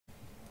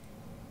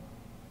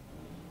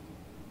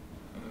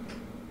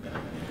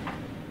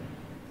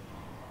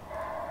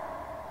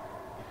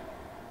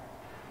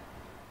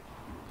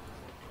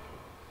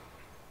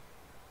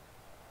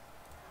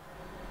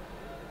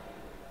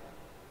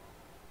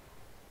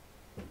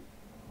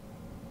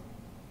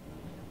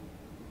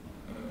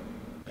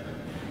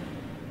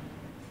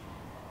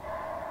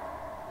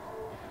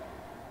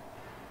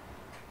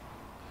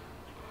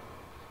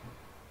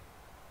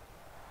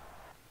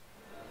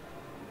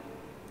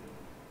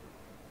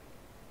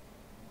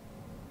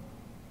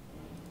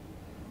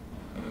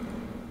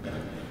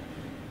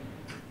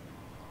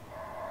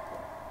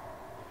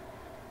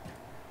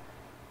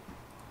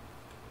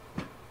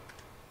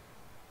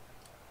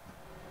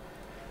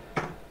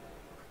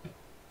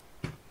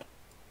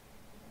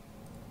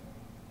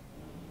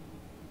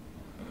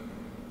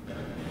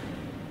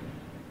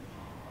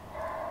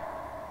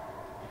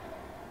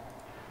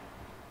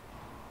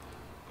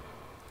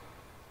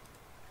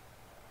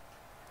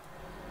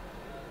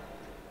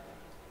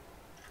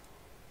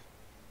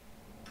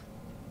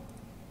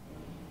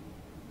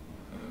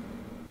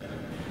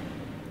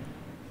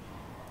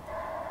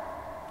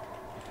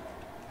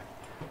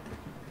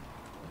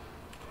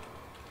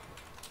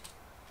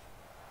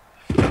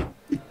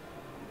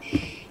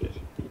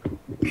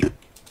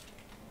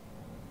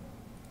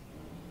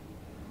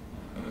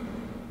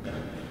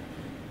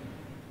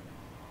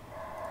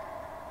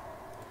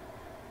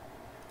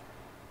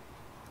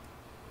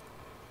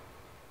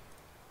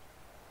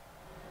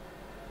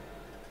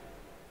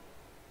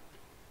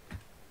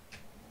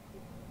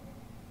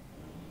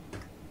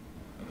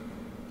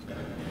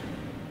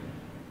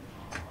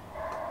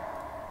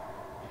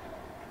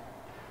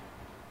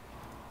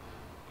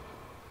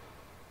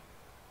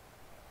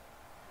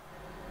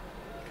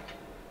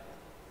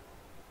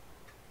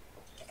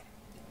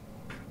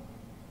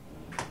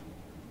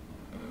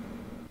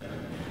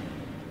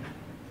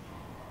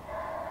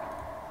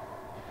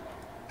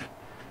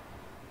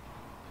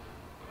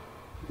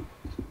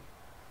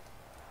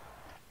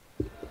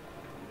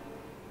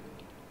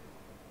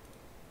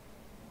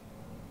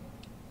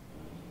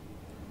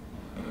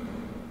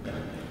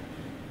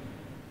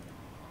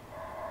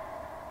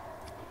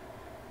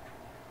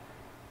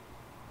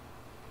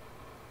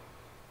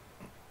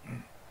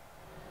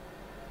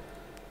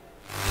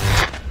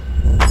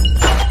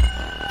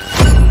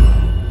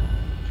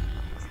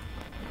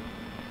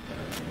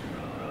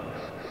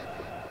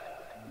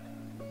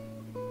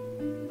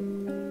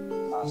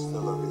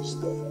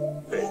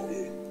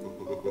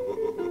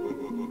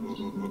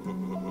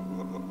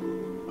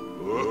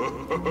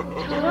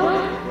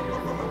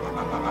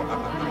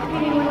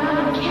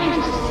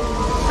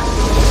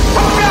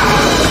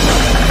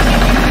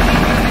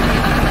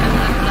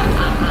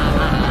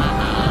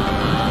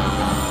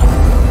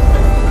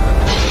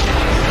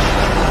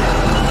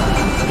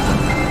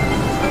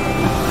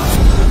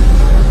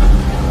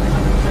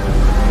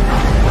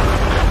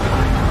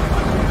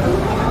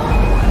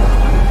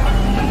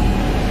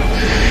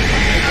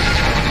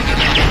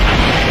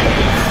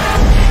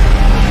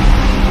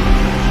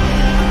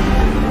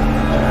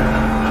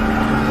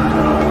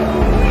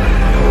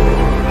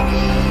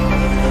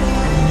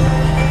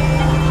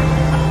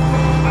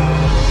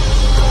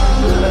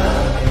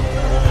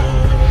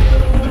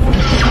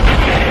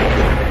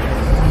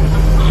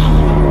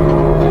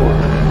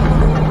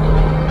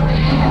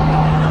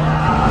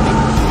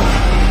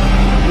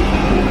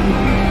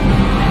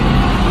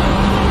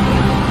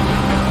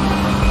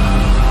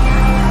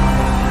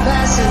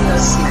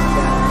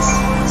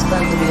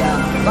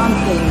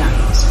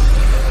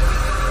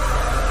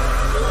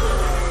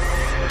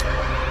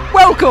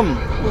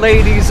Welcome,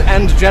 ladies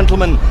and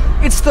gentlemen.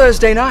 It's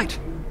Thursday night.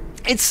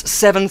 It's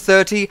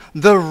 7:30.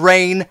 The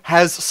rain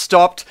has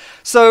stopped.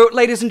 So,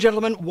 ladies and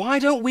gentlemen, why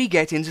don't we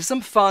get into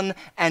some fun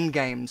and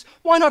games?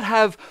 Why not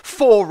have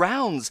 4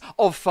 rounds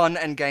of fun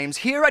and games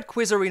here at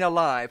Quiz Arena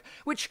Live,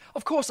 which,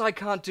 of course, I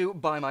can't do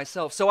by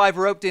myself. So I've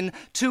roped in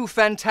 2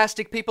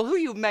 fantastic people who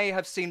you may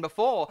have seen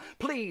before.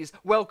 Please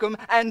welcome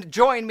and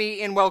join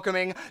me in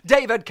welcoming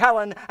David,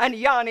 Callan, and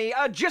Yanni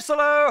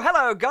Giselo.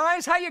 Hello,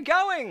 guys. How you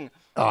going?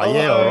 Oh,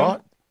 yeah, all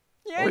right.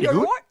 Yeah, you're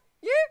all right?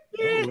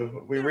 Yeah.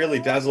 We really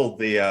dazzled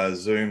the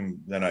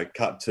Zoom,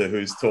 cut to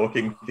who's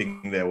talking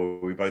thing there where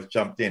we both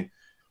jumped in.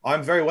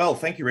 I'm very well.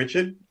 Thank you,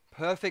 Richard.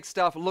 Perfect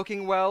stuff.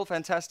 Looking well,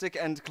 fantastic,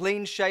 and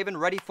clean-shaven,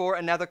 ready for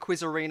another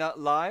Quiz Arena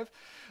Live.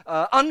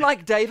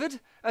 Unlike David,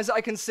 as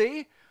I can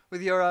see,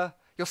 with your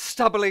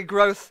stubbly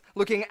growth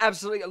looking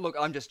absolutely... Look,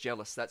 I'm just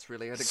jealous. That's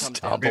really it. It comes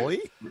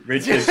Stubbly?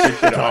 Richard,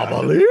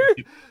 Stubbly?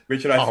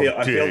 Richard,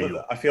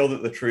 I feel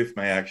that the truth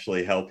may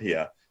actually help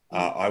here.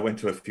 I went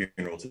to a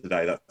funeral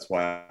today. That's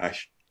why I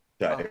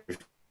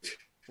shaved.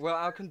 Well,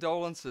 our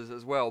condolences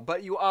as well.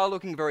 But you are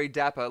looking very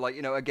dapper. Like,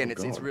 again,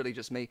 it's really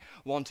just me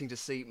wanting to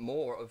see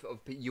more of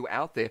you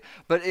out there.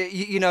 But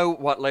you know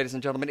what, ladies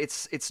and gentlemen,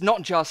 it's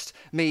not just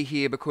me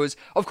here because,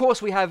 of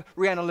course, we have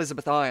Rhiannon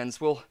Elizabeth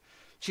Irons. Well,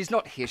 she's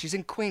not here. She's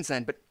in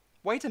Queensland. But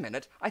wait a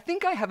minute. I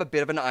think I have a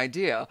bit of an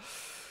idea.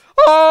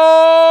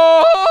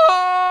 Oh!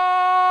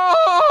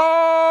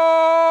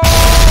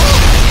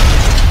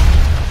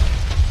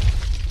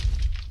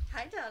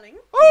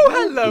 Oh,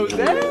 hello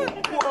there.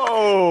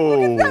 Whoa.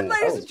 Look at that,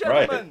 ladies and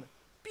gentlemen. Right.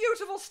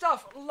 Beautiful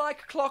stuff.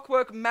 Like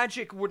clockwork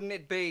magic, wouldn't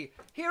it be?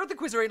 Here at the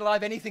Quiz Arena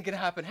Live, anything can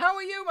happen. How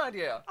are you, my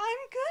dear?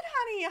 I'm good,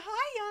 honey.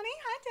 Hi, Yanni.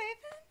 Hi,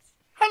 David.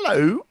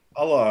 Hello.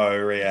 Hello,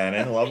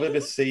 Rhiannon. Lovely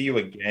to see you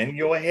again.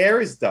 Your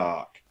hair is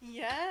dark.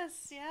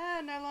 Yes,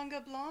 yeah. No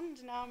longer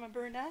blonde. Now I'm a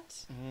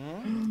brunette.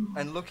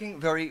 And looking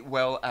very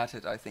well at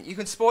it, I think. You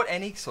can sport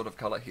any sort of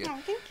colour here. Oh,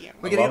 thank you.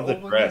 We're I getting love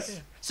the all-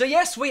 dress. So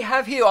yes, we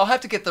have here. I'll have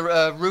to get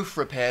the roof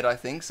repaired, I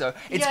think. So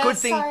it's yeah, good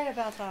thing sorry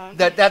about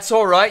that. that's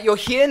all right. You're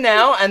here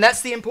now, and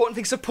that's the important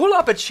thing. So pull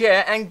up a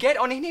chair and get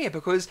on in here,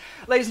 because,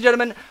 ladies and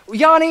gentlemen,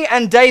 Yanni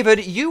and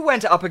David, you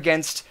went up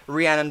against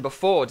Rhiannon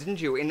before,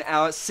 didn't you? In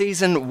our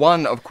season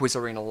 1 of Quiz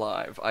Arena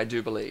Live, I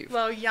do believe.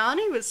 Well,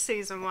 Yanni was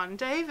season 1.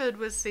 David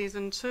was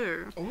season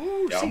 2.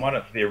 Ooh, Yeah, see, I'm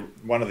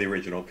one of the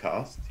original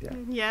cast. Yeah.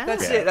 Yeah.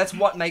 that's it. That's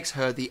what makes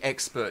her the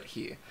expert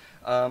here.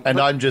 And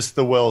I'm just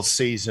the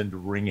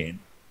well-seasoned ring-in.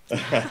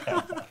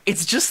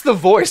 It's just the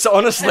voice,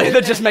 honestly,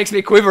 that just makes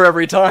me quiver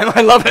every time. I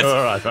love it.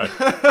 All right, mate.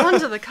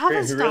 Under the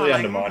covers, You're really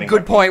darling. undermining.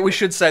 Good my point. We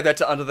should say that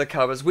to Under the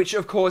Covers, which,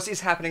 of course,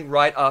 is happening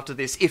right after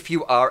this if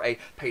you are a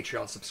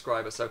Patreon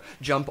subscriber. So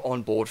jump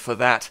on board for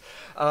that.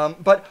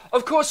 But,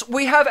 of course,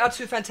 we have our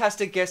 2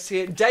 fantastic guests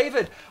here.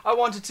 David, I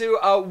wanted to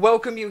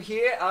welcome you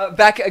here,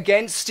 back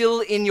again, still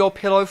in your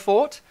pillow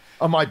fort.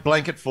 Oh, my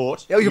blanket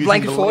fort. Oh, your using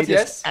blanket the fort,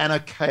 latest yes.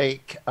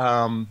 Anarchaic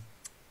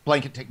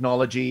blanket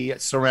technology,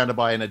 surrounded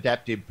by an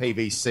adaptive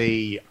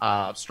PVC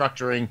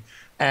structuring,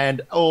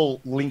 and all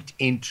linked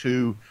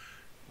into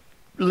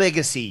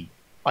legacy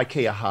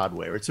IKEA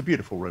hardware. It's a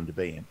beautiful room to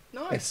be in.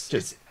 Nice. It's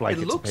just it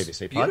blankets and looks PVC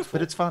pipes, beautiful.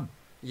 but it's fun.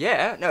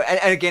 Yeah, no,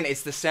 and again,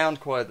 it's the sound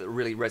quality that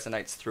really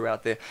resonates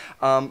throughout there.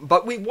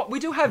 But we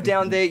do have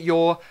down there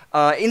your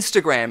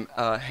Instagram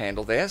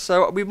handle there,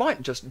 so we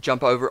might just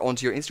jump over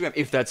onto your Instagram,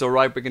 if that's all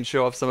right. We can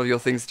show off some of your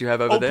things that you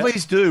have over there. Oh,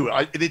 please do.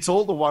 It's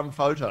all the one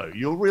photo.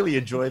 You'll really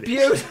enjoy this.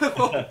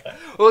 Beautiful.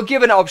 We'll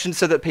give an option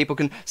so that people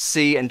can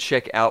see and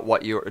check out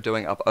what you're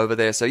doing up over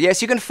there. So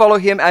yes, you can follow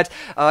him at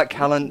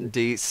Callan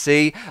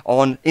DC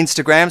on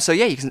Instagram. So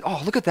yeah, you can.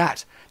 Oh, look at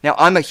that. Now,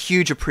 I'm a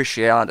huge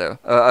aficionado.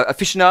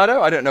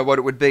 I don't know what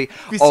it would be.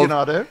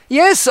 Aficionado?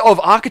 Yes, of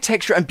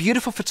architecture and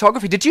beautiful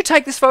photography. Did you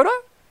take this photo?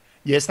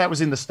 Yes, that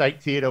was in the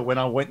State Theatre when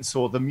I went and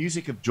saw the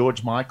music of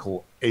George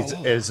Michael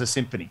as a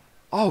symphony.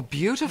 Oh,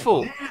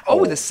 beautiful. Oh,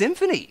 with a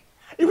symphony.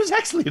 It was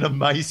actually an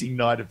amazing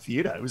night of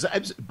theatre. It was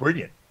absolutely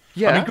brilliant.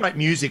 Yeah. I mean, great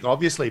music,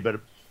 obviously,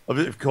 but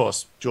Of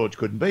course, George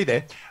couldn't be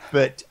there,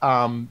 but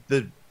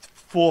the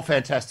 4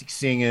 fantastic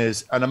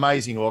singers, an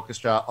amazing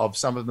orchestra of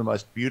some of the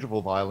most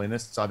beautiful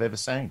violinists I've ever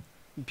seen.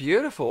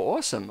 Beautiful,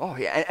 awesome. Oh,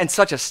 yeah, and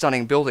such a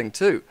stunning building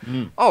too.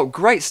 Oh,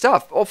 great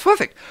stuff. Oh,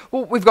 perfect.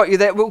 Well, we've got you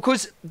there. Well,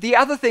 because the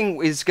other thing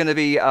is going to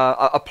be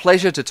a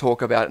pleasure to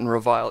talk about and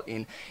revile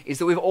in is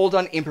that we've all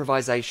done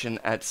improvisation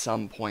at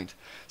some point.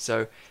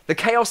 So the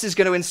chaos is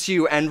going to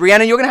ensue, and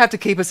Rhiannon, you're going to have to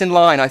keep us in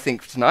line, I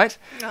think, tonight.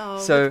 Oh,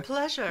 so, with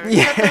pleasure.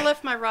 Yeah. Except I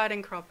left my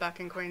riding crop back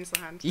in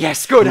Queensland.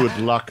 Yes, good. Good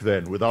luck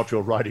then. Without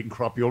your riding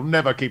crop, you'll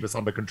never keep us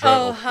under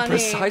control. Oh, honey,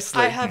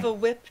 Precisely. I have a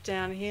whip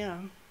down here.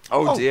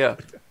 Oh, dear.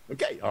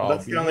 Okay.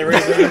 That's the only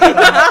reason.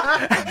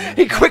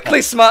 He quickly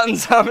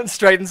smartens up and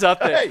straightens up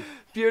there. Hey.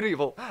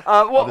 Beautiful.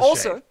 Well, What a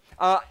also,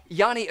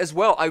 Yanni as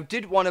well, I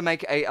did want to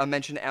make a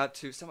mention out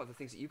to some of the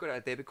things that you got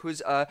out there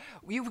because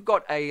you've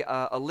got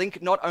a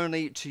link not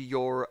only to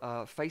your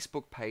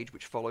Facebook page,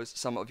 which follows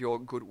some of your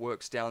good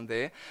works down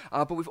there,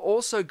 but we've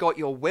also got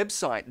your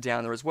website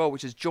down there as well,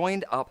 which is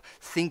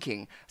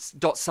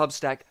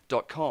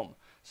joinedupthinking.substack.com.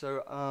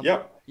 So,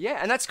 Yep. yeah,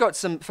 and that's got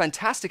some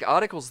fantastic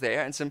articles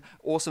there and some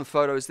awesome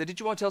photos there. Did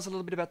you want to tell us a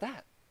little bit about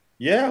that?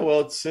 Yeah, well,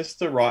 it's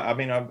just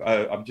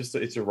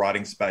it's a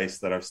writing space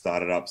that I've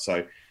started up.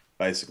 So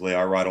basically,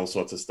 I write all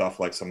sorts of stuff.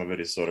 Like some of it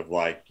is sort of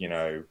like,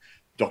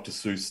 Dr.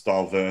 Seuss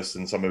style verse,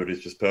 and some of it is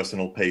just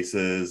personal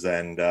pieces.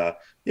 And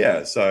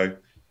so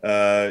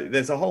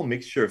there's a whole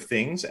mixture of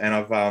things. And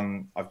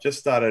I've just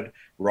started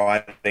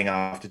writing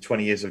after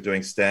 20 years of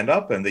doing stand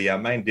up. And the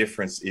main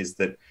difference is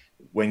that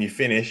when you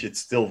finish, it's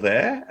still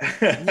there.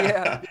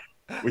 Yeah.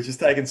 Which has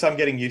taken some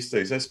getting used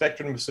to. So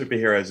Spectrum of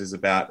Superheroes is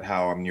about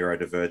how I'm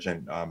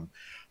neurodivergent.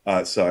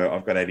 So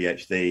I've got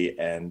ADHD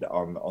and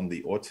I'm on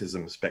the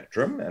autism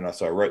spectrum. And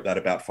so I wrote that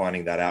about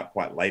finding that out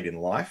quite late in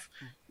life.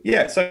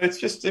 Yeah, so it's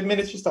just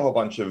a whole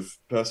bunch of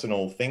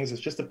personal things. It's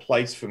just a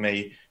place for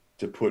me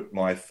to put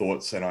my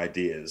thoughts and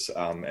ideas.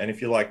 And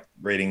if you like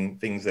reading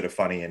things that are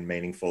funny and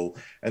meaningful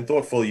and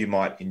thoughtful, you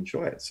might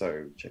enjoy it.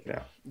 So check it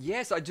out.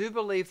 Yes, I do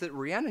believe that,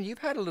 Rhiannon, you've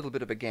had a little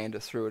bit of a gander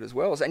through it as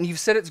well. And you've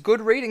said it's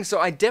good reading, so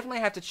I definitely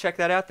have to check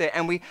that out there.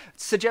 And we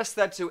suggest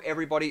that to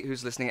everybody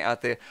who's listening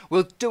out there.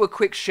 We'll do a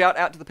quick shout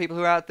out to the people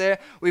who are out there.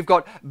 We've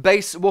got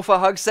Base Woofer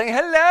Hug saying,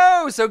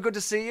 hello, so good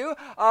to see you.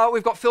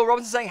 We've got Phil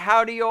Robinson saying,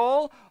 howdy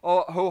y'all,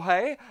 or ho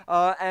hey.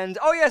 And,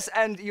 oh yes,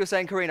 and you're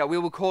saying, Karina, we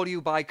will call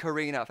you by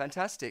Karina.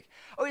 Fantastic.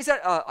 Oh, is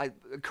that,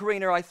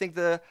 Karina, I think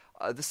the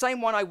same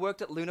one I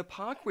worked at Luna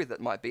Park with,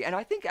 it might be. And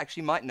I think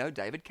actually might know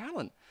David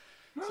Callan.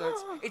 So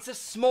it's a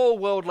small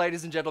world,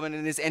 ladies and gentlemen,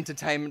 in this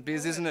entertainment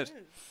biz, isn't it?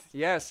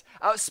 Yes.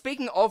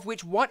 Speaking of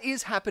which, what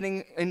is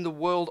happening in the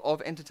world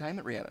of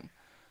entertainment, Rhiannon?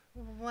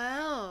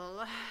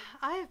 Well,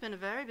 I have been a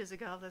very busy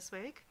girl this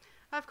week.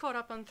 I've caught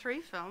up on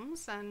 3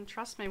 films, and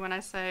trust me when I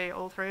say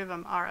all 3 of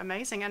them are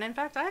amazing. And in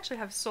fact, I actually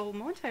have Saul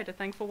Morte to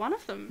thank for one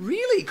of them.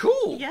 Really?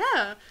 Cool.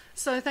 Yeah.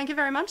 So thank you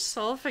very much,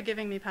 Saul, for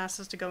giving me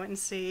passes to go and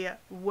see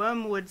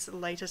Wormwood's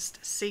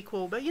latest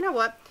sequel. But you know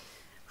what?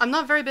 I'm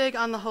not very big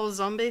on the whole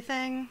zombie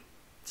thing.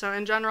 So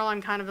in general,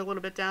 I'm kind of a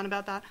little bit down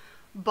about that.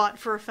 But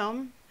for a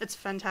film, it's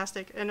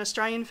fantastic. An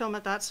Australian film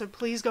at that, so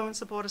please go and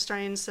support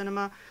Australian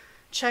cinema.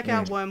 Check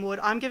out Wormwood.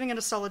 I'm giving it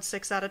a solid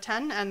 6 out of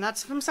 10, and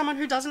that's from someone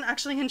who doesn't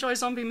actually enjoy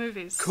zombie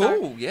movies.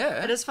 Cool, so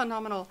yeah. It is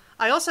phenomenal.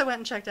 I also went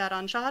and checked out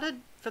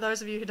Uncharted. For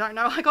those of you who don't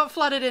know, I got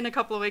flooded in a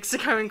couple of weeks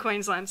ago in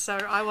Queensland, so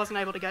I wasn't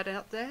able to get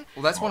out there.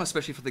 Well, that's one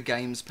especially for the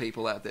games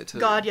people out there too.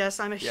 God, yes,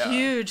 I'm a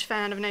huge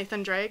fan of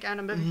Nathan Drake, and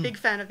I'm a big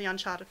fan of the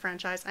Uncharted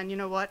franchise, and you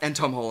know what? And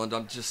Tom Holland,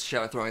 I'm just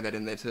throwing that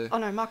in there too. Oh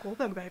no, Mark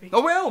Wahlberg, baby.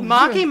 Oh well!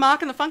 Mark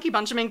and the Funky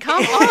Bunch, I mean,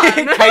 come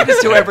on! Caters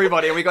to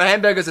everybody, and we got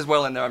hamburgers as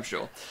well in there, I'm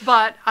sure.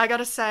 But I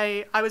gotta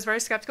say, I was very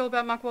skeptical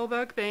about Mark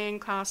Wahlberg being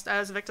cast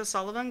as Victor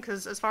Sullivan,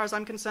 because as far as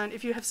I'm concerned,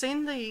 if you have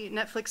seen the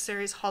Netflix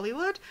series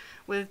Hollywood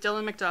with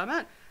Dylan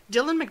McDermott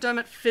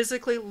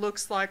physically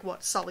looks like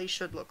what Sully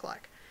should look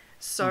like.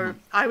 So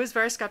I was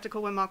very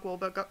skeptical when Mark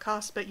Wahlberg got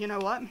cast, but you know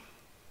what?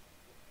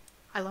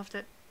 I loved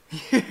it.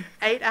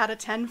 8 out of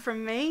 10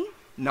 from me.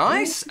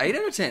 Nice. 8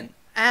 out of 10.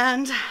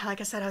 And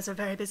like I said, I was a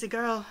very busy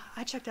girl.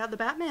 I checked out The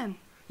Batman.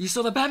 You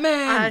saw The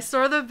Batman? I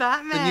saw The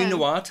Batman. The new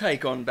noir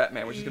take on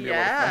Batman, which is going to be a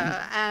lot of fun.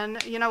 Yeah,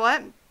 and you know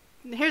what?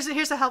 Here's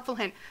a helpful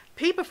hint.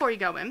 Pee before you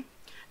go in.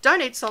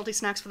 Don't eat salty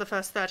snacks for the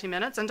first 30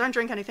 minutes, and don't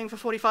drink anything for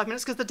 45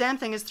 minutes, because the damn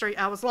thing is 3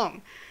 hours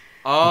long.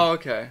 Oh,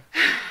 okay.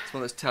 It's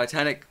one of those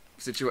Titanic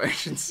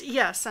situations.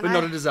 Yes. But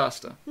not a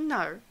disaster.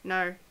 No.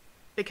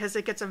 Because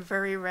it gets a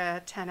very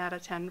rare 10 out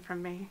of 10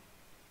 from me.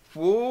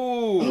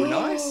 Whoa,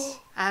 nice.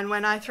 And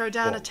when I throw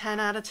down a 10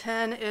 out of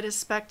 10, it is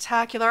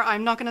spectacular.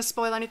 I'm not going to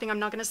spoil anything. I'm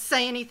not going to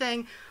say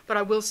anything. But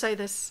I will say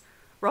this.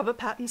 Robert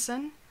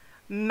Pattinson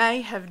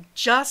may have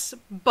just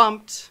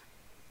bumped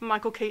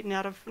Michael Keaton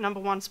out of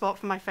 #1 spot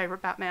for my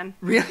favorite Batman.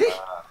 Really?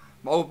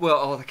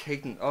 The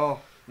Keaton.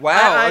 Oh,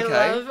 wow,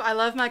 okay. I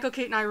love Michael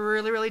Keaton. I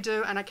really, really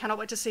do. And I cannot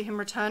wait to see him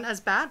return as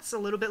Bats a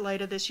little bit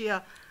later this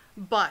year.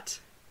 But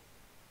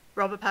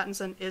Robert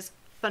Pattinson is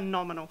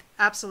phenomenal.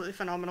 Absolutely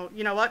phenomenal.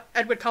 You know what?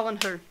 Edward Cullen,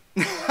 who?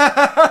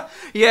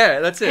 Yeah,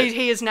 that's it.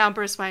 He is now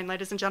Bruce Wayne,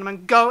 ladies and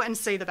gentlemen. Go and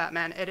see The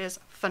Batman. It is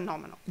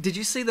phenomenal. Did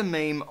you see the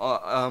meme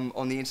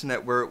on the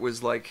internet where it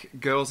was like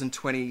girls in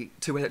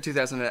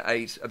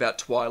 2008 about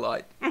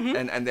Twilight,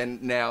 and then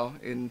now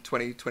in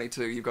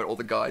 2022 you've got all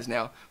the guys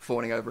now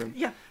fawning over him.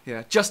 Yeah.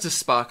 Yeah, just as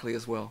sparkly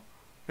as well.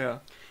 Yeah.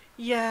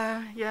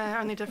 Yeah.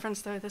 Only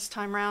difference though this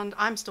time round,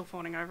 I'm still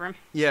fawning over him.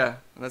 Yeah,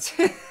 that's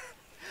it.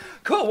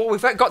 Cool. Well,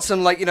 we've got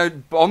some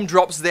bomb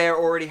drops there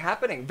already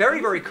happening. Very,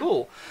 very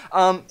cool. 10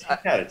 out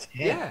of 10.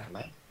 Yeah.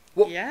 Mate.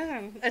 Well,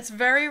 Yeah, it's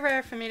very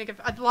rare for me to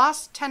give. The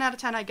last 10 out of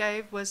 10 I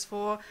gave was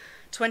for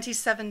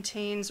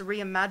 2017's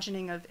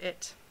reimagining of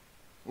It.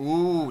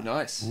 Ooh,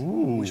 nice.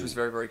 Which was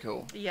very, very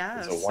cool. Yeah,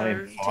 It's a so 1 in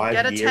to 5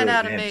 get a year 10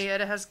 out of event. me,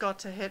 it has got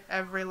to hit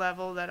every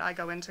level that I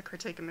go into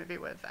critique a movie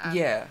with. And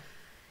Yeah.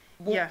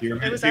 yeah, Do you, it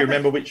remember, was do you epic.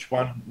 remember which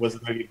one was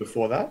the movie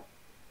before that?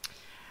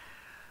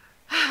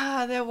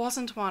 There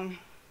wasn't one.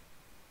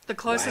 The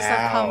closest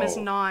I've come is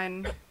Wow.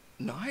 9.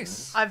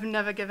 Nice. I've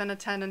never given a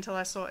 10 until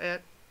I saw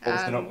It.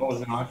 What was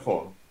the night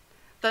for?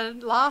 The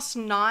last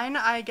 9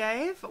 I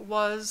gave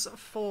was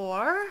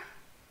for...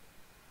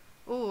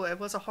 Ooh, it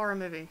was a horror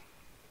movie.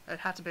 It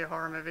had to be a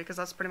horror movie because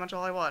that's pretty much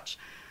all I watch.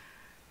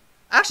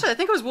 Actually, I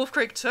think it was Wolf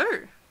Creek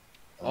 2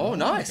 Oh,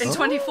 nice. in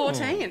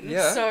 2014.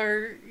 yeah.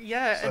 So,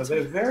 yeah. So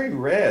they're very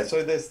rare.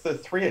 So there's the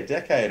 3 a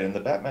decade, and the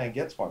Batman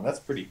gets one. That's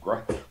pretty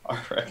great. I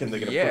reckon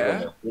they're going to put it on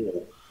their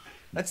wall.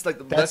 That's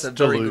That's a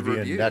very good Diluvian.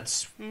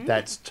 review.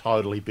 That's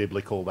totally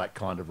biblical, that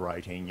kind of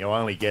rating. You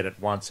only get it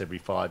once every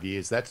 5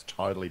 years. That's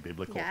totally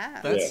biblical.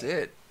 Yeah. That's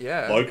it.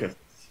 Yeah. Locust.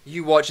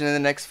 You watch, and in the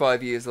next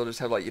 5 years, they'll just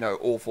have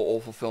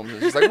awful films. And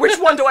it's just like, which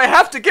one do I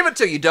have to give it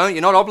to? You don't.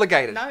 You're not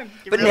obligated. No, you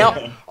But really now,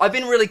 don't. I've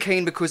been really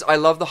keen because I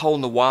love the whole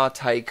noir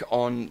take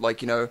on,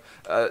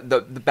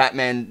 the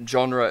Batman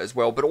genre as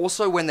well. But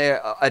also when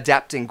they're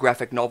adapting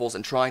graphic novels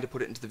and trying to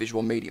put it into the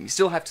visual medium, you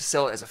still have to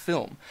sell it as a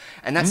film,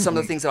 and that's some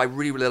of the things that I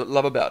really, really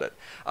love about it.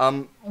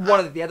 One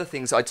of the other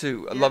things I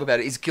too love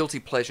about it is guilty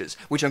pleasures,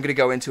 which I'm going to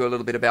go into a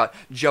little bit about.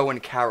 Joe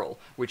and Carol,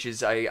 which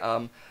is a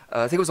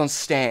I think it was on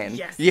Stan.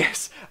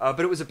 Yes. But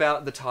it was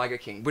about the Tiger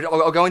King. But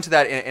I'll go into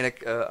that in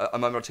a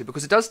moment or two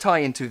because it does tie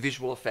into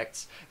visual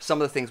effects.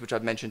 Some of the things which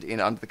I've mentioned in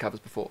Under the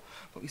Covers before.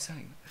 What were you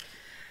saying?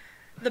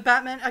 The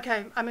Batman,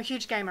 okay, I'm a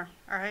huge gamer,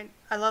 alright?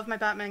 I love my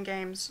Batman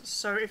games,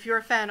 so if you're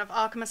a fan of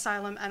Arkham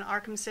Asylum and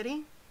Arkham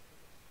City,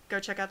 go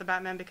check out the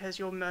Batman because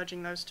you're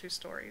merging those two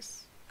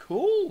stories.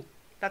 Cool.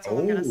 That's all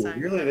I'm gonna say.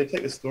 Really? They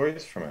take the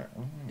stories from it.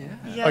 Oh.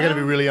 Yeah. I got to be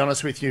really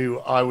honest with you.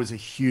 I was a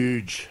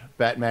huge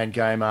Batman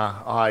gamer.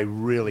 I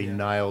really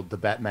nailed the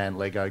Batman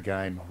Lego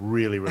game.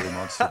 Really, really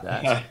monstered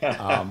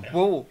that.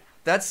 Well,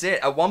 that's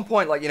it. At one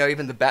point,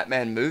 even the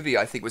Batman movie,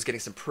 I think, was getting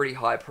some pretty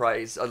high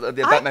praise. The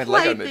Batman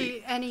Lego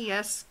movie. I played the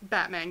NES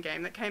Batman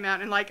game that came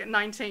out in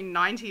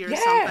 1990 or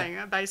something,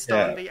 based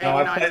on the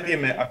 89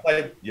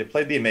 movie. You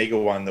played the Amiga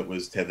one that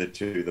was tethered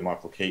to the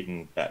Michael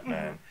Keaton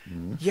Batman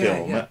film.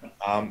 Yeah.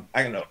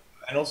 I don't know.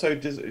 And also,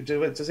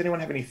 does anyone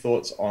have any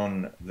thoughts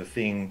on the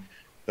thing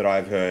that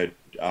I've heard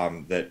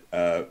that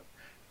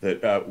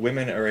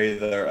women are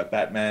either a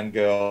Batman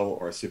girl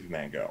or a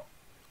Superman girl?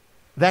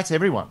 That's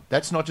everyone.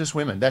 That's not just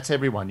women. That's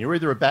everyone. You're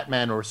either a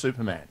Batman or a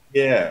Superman.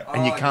 Yeah.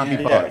 And you can't be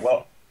both. Yeah,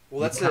 well,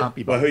 Well, you can't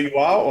be well, both.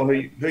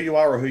 who you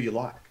are, or who you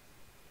like.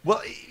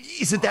 Well,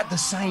 isn't that the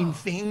same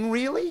thing,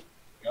 really?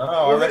 No,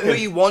 I reckon who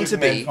you want to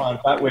Superman be. find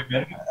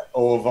Batwomen,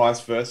 or vice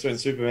versa, and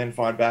Superman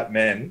find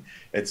Batmen.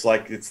 It's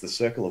it's the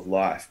circle of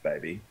life,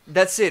 baby.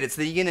 That's it. It's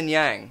the yin and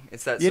yang.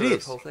 It's that It sort of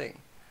is. whole thing.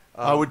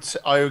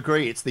 I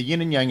agree. It's the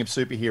yin and yang of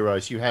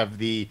superheroes. You have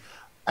the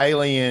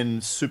alien,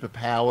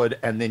 superpowered,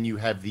 and then you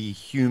have the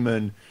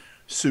human,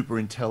 super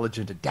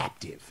intelligent,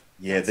 adaptive.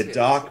 Yeah, That's the it.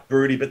 dark,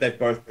 broody, but they've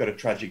both got a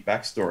tragic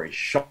backstory.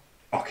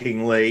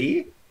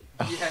 Shockingly.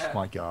 Oh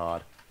my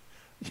god!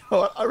 You know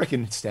what? I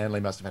reckon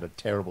Stanley must have had a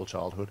terrible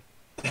childhood.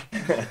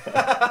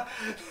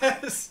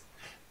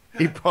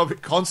 He probably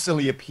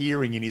constantly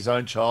appearing in his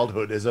own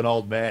childhood as an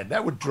old man.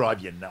 That would drive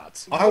you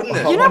nuts. You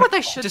know what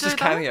they should Just do, as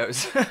though?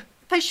 cameos.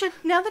 They should,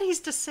 now that he's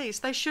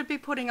deceased, they should be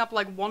putting up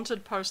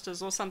wanted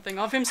posters or something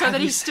of him so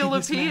that he still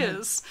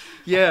appears.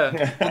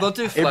 Yeah. Well, they'll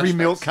do flashbacks. Every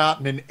milk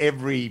carton in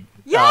every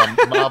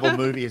Marvel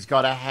movie has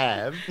got to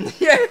have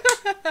Yeah.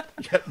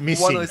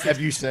 missing. those things- Have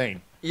you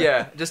seen?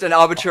 Yeah. Just an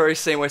arbitrary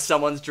scene where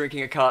someone's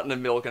drinking a carton of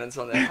milk and it's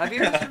on there. Have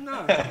you?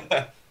 No.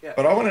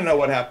 But I want to know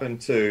what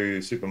happened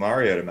to Super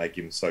Mario to make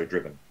him so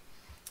driven.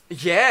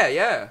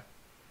 Yeah.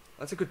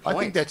 That's a good point. I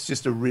think that's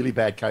just a really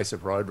bad case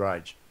of road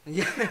rage.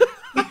 Yeah.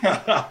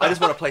 I just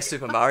want to play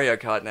Super Mario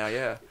Kart now,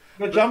 yeah.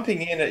 You're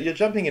jumping in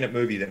at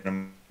movie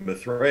number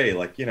 3.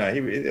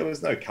 There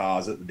was no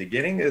cars at the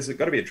beginning. There's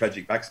got to be a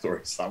tragic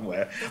backstory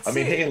somewhere.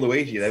 He and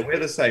Luigi, they wear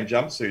the same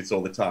jumpsuits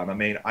all the time.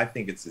 I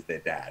think it's their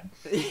dad.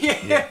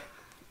 Yeah.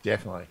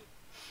 Definitely.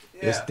 Yeah.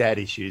 There's dad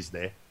issues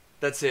there.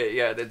 That's it,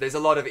 yeah. There's a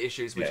lot of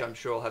issues which I'm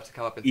sure will have to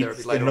come up in therapy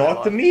It's later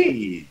not on.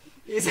 me.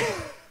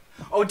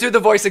 Oh, do the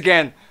voice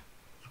again.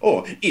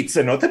 Or, it's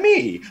not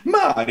me,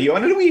 Mario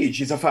and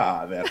Luigi's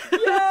father.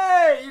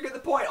 Yay! You get the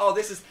point. Oh,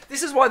 this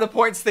is why the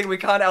points thing we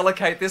can't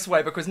allocate this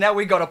way, because now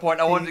we got a point.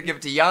 I wanted to give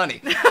it to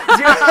Yanni.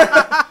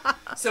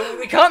 So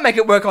we can't make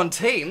it work on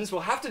teams.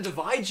 We'll have to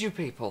divide you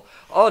people.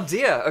 Oh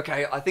dear.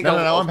 Okay, I think No,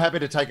 I'm happy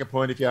to take a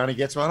point if Yanni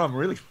gets one. I'm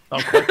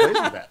quite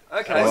pleased with that.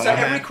 Okay, so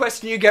every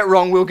question you get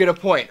wrong, we'll get a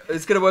point.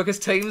 It's going to work as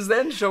teams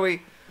then? Shall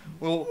we?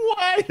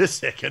 Wait a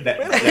second.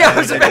 Yeah, I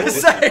was about to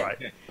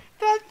say.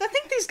 But I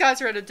think these guys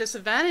are at a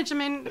disadvantage. I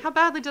mean, how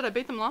badly did I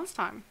beat them last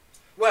time?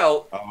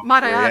 Well,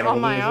 Might I add, on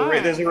my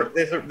own.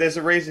 There's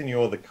a reason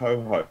you're the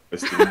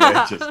co-host.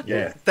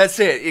 Yeah. that's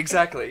it.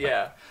 Exactly.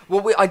 Yeah.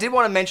 Well, I did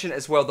want to mention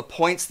as well the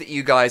points that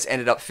you guys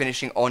ended up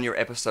finishing on your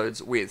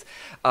episodes with.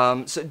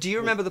 So, do you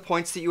remember the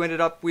points that you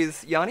ended up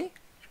with, Yanni?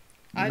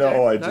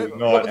 No, I do What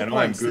not, were the and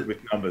I'm points good that-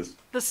 with numbers.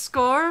 The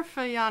score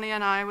for Yanni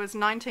and I was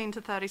 19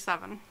 to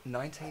 37.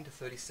 19 to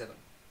 37.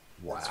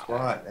 Wow. That's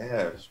right.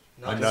 Yeah.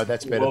 I know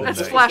that's better than That's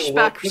me.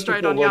 flashback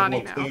straight on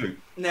Yanni now.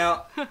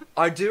 Now,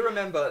 I do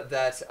remember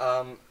that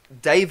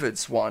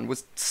David's one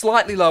was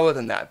slightly lower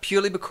than that,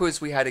 purely because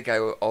we had a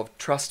go of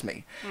Trust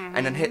Me.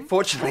 And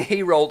unfortunately,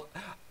 he rolled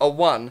a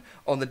 1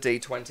 on the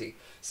D20.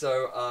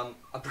 So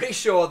I'm pretty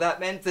sure that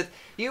meant that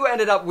you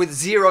ended up with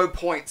 0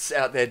 points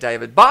out there,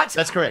 David. But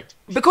That's correct.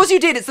 because you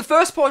did, it's the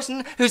first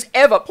person who's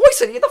ever who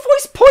has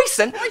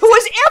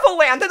ever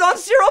landed on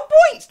 0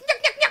 points.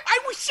 I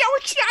was so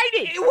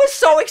excited. It was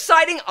so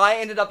exciting. I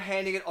ended up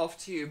handing it off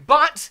to you.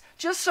 But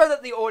just so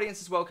that the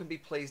audience as well can be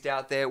pleased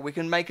out there, we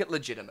can make it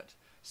legitimate.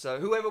 So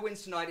whoever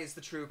wins tonight is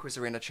the true Quiz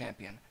Arena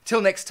champion.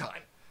 Till next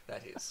time,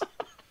 that is.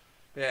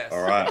 Yes.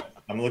 All right.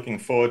 I'm looking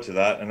forward to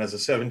that. And as a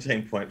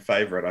 17-point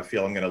favourite, I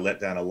feel I'm going to let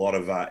down a lot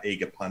of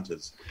eager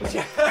punters.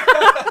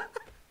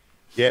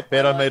 Yeah,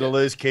 bet on me to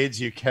lose, kids.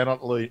 You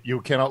cannot lose.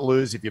 You cannot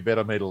lose if you bet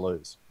on me to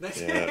lose.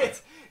 That's Yeah.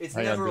 it. It's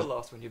Hang on, never a just-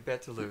 loss when you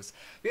bet to lose.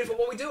 Beautiful.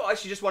 Well, we do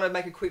actually just want to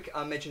make a quick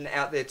mention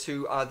out there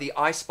to the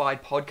I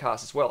Spied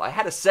podcast as well. I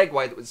had a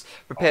segue that was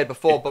prepared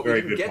before, but we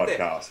Very didn't good get there.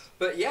 podcast.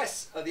 But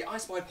yes, the I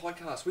Spied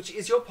podcast, which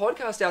is your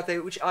podcast out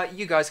there, which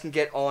you guys can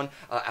get on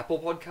Apple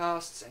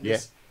Podcasts. And Yeah.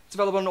 it's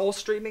available on all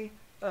streaming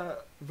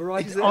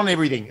varieties. It's there. on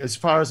everything. As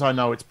far as I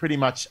know, it's pretty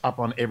much up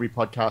on every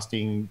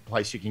podcasting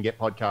place you can get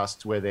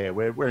podcasts. We're there.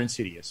 We're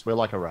insidious. We're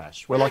like a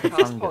rash. We're like a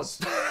Cast fungus.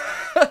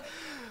 pods.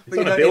 It's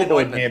you on don't a need an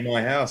billboard ointment. near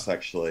my house,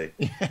 actually.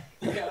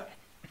 Yeah.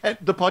 And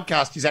the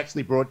podcast is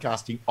actually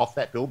broadcasting off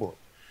that billboard.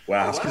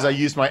 Wow. Because I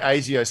used my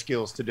ASIO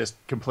skills to just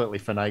completely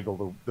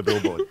finagle the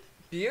billboard.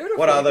 Beautiful.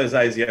 What are those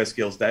ASIO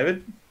skills,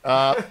 David?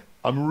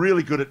 I'm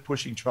really good at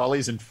pushing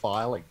trolleys and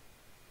filing.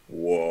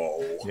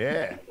 Whoa.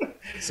 Yeah.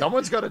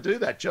 Someone's got to do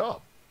that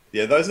job.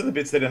 Yeah, those are the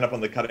bits that end up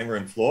on the cutting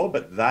room floor,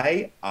 but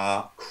they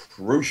are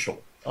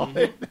crucial. Oh,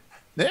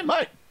 there,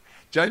 mate.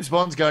 James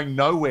Bond's going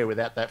nowhere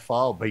without that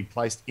file being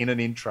placed in an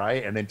in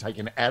tray and then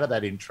taken out of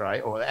that in tray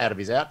or out of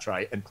his out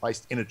tray and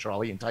placed in a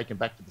trolley and taken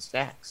back to the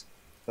stacks.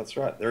 That's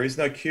right. There is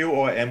no Q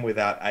or M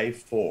without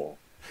A4.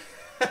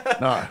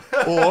 No.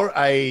 Or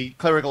a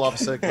clerical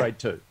officer grade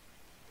 2.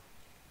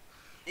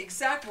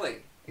 Exactly.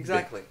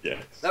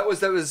 Yes. That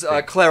was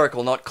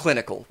clerical, not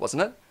clinical,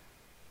 wasn't it?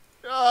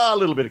 Oh, a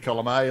little bit of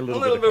column A, a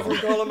little bit from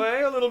of column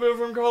A, a little bit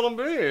from column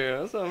B.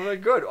 That's very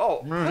good.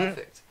 Oh,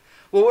 perfect.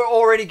 Well, we're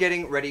already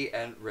getting ready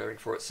and raring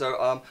for it.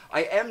 So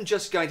I am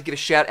just going to give a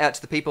shout out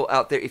to the people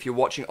out there if you're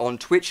watching on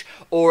Twitch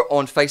or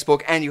on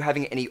Facebook and you're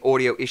having any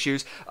audio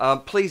issues.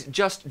 Please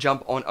just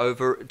jump on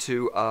over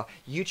to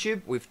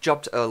YouTube. We've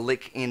dropped a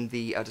link in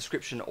the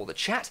description or the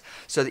chat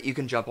so that you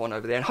can jump on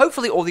over there. And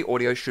hopefully all the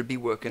audio should be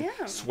working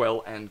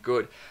swell and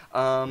good.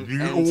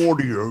 The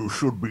audio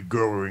should be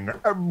going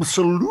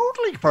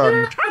absolutely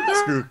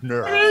fantastic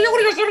now.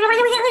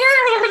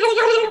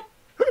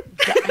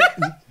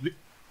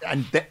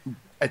 And that,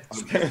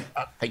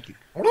 thank you.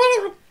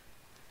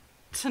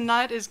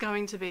 Tonight is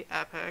going to be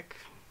epic.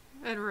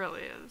 It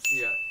really is.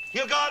 Yeah.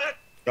 You got it.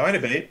 Going to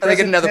be. And I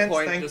get another Present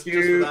point tense, just thank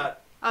for you.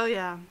 that. Oh,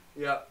 yeah.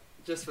 Yeah,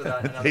 just for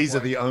that. Another These are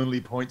point. the only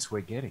points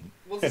we're getting.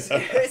 Well, it's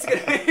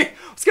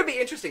gonna be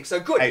interesting. So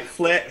good. Hey,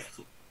 Flair,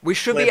 We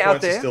should Flair be out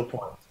points are there. still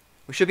points.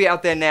 We should be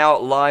out there now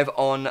live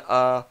on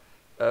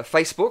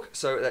Facebook,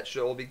 so that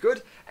should all be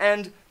good.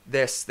 And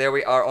there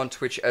we are on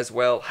Twitch as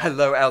well.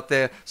 Hello out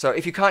there. So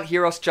if you can't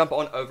hear us, jump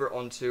on over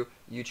onto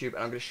YouTube, and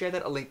I'm going to share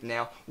that a link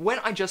now when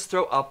I just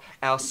throw up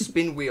our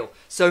spin wheel.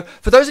 So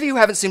for those of you who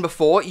haven't seen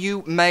before,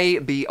 you may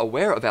be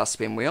aware of our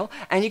spin wheel,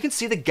 and you can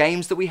see the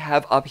games that we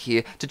have up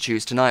here to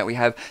choose tonight. We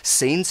have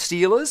Scene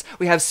Stealers,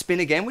 we have Spin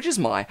Again, which is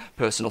my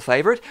personal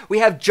favorite. We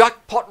have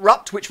Jackpot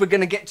Rupt, which we're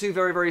going to get to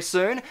very, very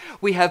soon.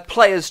 We have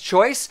Player's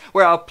Choice,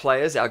 where our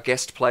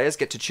guest players,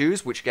 get to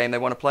choose which game they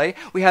want to play.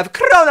 We have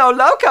Chrono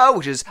Loco,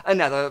 which is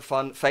another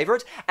fun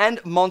favorite,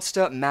 and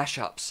Monster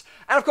Mashups.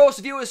 And of course,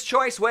 Viewer's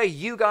Choice, where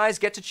you guys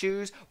get to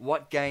choose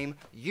what game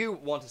you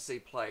want to see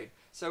played.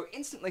 So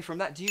instantly from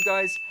that, do you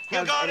guys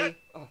have any...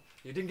 Oh,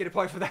 you didn't get a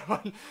point for that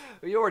one.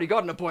 You already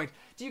gotten a point.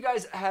 Do you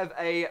guys have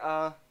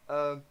a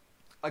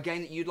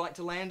game that you'd like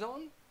to land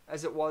on,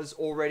 as it was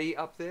already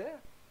up there?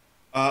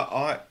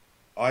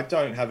 I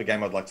don't have a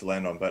game I'd like to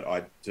land on, but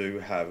I do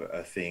have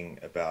a thing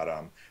about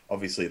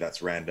obviously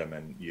that's random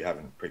and you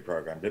haven't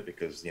pre-programmed it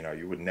because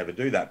you would never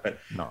do that. But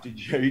No. did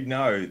you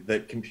know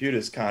that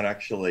computers can't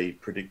actually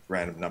predict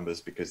random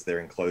numbers because they're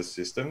enclosed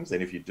systems?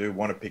 And if you do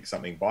want to pick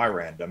something by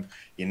random,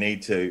 you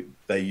need to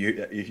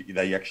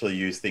they actually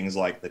use things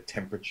like the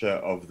temperature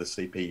of the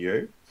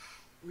CPU.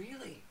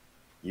 Really?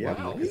 Yeah,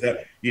 Wow. because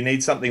you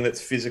need something that's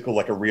physical,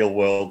 like a real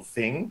world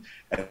thing,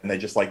 and they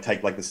just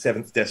take like the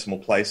 7th decimal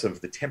place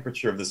of the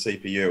temperature of the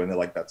CPU, and they're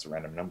like, that's a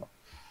random number.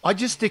 I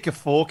just stick a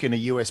fork in a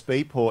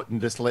USB port and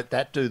just let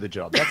that do the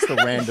job. That's the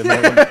random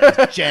element.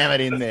 Just jam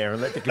it in there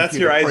and let the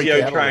computer That's your freak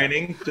ASIO out.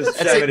 training. Just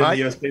That's shove it, it in mate.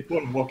 the USB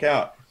port and walk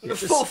out. The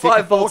Just full stick a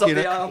 5 volts up fork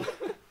in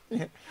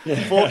the it.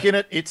 arm. Fork in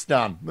it, it's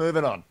done.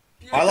 Moving on.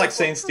 I like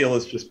scene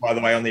stealers, just by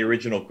the way, on the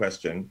original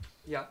question.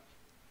 Yeah.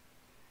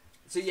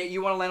 So yeah,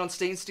 you want to land on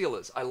scene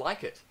stealers. I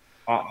like it.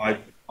 I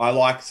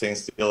like scene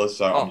stealers,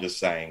 so Oh. I'm just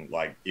saying,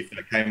 like, if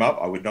that came up,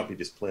 I would not be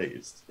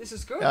displeased. This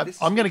is good.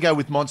 I'm going to go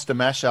with Monster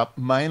Mashup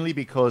mainly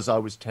because I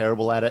was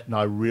terrible at it and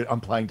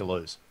I'm playing to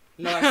lose.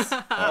 Nice.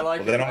 I like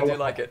Well, then it. I do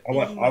like it. I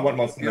want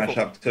Monster Beautiful.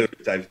 Mashup too.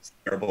 Dave's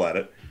terrible at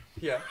it.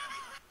 Yeah.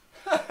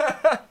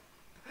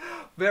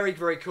 Very,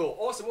 very cool.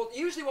 Awesome. Well,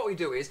 usually what we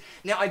do is,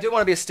 now I do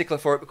want to be a stickler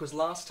for it because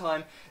last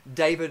time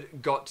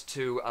David got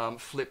to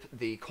flip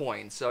the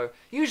coin. So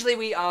usually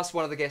we ask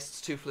one of the guests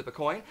to flip a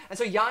coin. And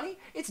so Yanni,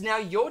 it's now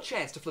your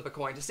chance to flip a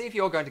coin to see if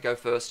you're going to go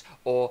first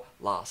or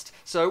last.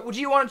 So would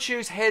you want to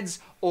choose heads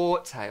or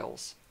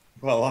tails?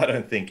 Well, I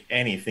don't think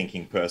any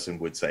thinking person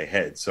would say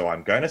heads, so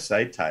I'm going to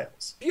say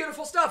tails.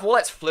 Beautiful stuff. Well,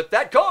 let's flip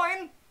that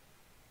coin.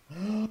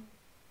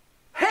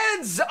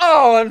 Heads!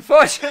 Oh,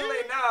 unfortunately,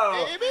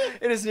 no.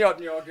 It is not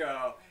your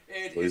go.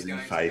 It is Losing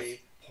going faith. to be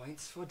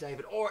points for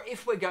David. Or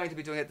if we're going to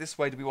be doing it this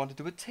way, do we want to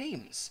do it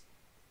teams?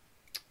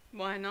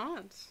 Why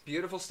not?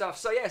 Beautiful stuff.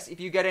 So yes, if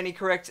you get any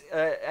correct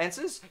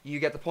answers, you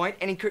get the point.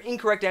 Any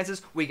incorrect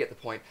answers, we get the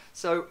point.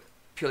 So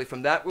purely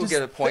from that, we'll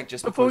get a point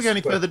just Before we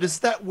because... go any further, does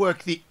that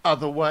work the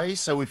other way?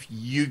 So if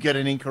you get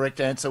an incorrect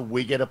answer,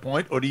 we get a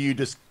point? Or do you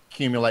just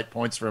accumulate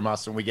points from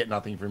us and we get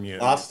nothing from you?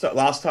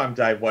 Last time,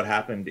 Dave, what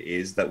happened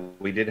is that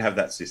we did have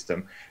that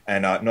system,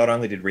 and not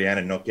only did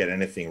Rhiannon not get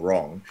anything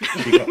wrong,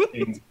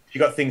 she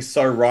got things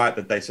so right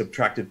that they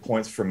subtracted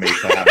points from me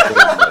for having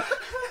it.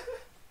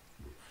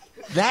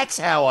 That's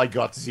how I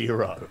got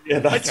 0. Yeah,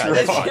 that's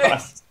Okay, right.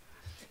 Yes.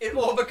 It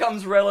all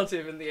becomes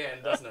relative in the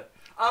end, doesn't it?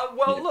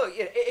 Well, look,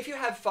 if you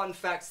have fun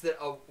facts that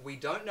we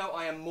don't know,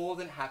 I am more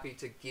than happy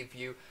to give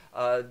you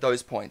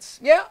those points.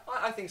 Yeah,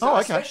 I think so. Oh,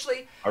 okay.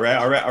 Especially, I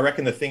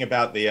reckon the thing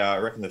about the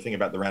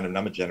random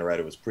number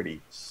generator was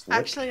pretty slick.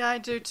 Actually, I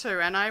do too,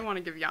 and I want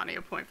to give Yanni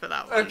a point for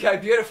that one. okay,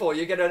 beautiful.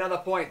 You get another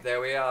point. There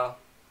we are.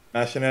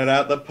 Smashing it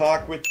out the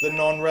park with the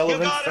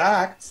non-relevant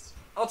facts.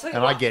 I'll tell you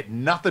And what. I get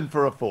nothing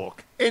for a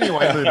fork.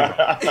 Anyway, moving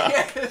on.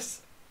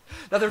 Yes.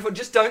 Nothing for.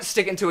 Just don't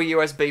stick into a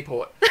USB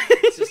port.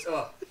 It's just.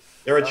 Oh.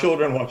 There are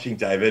children watching,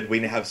 David.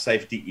 We have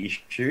safety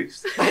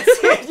issues. That's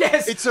it.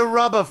 Yes. It's a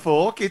rubber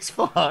fork. It's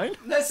fine.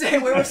 That's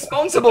it. We're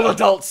responsible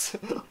adults.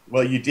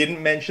 Well, you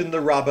didn't mention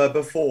the rubber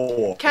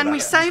before. Can we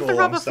That's save the all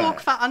rubber I'm saying. fork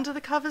for under the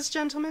covers,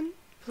 gentlemen?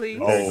 Please.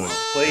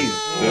 Oh, please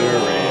do,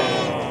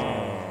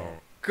 Rhiannon.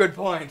 Good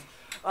point.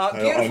 I'll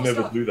Beautiful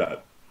never stuff. do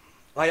that.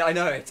 I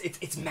know,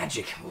 it's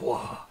magic.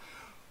 Whoa.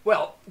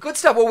 Well, good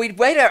stuff. Well, we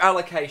weighed our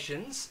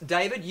allocations.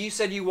 David, you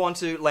said you want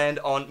to land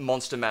on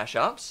monster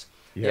mashups.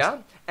 Yes. Yeah?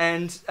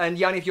 And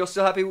Yanni, if you're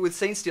still happy with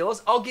Scene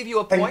Stealers, I'll give you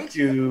a point. Thank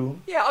you.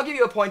 Yeah, I'll give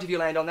you a point if you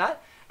land on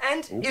that.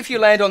 And if you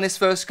land on this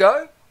first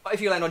go,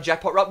 if you land on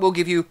Jackpot Rup, we'll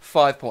give you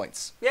 5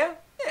 points. Yeah?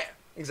 Yeah,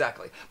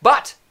 exactly.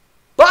 But,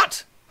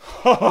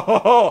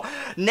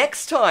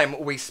 next time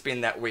we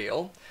spin that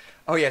wheel,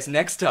 oh yes,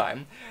 next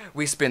time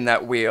we spin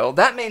that wheel,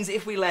 that means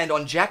if we land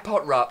on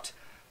Jackpot Rupt,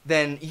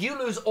 then you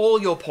lose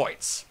all your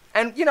points.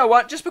 And you know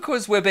what? Just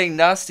because we're being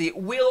nasty,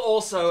 we'll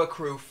also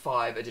accrue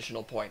 5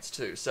 additional points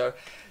too. So,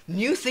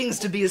 new things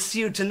to be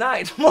eschewed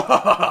tonight.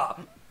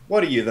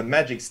 What are you, the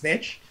magic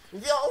snitch?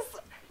 Well,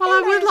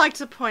 I would like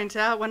to point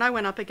out, when I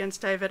went up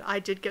against David, I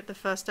did get the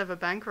first ever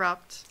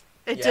bankrupt.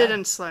 It Yeah.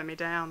 didn't slow me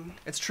down.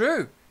 It's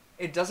true.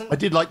 It doesn't... I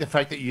did like the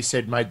fact that you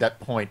said made that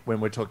point when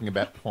we're talking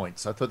about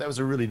points. I thought that was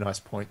a really nice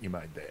point you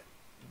made there.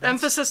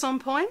 Emphasis on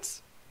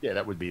points? Yeah,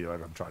 that would be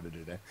what I'm trying to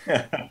do there.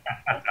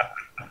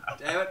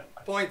 Damn it.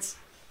 Points.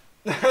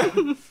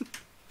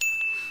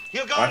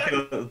 You I got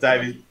it. feel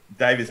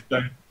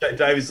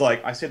Dave is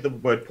like, I said the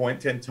word point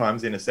 10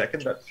 times in a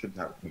second. That should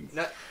happen.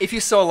 No, if you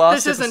saw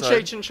last This isn't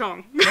episode... Cheech and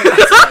Chong.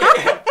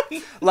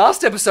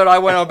 Last episode, I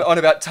went on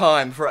about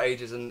time for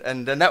ages, and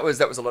that was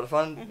a lot of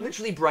fun.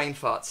 Literally brain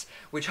farts,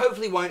 which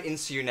hopefully won't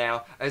ensue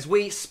now as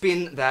we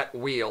spin that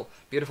wheel.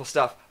 Beautiful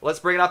stuff. Let's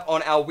bring it up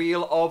on our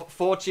Wheel of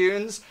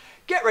Fortunes.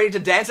 Get ready to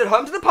dance at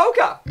home to the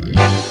polka.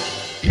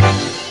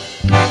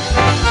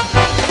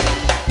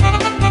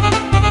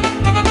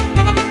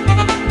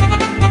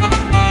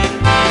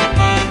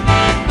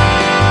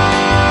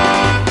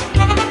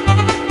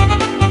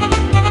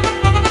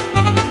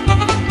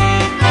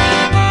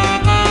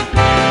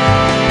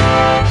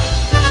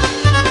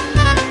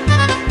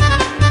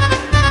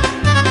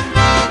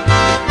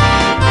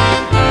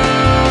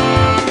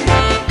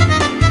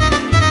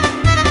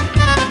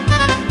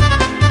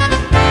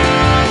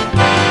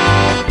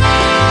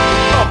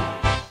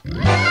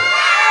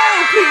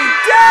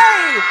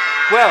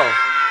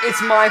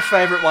 It's my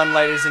favourite one,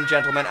 ladies and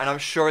gentlemen, and I'm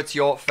sure it's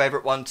your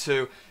favourite one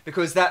too,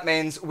 because that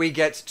means we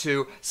get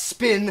to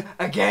spin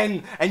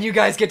again, and you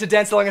guys get to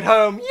dance along at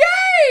home.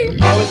 Yay!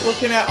 I was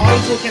looking at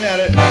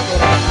it and I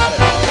thought I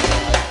had it.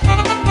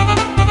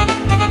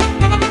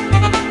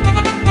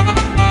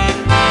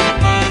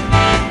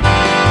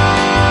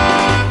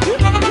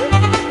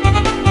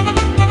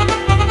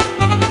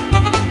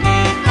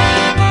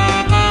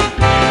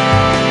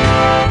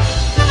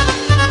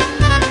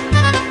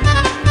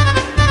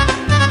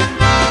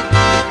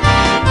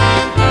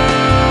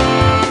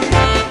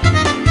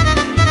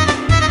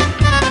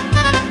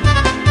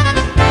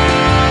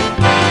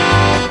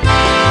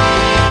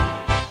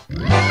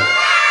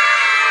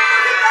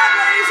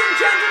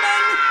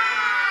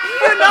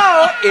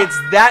 It's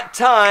that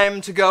time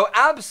to go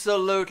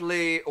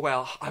absolutely...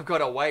 Well, I've got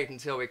to wait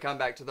until we come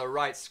back to the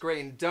right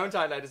screen, don't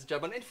I, ladies and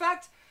gentlemen? In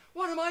fact,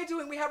 what am I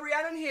doing? We have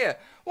Rhiannon here.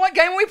 What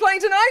game are we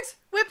playing tonight?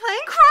 We're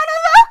playing Chrono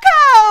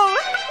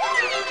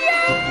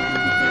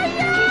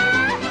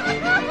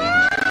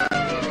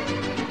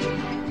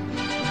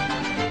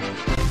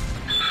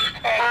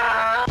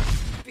Loco!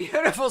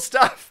 Beautiful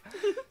stuff.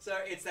 So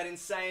it's that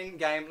insane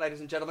game, ladies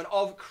and gentlemen,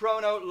 of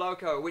Chrono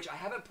Loco, which I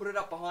haven't put it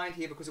up behind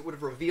here because it would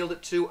have revealed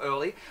it too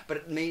early, but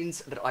it means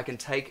that I can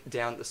take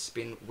down the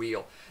spin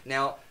wheel.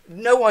 Now,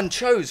 no one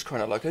chose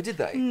Chrono Loco, did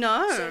they?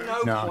 No.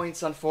 So no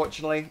points,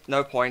 unfortunately.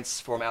 No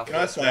points from our Can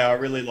I say, I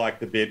really like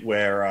the bit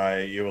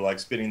where you were like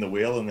spinning the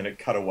wheel and then it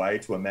cut away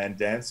to a man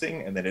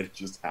dancing and then it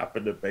just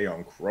happened to be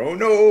on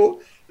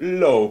Chrono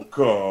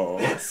Loco.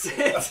 That's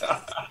it.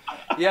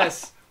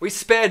 Yes, we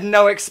spared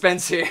no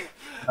expense here.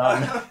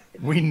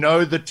 We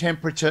know the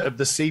temperature of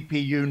the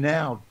CPU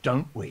now,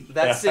 don't we?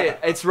 That's it.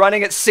 It's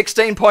running at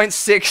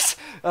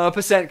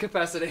 16.6%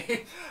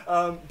 capacity.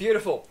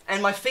 Beautiful.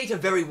 And my feet are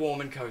very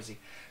warm and cozy.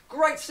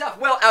 Great stuff.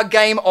 Well, our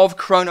game of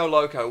Chrono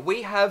Loco.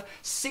 We have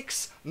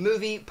 6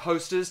 movie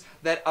posters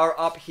that are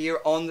up here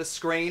on the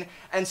screen.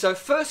 And so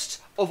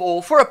first of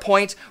all, for a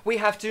point, we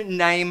have to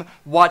name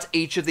what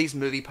each of these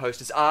movie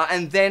posters are.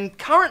 And then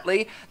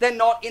currently, they're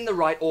not in the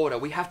right order.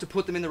 We have to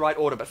put them in the right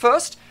order. But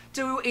first,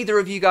 do either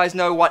of you guys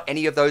know what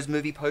any of those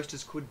movie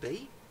posters could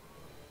be?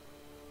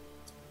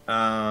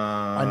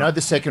 I know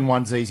the second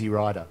one's Easy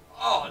Rider.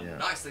 Oh, yeah.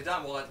 Nicely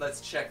done. Well, let's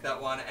check that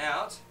one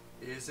out.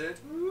 Is it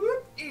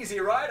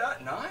Easy Rider?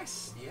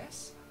 Nice.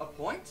 Yes. A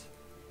point.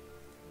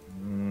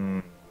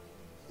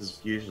 This is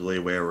usually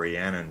where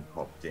Rhiannon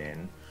popped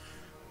in.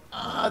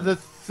 The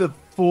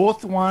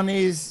fourth one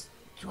is...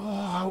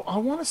 Oh, I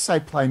want to say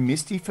Play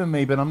Misty for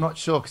me, but I'm not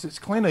sure because it's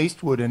Clint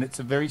Eastwood and it's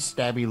a very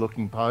stabby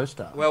looking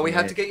poster. Well, we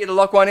have to get you to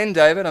lock one in,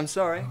 David. I'm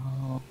sorry.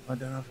 Oh, I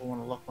don't know if I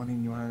want to lock one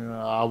in.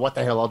 What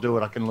the hell? I'll do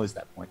it. I can lose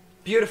that point.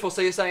 Beautiful.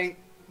 So you're saying,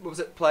 what was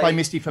it? Play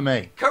Misty for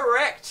me.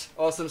 Correct.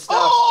 Awesome stuff.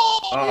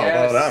 Oh,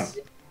 yes. well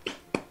done.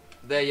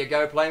 There you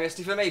go. Play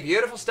Misty for me.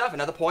 Beautiful stuff.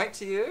 Another point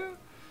to you.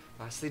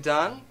 Nicely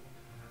done.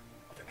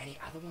 Are there any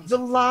other ones? The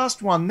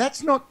last one.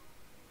 That's not...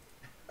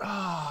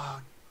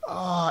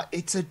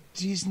 it's a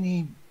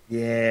Disney...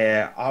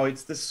 Yeah. Oh,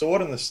 it's The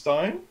Sword and the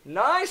Stone?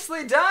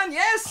 Nicely done.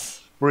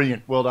 Yes.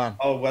 Brilliant. Well done.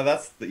 Oh, well,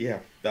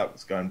 that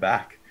was going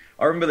back.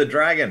 I remember the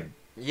dragon.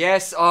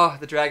 Yes,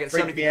 the dragon.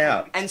 Freaked me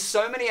out. And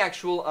so many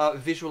actual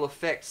visual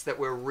effects that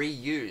were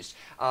reused.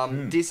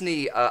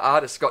 Disney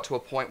artists got to a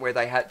point where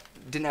they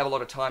didn't have a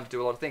lot of time to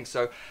do a lot of things,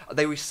 so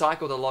they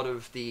recycled a lot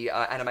of the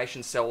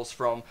animation cells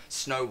from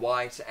Snow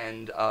White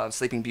and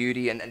Sleeping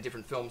Beauty and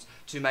different films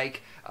to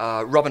make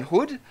Robin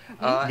Hood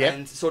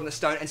and Sword in the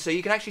Stone. And so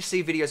you can actually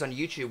see videos on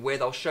YouTube where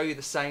they'll show you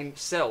the same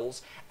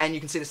cells and you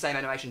can see the same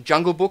animation.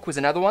 Jungle Book was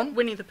another one.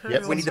 Winnie the Pooh.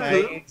 Yep. Winnie the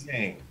Pooh.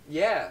 Amazing.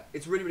 Yeah,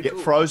 it's really, really cool.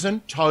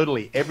 Frozen,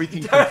 totally.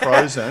 Everything from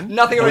Frozen.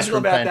 Nothing was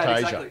original from about that,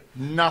 Fantasia. exactly.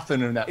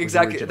 Nothing in that was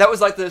Exactly. original. That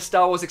was like the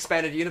Star Wars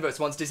expanded universe.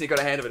 Once Disney got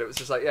a hand of it, it was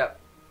just like, yeah.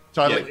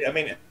 Totally. Yeah, I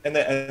mean,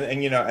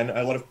 and you know, and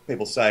a lot of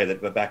people say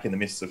that back in the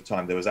mists of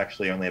time, there was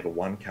actually only ever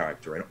one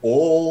character, and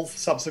all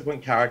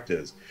subsequent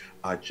characters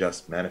are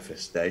just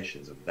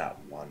manifestations of that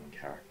one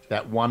character.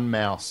 That one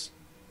mouse.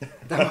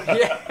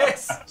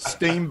 Yes.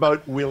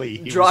 Steamboat Willie.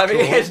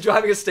 Driving a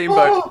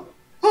steamboat.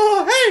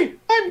 Oh, hey,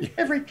 I'm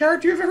every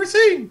character you've ever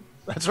seen.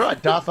 That's right,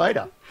 Darth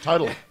Vader.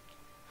 Totally.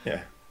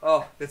 Yeah.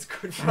 Oh, that's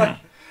good fun.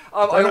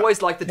 I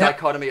always liked the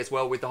dichotomy as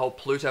well with the whole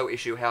Pluto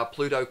issue, how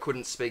Pluto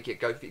couldn't speak yet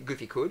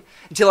Goofy could,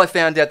 until I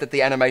found out that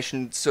the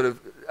animation sort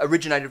of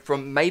originated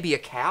from maybe a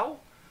cow,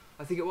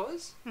 I think it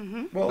was.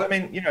 Mm-hmm. Well, I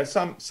mean, you know,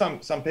 some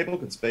people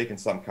can speak and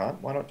some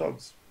can't. Why not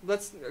dogs?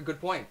 That's a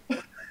good point.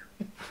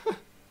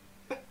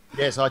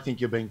 Yes, I think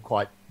you're being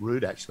quite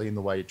rude, actually, in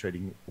the way you're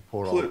treating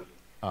poor old...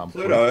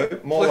 Pluto,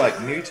 more like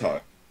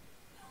Muto.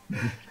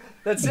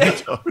 That's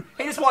it.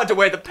 He just wanted to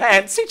wear the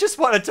pants. He just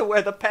wanted to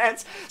wear the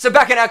pants. So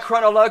back in our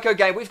Chronoloco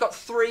game, we've got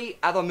 3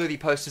 other movie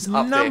posters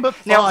up there. Number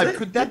 5.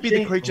 Could that be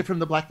the creature from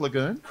the Black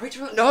Lagoon?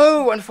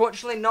 No,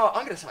 unfortunately not.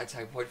 I'm going to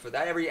take a point for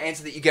that. Every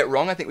answer that you get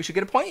wrong, I think we should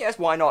get a point. Yes,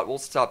 why not? We'll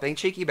start being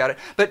cheeky about it.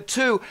 But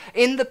 2,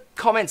 in the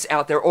comments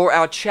out there or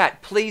our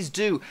chat, please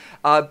do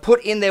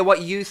put in there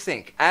what you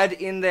think. Add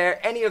in there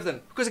any of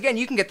them. Because again,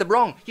 you can get them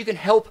wrong. You can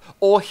help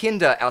or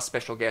hinder our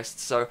special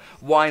guests. So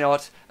why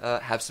not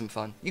have some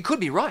fun? You could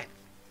be right.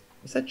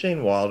 Is that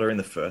Gene Wilder in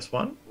the first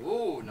one?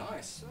 Ooh,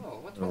 nice. Oh,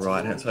 what's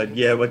Right hand side.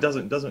 Yeah, well, it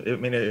doesn't. I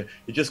mean, it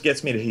just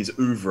gets me to his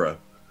oeuvre.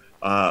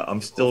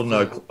 I'm still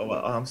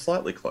I'm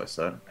slightly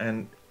closer,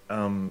 and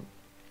having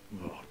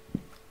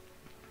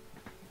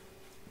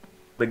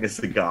a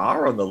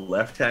cigar on the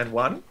left-hand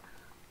one,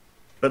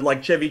 but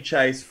like Chevy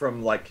Chase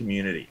from like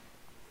Community.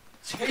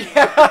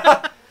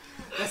 Yeah.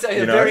 That's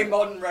a very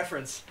modern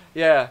reference.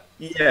 Yeah.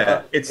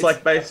 Yeah, it's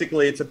like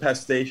basically it's a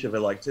pastiche of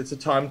it's a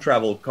time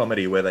travel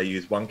comedy where they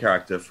use one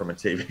character from a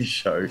TV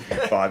show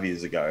 5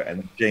 years ago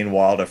and Gene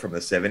Wilder from the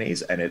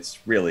 70s, and it's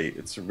a really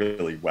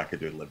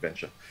wackadoodle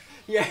adventure.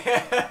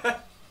 Yeah.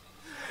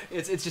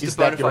 It's just Is a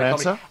bona that your fide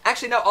answer? comedy.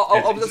 Actually, no,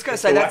 I was just going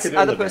to say that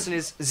other person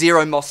is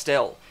Zero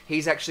Mostel.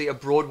 He's actually a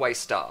Broadway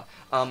star.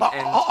 And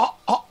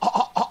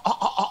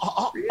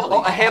Really?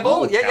 a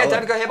hairball? Yeah,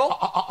 David, go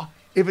hairball.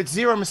 If it's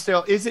Zero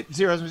Mostel, is it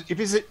Zero?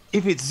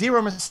 If it's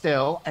Zero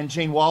Mostel and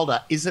Gene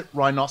Wilder, is it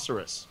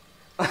Rhinoceros?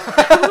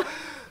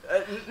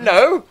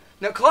 No,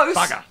 close.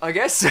 Bugger. I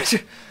guess.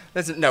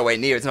 That's nowhere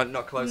near. It's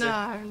not close.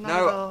 No, not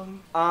at all.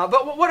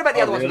 But what about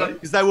the other ones? really?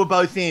 Because they were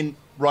both in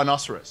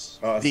Rhinoceros,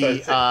 Oh, so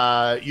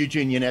the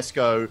Eugene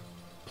Ionesco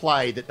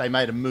play that they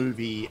made a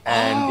movie,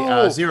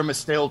 and Zero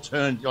Mostel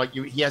turned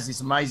he has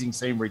this amazing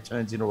scene where he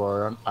turns into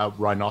a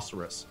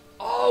rhinoceros.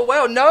 Oh,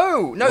 well,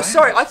 no,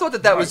 sorry. I thought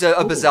that was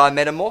a bizarre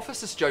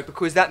metamorphosis joke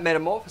because that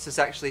metamorphosis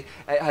actually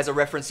has a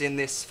reference in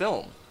this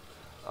film.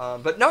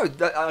 But no,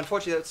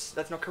 unfortunately,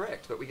 that's not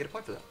correct, but we get a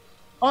point for that.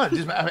 I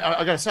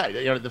got to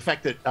say, the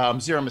fact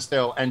that Zero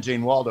Mostel and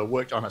Gene Wilder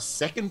worked on a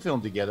second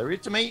film together,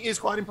 to me, is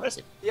quite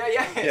impressive.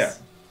 Yeah.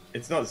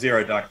 It's not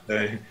Zero Dark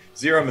 30.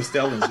 Zero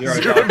Mostel and Zero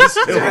Zero Dark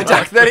Mostel. 30. Zero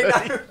Dark 30.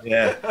 No.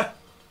 Yeah.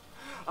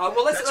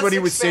 Well, That's what he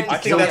was said to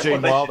expand- kill that's Gene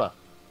what they- Wilder.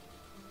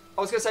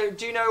 I was going to say,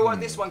 do you know what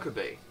this one could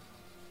be?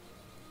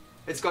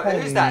 It's got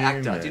who's that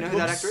actor? Do you know who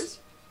that actor is?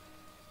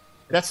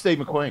 That's Steve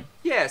McQueen.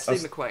 Yeah,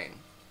 Steve McQueen.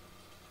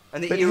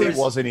 And the But era he is-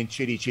 wasn't in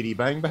Chitty Chitty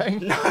Bang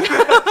Bang.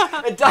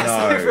 It does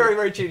No. look very,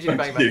 very chitty chitty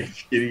bang bang.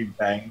 Kitty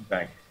bang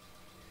bang.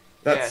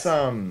 That's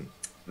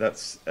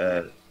Yes.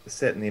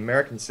 set in the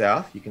American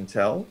South. You can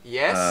tell.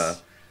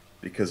 Yes.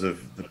 Because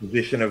of the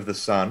position of the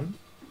sun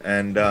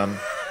and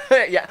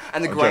Yeah,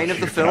 and the grain of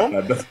the film.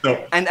 And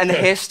the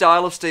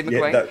hairstyle of Steve Yeah,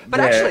 McQueen. But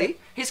actually,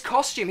 his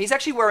costume, he's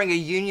actually wearing a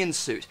union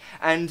suit.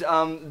 And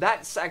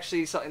that's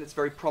actually something that's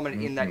very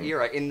prominent in that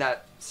era, in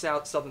that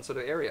southern sort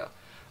of area.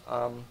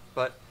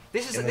 But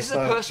this is a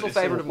personal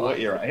favourite of mine.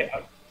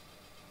 Era.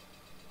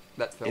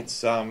 That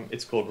film.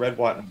 It's called Red,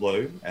 White, and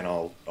Blue, and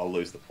I'll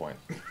lose the point.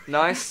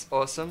 Nice,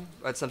 awesome.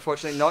 That's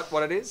unfortunately not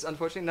what it is.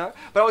 Unfortunately, no.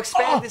 But I'll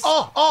expand this.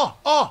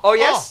 Oh,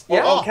 yes?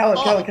 Yeah?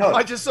 Callan.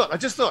 I just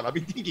thought. I've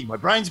been thinking. My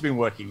brain's been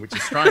working, which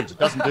is strange. It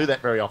doesn't do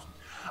that very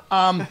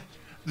often.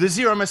 The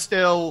Zero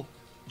Mostel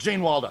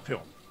Gene Wilder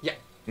film. Yeah.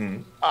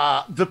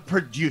 The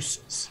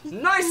Producers.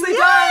 Nicely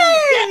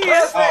done!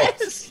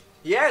 Yes!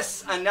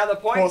 Yes, another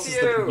point Of course, to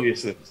it's the you.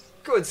 producers.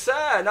 Good,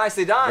 sir.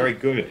 Nicely done. Very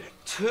good.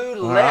 2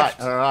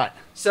 left. All right.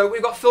 So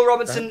we've got Phil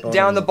Robinson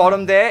down the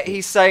bottom there.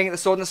 He's saying the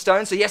Sword and the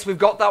Stone. So yes, we've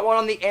got that one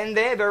on the end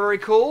there. Very, very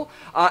cool.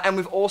 And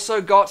we've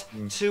also got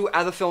 2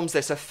 other films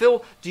there. So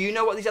Phil, do you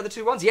know what these other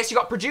 2 ones? Yes, you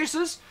got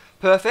Producers.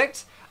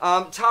 Perfect.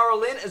 Tara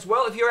Lynn as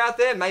well, if you're out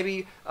there,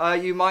 maybe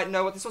you might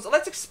know what this was.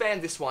 Let's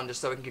expand this one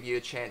just so we can give you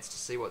a chance to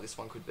see what this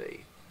one could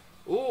be.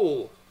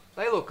 Ooh,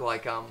 they look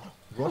like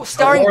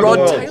starring War of Rod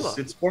the Taylor. Worlds.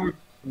 It's War of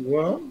the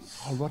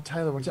Worlds. Oh, Rod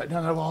Taylor.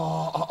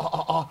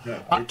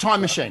 No.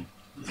 Time Machine.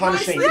 Time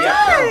Machine.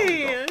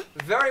 Yay!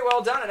 Very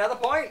well done. Another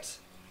point.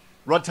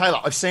 Rod Taylor.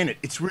 I've seen it.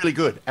 It's really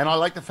good. And I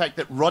like the fact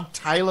that Rod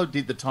Taylor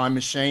did the Time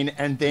Machine,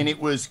 and then it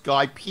was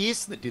Guy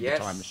Pearce that did the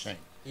Time Machine.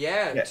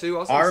 Yeah, 2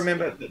 Oscars. I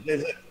remember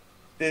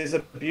there's a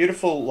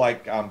beautiful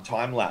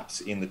time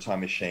lapse in the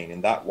Time Machine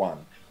in that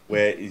one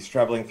where he's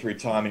traveling through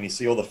time and you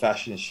see all the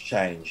fashions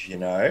change,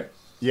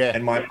 Yeah.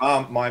 And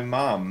my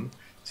mum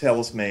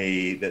tells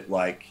me that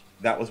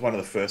that was one of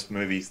the first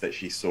movies that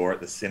she saw at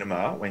the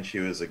cinema when she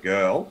was a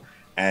girl,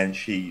 and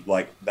she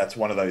that's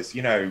one of those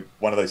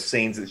one of those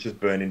scenes that's just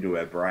burned into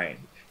her brain.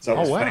 So it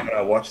was funny when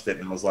I watched it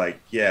and I was like,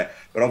 yeah,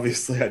 but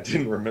obviously I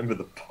didn't remember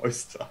the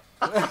poster.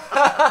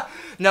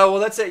 No, well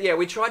that's it. Yeah,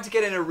 we tried to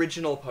get an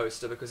original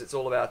poster because it's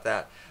all about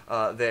that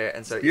there,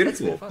 and so It's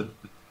beautiful. It's fun.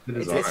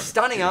 It's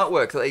stunning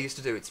artwork that they used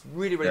to do. It's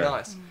really, really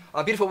nice.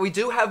 Beautiful. We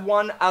do have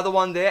one other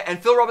one there,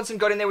 and Phil Robinson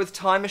got in there with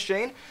Time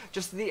Machine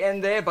just at the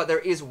end there, but there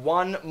is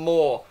one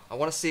more. I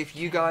want to see if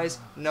you guys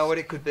know what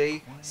it could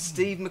be.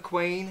 Steve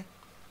McQueen.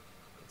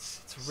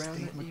 It's around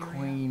Steve that era.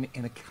 McQueen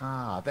in a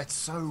car. That's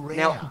so rare.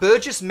 Now,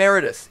 Burgess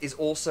Meredith is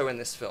also in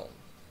this film.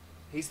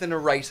 He's the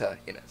narrator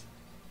in it.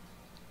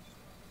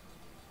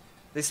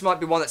 This might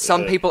be one that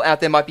some people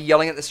out there might be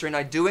yelling at the screen.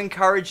 I do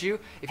encourage you,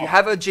 if you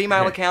have a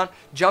Gmail account,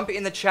 jump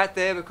in the chat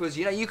there because,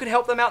 you know, you could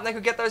help them out and they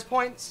could get those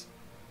points.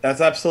 That's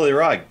absolutely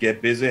right.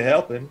 Get busy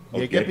helping.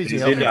 Yeah, get busy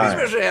helping. Get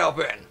busy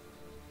helping.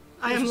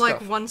 I am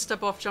like one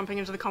step off jumping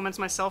into the comments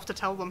myself to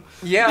tell them.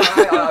 Yeah,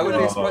 I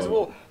wouldn't be surprised at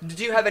all.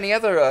 Do you have any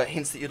other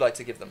hints that you'd like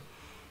to give them?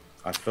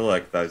 I feel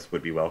like those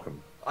would be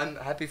welcome. I'm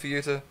happy for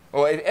you to...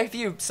 Or if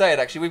you say it,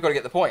 actually, we've got to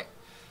get the point.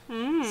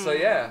 So,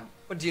 yeah.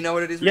 Well, do you know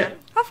what it is? Yeah.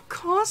 Of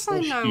course I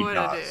know what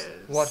does. it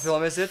is. What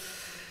film is it?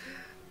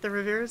 The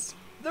Reveres.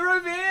 The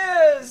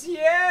Reveres!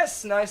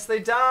 Yes! Nicely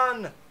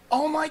done!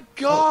 Oh my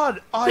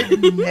God!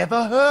 I've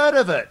never heard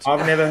of it.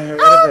 I've never heard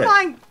Oh of it.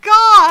 my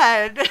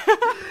god!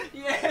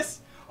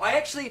 Yes!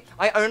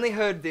 I only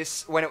heard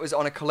this when it was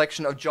on a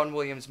collection of John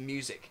Williams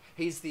music.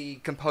 He's the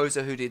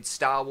composer who did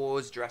Star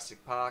Wars,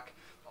 Jurassic Park,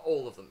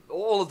 all of them.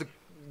 All of the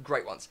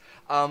great ones.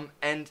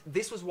 And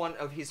this was one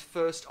of his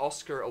first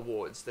Oscar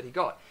awards that he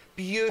got.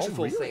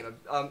 Beautiful theme.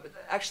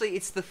 Actually,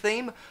 it's the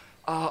theme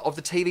of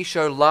the TV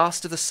show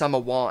Last of the Summer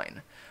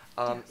Wine.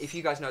 If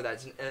you guys know that,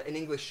 it's an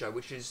English show,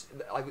 which is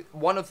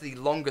one of the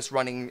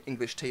longest-running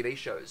English TV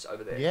shows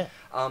over there.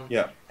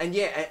 Yeah. And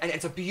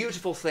it's a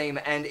beautiful theme,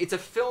 and it's a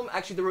film.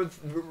 Actually,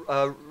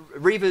 the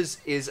Reavers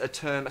is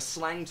a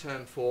slang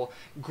term for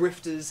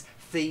grifters,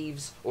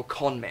 thieves, or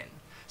con men.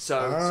 So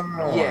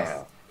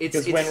yeah.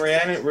 Because when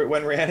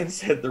Rhiannon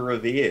said the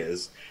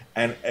Reveres,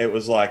 and it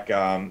was like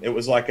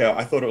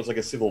I thought it was like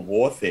a Civil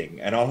War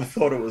thing, and I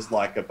thought it was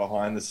like a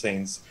behind the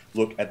scenes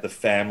look at the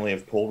family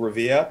of Paul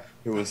Revere,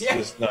 who was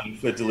just known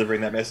for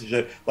delivering that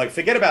message. Like,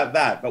 forget about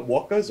that, but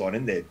what goes on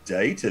in their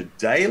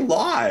day-to-day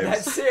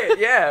lives? That's it.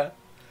 Yeah,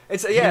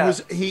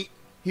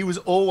 He was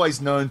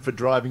always known for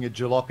driving a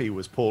jalopy,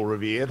 was Paul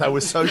Revere. They were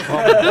so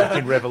common back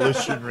in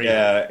revolutionary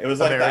Yeah, it was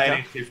like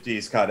America. the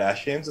 1850s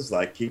Kardashians. It's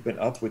like keeping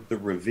up with the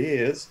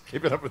Reveres.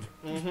 Keep it up with...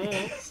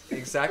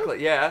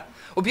 Exactly, yeah.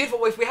 Well,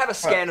 beautiful. If we have a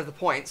scan of the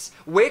points,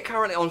 we're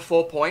currently on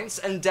 4 points,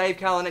 and Dave,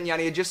 Callan, and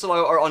Yanni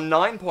Agisolo are on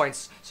 9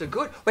 points. So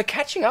good. We're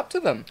catching up to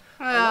them.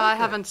 I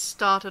haven't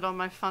started on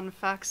my fun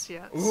facts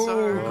yet. Ooh,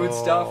 So. good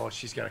stuff. Oh,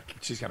 she's gonna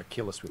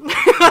kill us with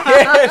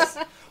that. Yes.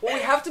 Well,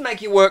 we have to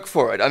make you work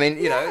for it. I mean,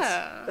 you know,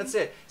 that's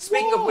it.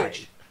 Speaking of Why?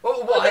 which,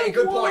 well, why?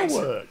 Good Why point.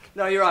 work?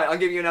 No, you're right. I'll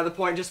give you another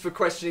point just for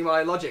questioning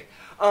my logic.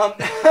 I've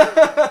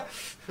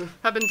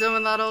been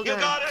doing that all day. You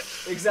got it!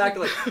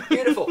 Exactly.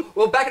 Beautiful.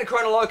 Well, back at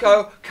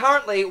Chronoloco,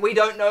 currently we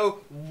don't know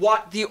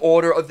what the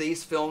order of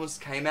these films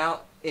came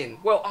out in.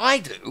 Well, I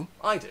do.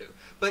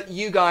 But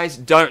you guys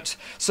don't.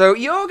 So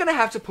you're going to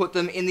have to put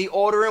them in the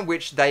order in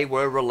which they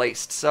were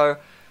released. So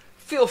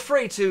feel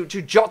free to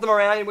jot them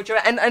around in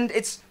whichever... And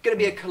it's going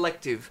to be a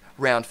collective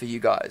round for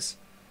you guys.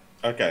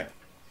 Okay.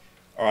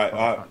 All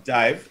right,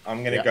 Dave,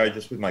 I'm going to go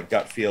just with my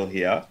gut feel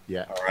here.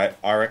 Yeah. All right.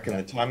 I reckon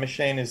the Time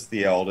Machine is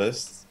the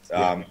oldest.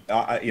 And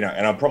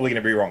I'm probably going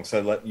to be wrong. So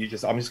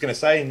I'm just going to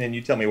say, and then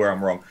you tell me where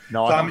I'm wrong.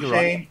 No, I Time think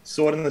Machine, you're right.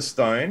 Sword in the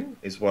Stone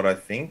is what I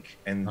think.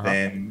 And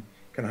then,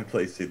 can I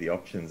please see the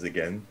options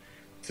again?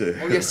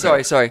 Oh, yes,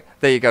 sorry.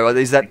 There you go.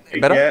 Is that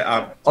better? Yeah,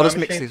 I'll Time just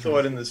mix Machine, these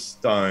Sword in the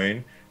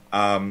Stone.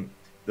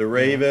 The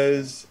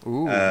Reavers,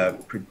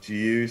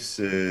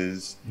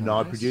 Producers.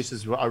 No,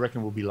 producers, I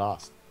reckon, will be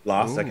last.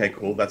 Last, okay,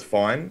 cool, that's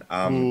fine.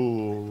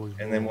 Ooh.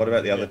 And then what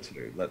about the other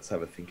two? Let's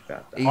have a think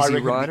about that.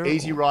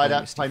 Easy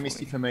Rider, Play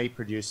Misty for me,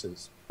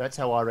 producers. That's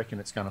how I reckon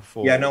it's going to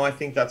fall. Yeah, no, I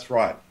think that's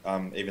right.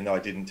 Even though I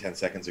didn't 10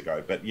 seconds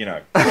ago, but you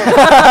know.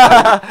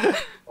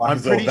 I'm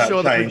pretty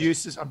sure the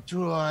producers.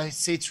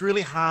 See, it's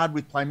really hard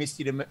with Play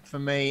Misty for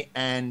me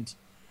and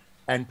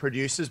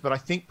producers, but I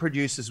think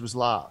producers was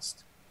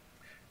last.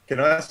 Can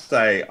I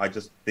say, I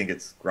just think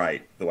it's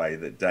great the way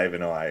that Dave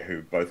and I,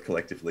 who both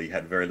collectively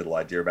had very little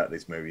idea about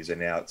these movies, are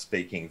now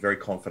speaking very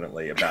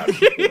confidently about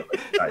it.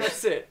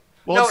 That's it.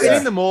 Well, it's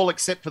in them all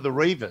except for the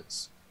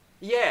Reavers.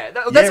 Yeah,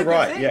 that's a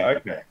good thing. Yeah,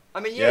 okay. I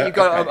mean, you've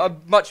got a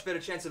much better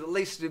chance of at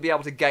least to be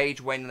able to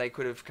gauge when they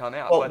could have come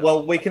out.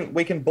 Well, we can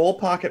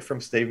ballpark it from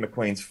Steve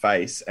McQueen's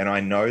face, and I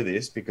know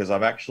this because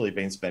I've actually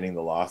been spending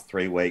the last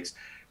 3 weeks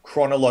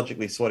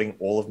chronologically sorting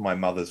all of my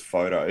mother's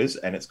photos,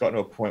 and it's gotten to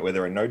a point where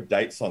there are no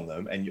dates on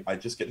them, and I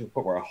just get to the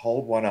point where I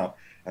hold one up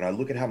and I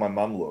look at how my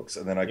mum looks,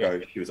 and then I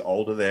go, she was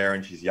older there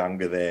and she's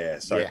younger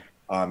there. So,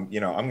 I'm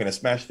going to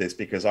smash this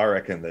because I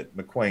reckon that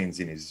McQueen's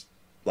in his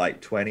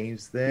late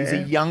 20s there. He's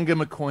a younger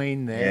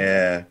McQueen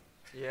there.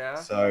 Yeah.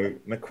 So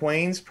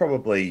McQueen's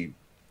probably,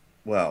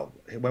 well,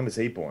 when was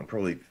he born?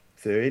 Probably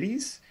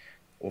 30s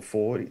or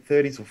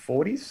 30s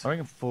or 40s? I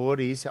reckon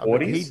 40s.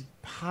 40s? He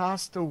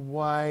passed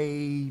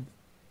away...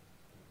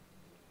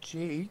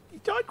 Gee, he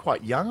died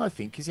quite young, I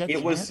think, because he had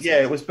cancer.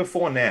 It was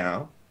before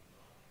now.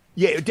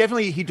 Yeah,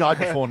 definitely he died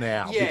before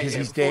now because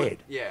he's dead.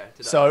 Yeah.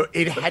 Today. So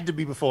it had to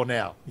be before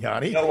now,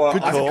 Yanni. You know what?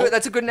 Good call.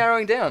 That's a good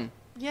narrowing down.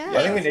 Yeah.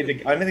 I don't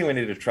think we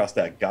need to trust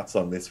our guts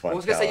on this one. I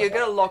was going to say, you're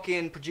going to lock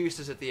in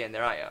producers at the end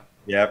there, aren't you?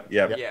 Yep.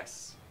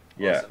 Yes.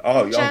 Yeah.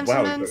 Awesome.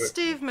 Gentlemen, wow.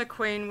 Steve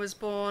McQueen was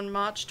born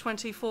March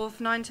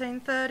 24th,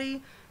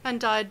 1930, and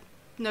died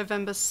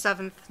November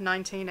 7th,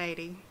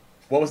 1980.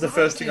 What was the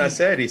first thing I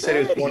said? He said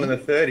he was born in the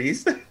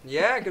 30s.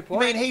 Yeah, good I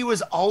point. mean, he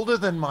was older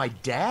than my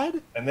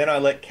dad? And then I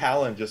let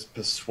Callan just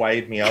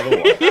persuade me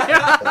otherwise.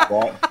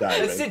 What,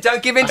 David? That's it.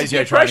 Don't give in to How's your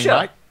peer training, pressure.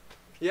 mate?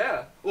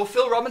 Yeah. Well,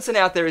 Phil Robinson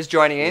out there is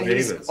joining in.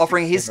 He's David,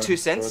 offering his 16 2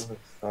 cents.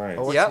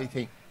 Oh, what's Yep. he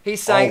think?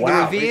 He's saying Oh,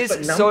 wow. the He's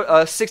Revere's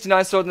put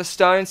 69 Sword in the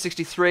Stone,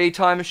 63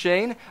 Time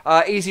Machine,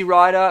 Easy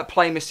Rider,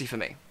 Play Misty for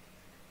Me.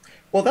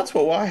 Well, that's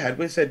what I had.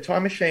 We said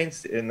Time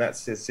Machines, and that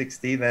says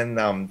 60. Then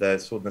the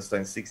Sword in the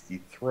Stone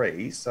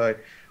 63. So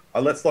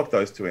let's lock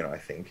those two in, I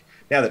think.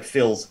 Now that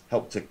Phil's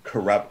helped to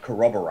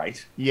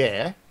corroborate.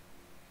 Yeah.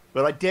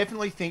 But I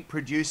definitely think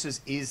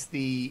Producers is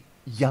the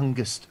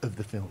youngest of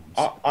the films.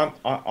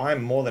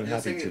 I'm more than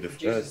happy to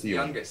defer to you.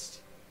 youngest.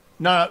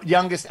 No,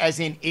 youngest as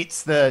in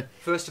it's the...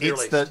 First to be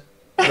it's released.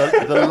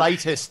 the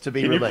latest to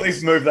be Can you released.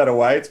 please move that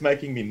away? It's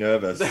making me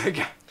nervous. There we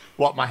go.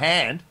 What, my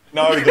hand?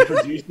 No, the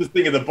producer's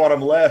thing at the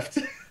bottom left.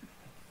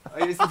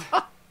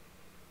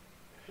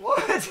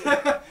 What?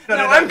 No,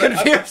 I'm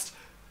confused.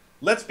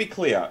 Let's be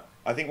clear.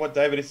 I think what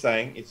David is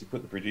saying is you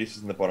put the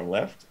producers in the bottom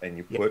left, and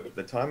you put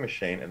the Time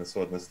Machine and the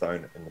Sword in the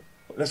Stone in the...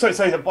 No,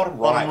 sorry, the bottom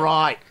right. Bottom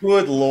right.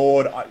 Good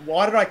Lord.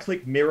 Why did I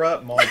click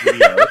mirror my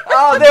video?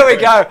 Oh, there we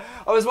go.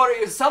 I was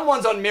wondering if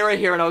someone's on mirror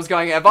here, and I was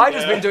going, have I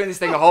just been doing this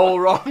thing all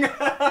wrong?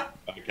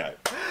 Okay.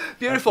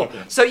 Beautiful.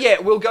 So yeah,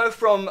 we'll go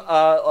from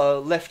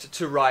left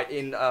to right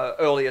in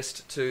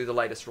earliest to the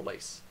latest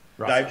release.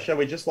 Right. Dave, shall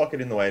we just lock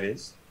it in the way it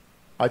is?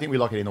 I think we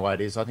lock it in the way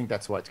it is. I think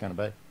that's the way it's going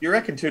to be. You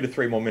reckon 2 to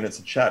 3 more minutes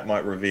of chat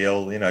might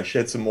reveal,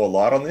 shed some more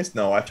light on this?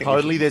 No, I think...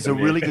 Totally, there's a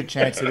really good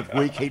chance that if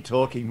we keep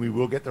talking, we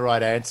will get the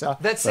right answer.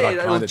 That's but I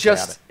it.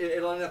 kinda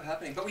It'll end up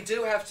happening. But we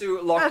do have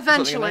to lock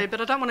Eventually, but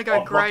I don't want to go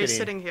Lock grey it in.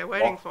 sitting here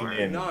waiting Lock for it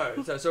it. in.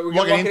 No. So we're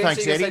Lock going it to in, lock it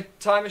in. thanks, So you Eddie. say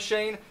Time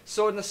Machine,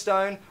 Sword in the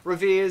Stone,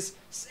 Revere's,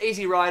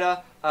 Easy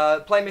Rider,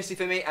 Play Misty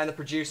for Me, and the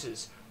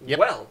producers. Yep.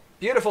 Well,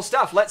 beautiful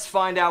stuff. Let's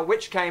find out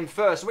which came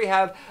first. We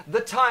have the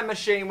Time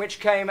Machine,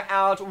 which came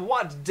out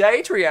what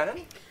date,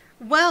 Rhiannon?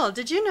 Well,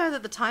 did you know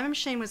that the Time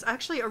Machine was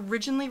actually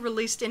originally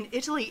released in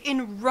Italy,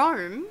 in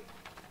Rome,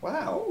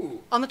 Wow.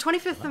 on the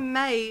 25th of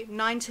May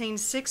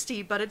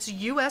 1960, but its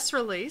US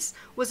release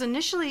was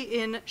initially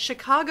in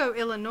Chicago,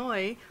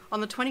 Illinois, on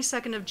the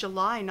 22nd of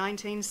July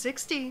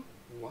 1960.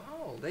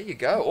 Wow, there you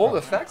go. All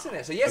the facts in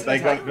there. So yes, They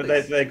it's Italian got,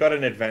 release. they got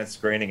an advanced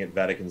screening at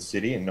Vatican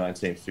City in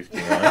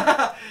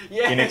 1959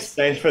 Yes. in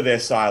exchange for their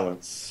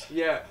silence.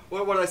 Yeah.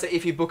 What did I say?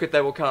 If you book it,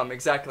 they will come.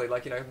 Exactly.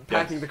 Like,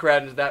 packing the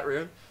crowd into that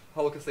room.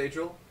 Whole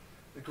cathedral.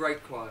 The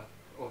great choir.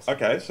 Awesome.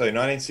 Okay, so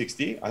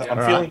 1960. I'm All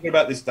feeling right. good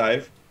about this,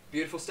 Dave.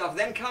 Beautiful stuff.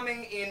 Then came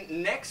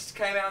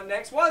out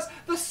next, was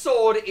The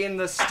Sword in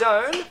the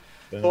Stone.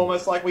 It's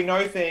almost like we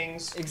know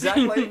things.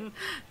 Exactly.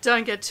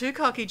 Don't get too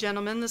cocky,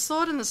 gentlemen. The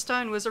Sword in the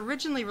Stone was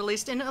originally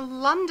released in a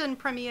London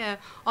premiere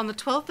on the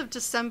 12th of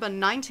December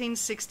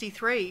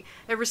 1963.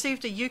 It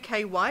received a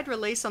UK-wide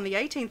release on the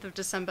 18th of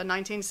December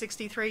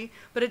 1963,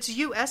 but its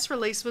US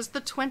release was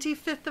the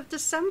 25th of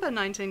December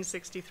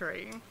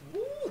 1963.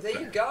 Ooh, there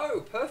you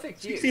go.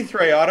 Perfect.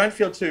 63, I don't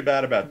feel too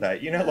bad about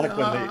that. Like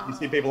when you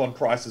see people on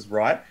Price is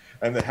Right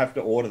and they have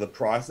to order the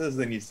prices,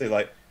 then you see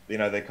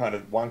they kind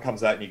of, one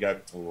comes out and you go,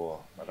 oh,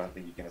 I don't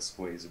think you're going to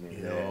squeeze them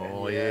in there.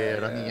 Oh yeah, I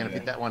don't think you're going to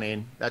fit that one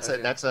in. That's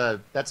Okay. a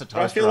I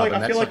toaster feel like,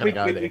 oven. I feel That's like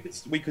not going to go there.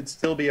 we could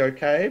still be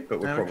okay, but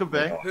we're No, it probably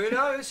could be. not. Who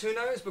knows? Who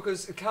knows?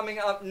 Because coming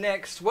up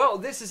next, well,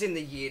 this is in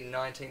the year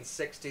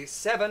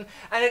 1967,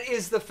 and it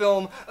is the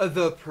film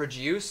The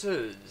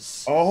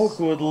Producers. Oh,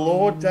 good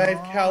Lord, Dave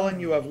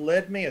Callan, you have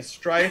led me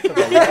astray for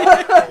the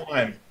last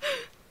time.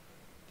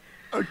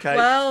 Okay.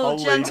 Well, I'll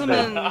leave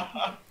gentlemen,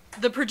 that.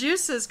 The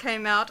Producers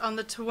came out on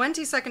the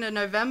 22nd of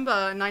November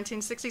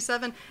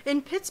 1967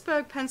 in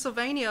Pittsburgh,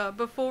 Pennsylvania,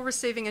 before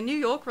receiving a New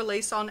York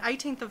release on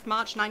 18th of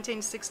March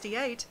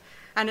 1968.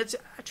 And its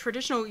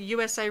traditional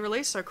USA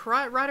release, so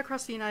right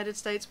across the United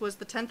States, was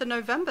the 10th of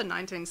November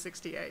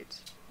 1968.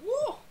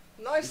 Woo,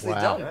 nicely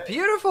Wow. done.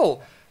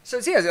 Beautiful. So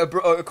it's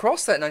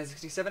across that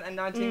 1967 and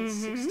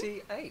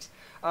 1968.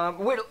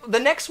 The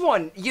next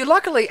one you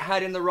luckily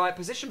had in the right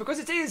position because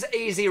it is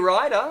Easy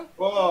Rider.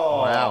 Whoa.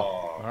 Wow.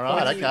 All right,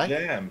 What a okay.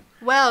 jam.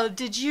 Well,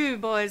 did you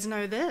boys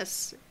know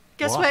this?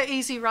 Guess What? where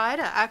Easy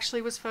Rider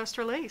actually was first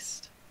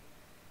released?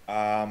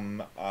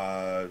 Canberra?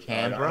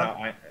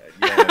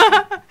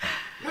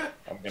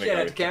 I'm gonna Shout go out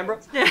to with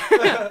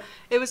Canberra.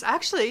 It was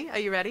actually, are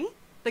you ready?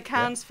 The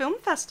Cannes Film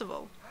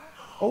Festival.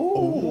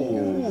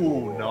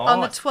 Ooh, nice.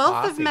 On the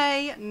 12th of Classy.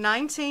 May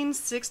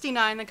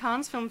 1969, the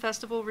Cannes Film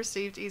Festival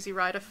received Easy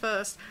Rider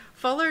first,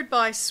 followed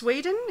by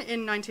Sweden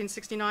in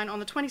 1969 on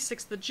the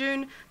 26th of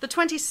June. The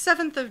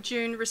 27th of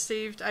June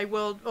received a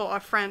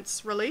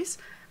France release,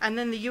 and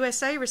then the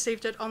USA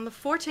received it on the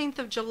 14th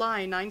of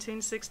July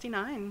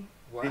 1969.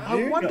 Wow. Did I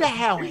you wonder know-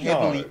 how you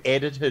heavily know.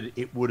 edited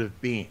it would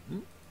have been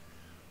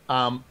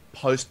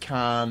post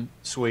Cannes,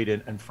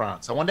 Sweden and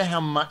France. I wonder how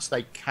much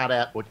they cut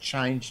out or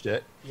changed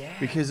it Yeah.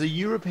 Because a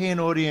European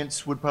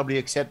audience would probably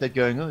accept that,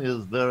 going, "Oh,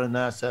 it's very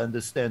nice. I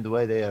understand the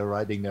way they are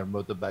riding their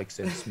motorbikes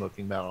and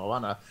smoking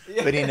marijuana."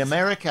 But in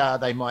America,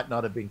 they might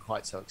not have been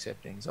quite so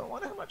accepting. So I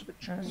wonder how much of a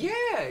change.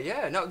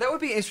 Yeah. No, that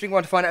would be an interesting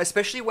one to find out,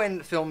 especially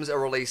when films are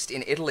released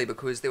in Italy,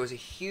 because there was a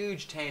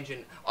huge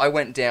tangent I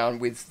went down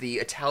with the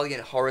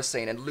Italian horror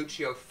scene and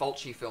Lucio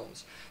Fulci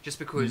films, just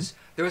because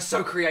they were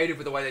so creative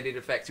with the way they did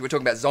effects. You were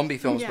talking about zombie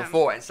films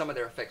before, and some of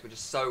their effects were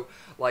just so,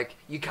 like,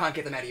 you can't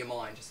get them out of your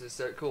mind. Just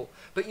so cool.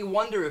 But you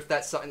wonder if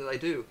that's something that they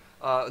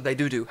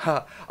do.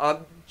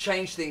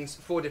 Change things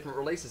for different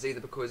releases, either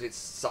because it's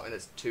something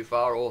that's too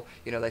far, or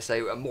they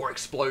say more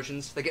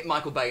explosions. They get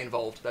Michael Bay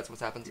involved. That's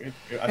what's happened.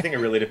 I think it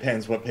really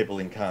depends what people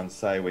in Cannes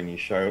say when you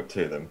show it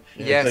to them.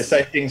 Yes. If they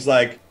say things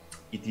like,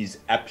 "It is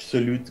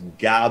absolute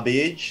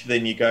garbage,"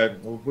 then you go,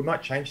 "Well, we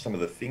might change some of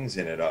the things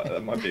in it.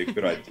 That might be a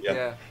good idea."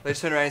 Yeah. They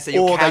turn around and say,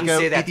 "You Or they can go,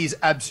 see that." "It is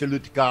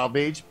absolute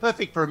garbage.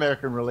 Perfect for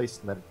American release.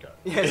 Let it go."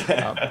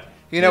 Yes.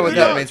 You know what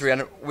that means,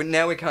 Rihanna?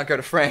 Now we can't go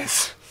to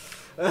France.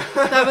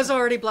 That was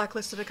already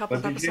blacklisted a couple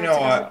of But did episodes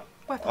you ago.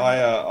 know,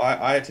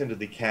 I attended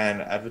the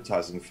Cannes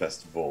Advertising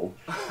Festival,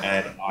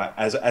 and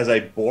as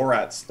a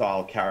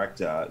Borat-style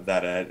character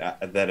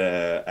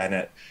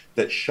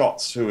that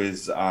Shots, who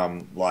is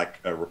like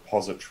a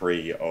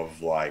repository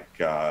of like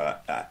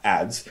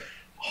ads,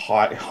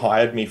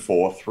 hired me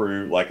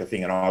through like a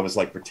thing, and I was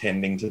like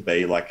pretending to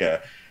be like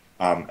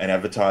an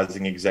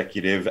advertising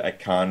executive at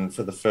Cannes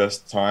for the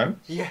first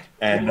time. Yeah.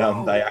 And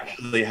they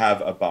actually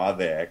have a bar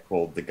there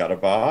called the Gutter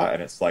Bar,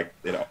 and it's like,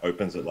 it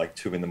opens at like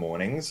 2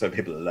 a.m. So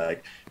people are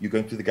like, "You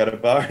going to the Gutter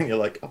Bar?" And you're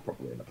like, "I'll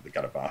probably end up at the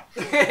Gutter Bar."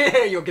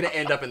 You're going to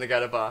end up in the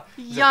Gutter Bar.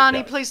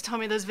 Yanni, please tell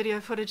me there's video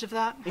footage of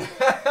that.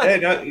 Yeah,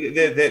 no,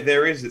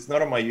 there is. It's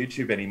not on my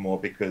YouTube anymore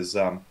because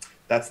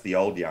that's the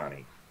old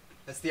Yanni.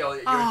 That's the old.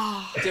 You're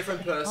a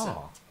different person.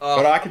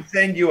 But I can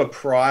send you a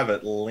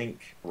private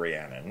link,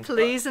 Rhiannon.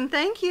 Please and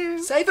thank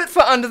you. Save it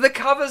for under the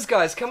covers,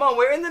 guys. Come on,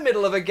 we're in the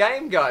middle of a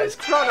game, guys.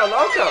 Chrono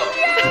Loco.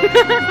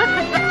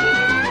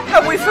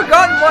 Have we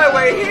forgotten why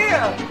we're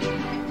here?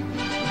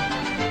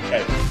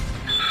 Okay.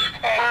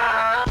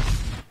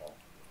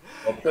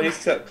 Well,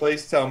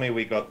 please tell me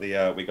we got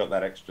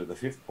that extra, the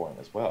 5th point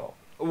as well.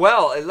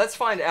 Well, let's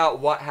find out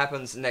what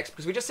happens next,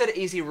 because we just said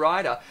Easy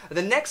Rider.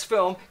 The next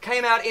film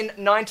came out in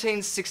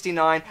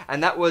 1969,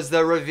 and that was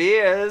The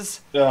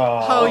Reveres.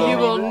 Oh, you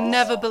will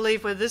never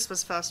believe where this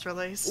was first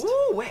released.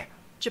 Ooh, where?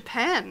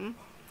 Japan.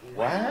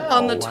 Wow.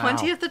 On the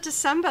 20th of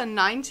December,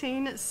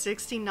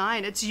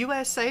 1969. Its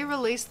USA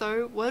release,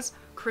 though, was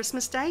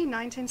Christmas Day,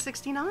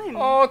 1969.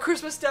 Oh,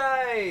 Christmas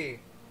Day!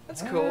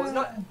 That's cool. It's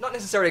not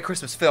necessarily a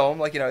Christmas film,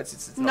 like,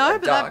 it's not No,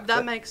 like but dark,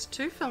 that makes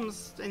 2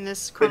 films in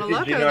this But did you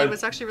chronological know- that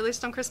was actually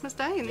released on Christmas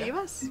Day in the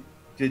US.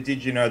 Did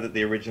you know that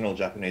the original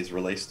Japanese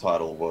release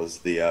title was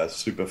the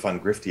Super Fun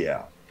Grifty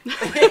Hour?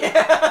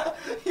 Yeah,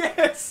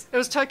 yes. It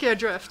was Tokyo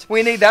Drift.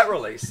 We need that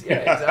release. Yeah,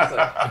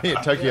 exactly.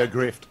 Yeah, Tokyo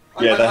Grift.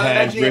 Yeah, the I hand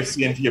imagine drifts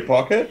into your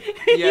pocket.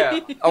 Yeah,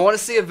 I want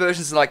to see a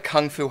version of like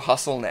Kung Fu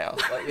Hustle now.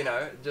 Like,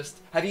 just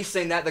have you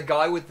seen that? The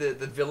guy with the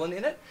villain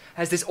in it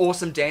has this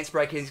awesome dance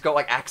break. He's got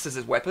like axes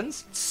as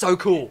weapons. It's so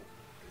cool.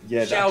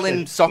 Yeah,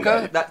 Shaolin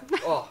soccer.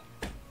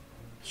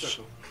 So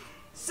cool.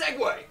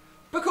 Segue.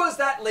 Because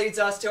that leads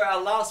us to our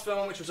last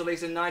film, which was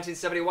released in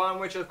 1971,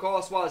 which of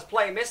course was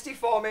Play Misty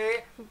for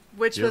Me.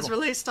 Which was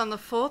released on the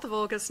 4th of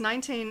August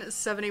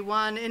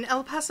 1971 in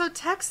El Paso,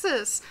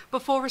 Texas,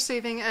 before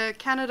receiving a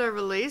Canada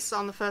release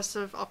on the 1st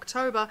of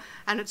October,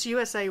 and its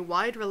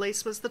USA-wide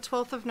release was the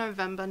 12th of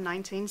November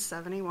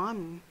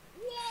 1971.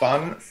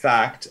 Fun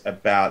fact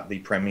about the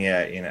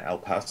premiere in El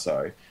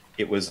Paso: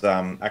 it was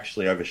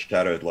actually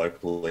overshadowed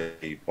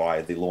locally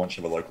by the launch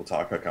of a local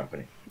taco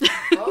company.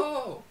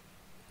 Oh.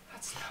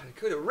 That's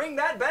good. Ring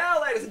that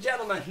bell, ladies and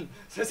gentlemen.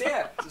 Says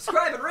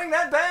subscribe and ring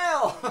that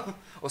bell.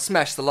 Or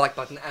smash the like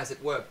button, as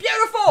it were.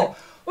 Beautiful!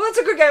 Well, that's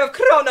a good game of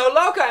Chrono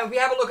Loco, and if we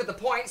have a look at the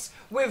points,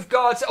 we've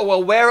got,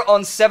 we're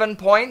on 7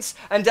 points,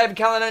 and David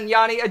Callan and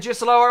Yanni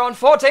Ajusalo are on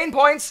 14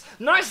 points.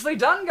 Nicely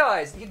done,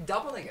 guys. You're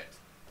doubling it.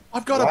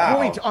 I've got Wow. a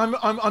point.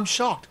 I'm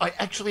shocked. I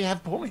actually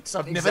have points.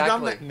 I've never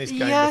done that in this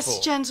game Yes,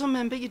 before.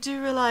 gentlemen, but you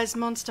do realise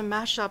Monster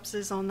Mashups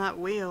is on that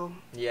wheel.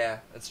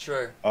 Yeah, that's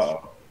true.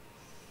 Uh-oh.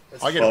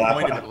 I get a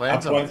point if it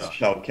lands our on points it.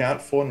 shall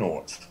count for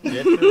naught.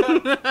 Yeah.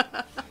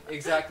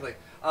 Exactly.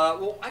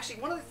 Well,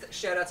 actually, one of the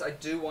shout-outs I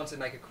do want to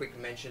make a quick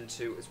mention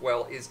to as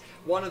well is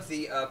one of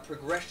the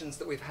progressions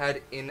that we've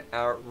had in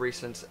our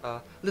recent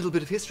little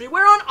bit of history.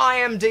 We're on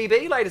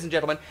IMDb, ladies and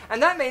gentlemen,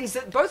 and that means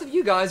that both of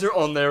you guys are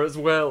on there as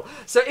well.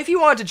 So if you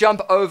wanted to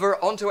jump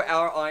over onto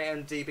our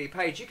IMDb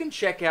page, you can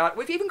check out,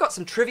 we've even got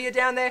some trivia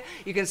down there.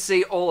 You can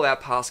see all of our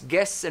past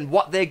guests and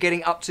what they're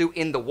getting up to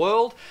in the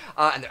world,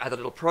 and their other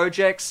little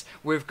projects.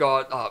 We've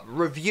got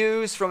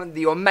reviews from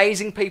the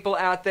amazing people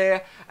out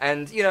there,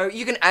 and,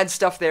 you can add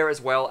stuff there as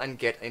well and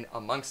get in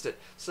amongst it.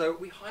 So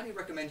we highly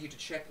recommend you to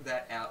check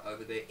that out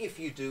over there if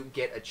you do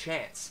get a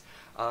chance.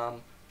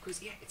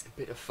 Because, yeah, it's a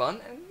bit of fun,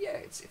 and yeah,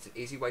 it's an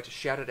easy way to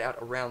shout it out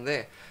around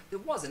there. There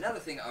was another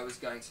thing I was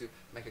going to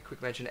make a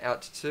quick mention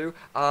out to,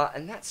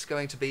 and that's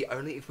going to be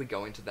only if we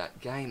go into that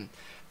game.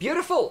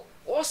 Beautiful!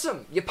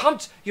 Awesome! You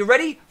pumped? You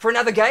ready for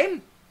another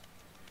game?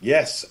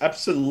 Yes,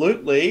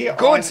 absolutely.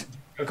 Good.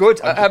 Good.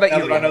 How about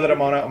you? I know that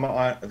I'm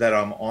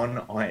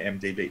on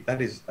IMDb.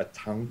 That is a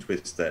tongue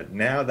twister.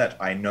 Now that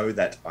I know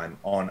that I'm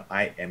on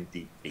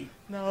IMDb.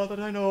 Now that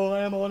I know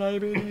I am on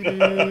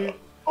IMDb.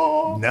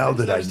 Now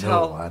that I Just know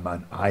tell. I'm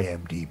on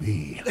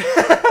IMDb.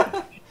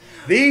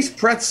 These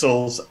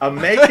pretzels are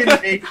making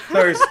me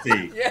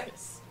thirsty.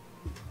 Yes.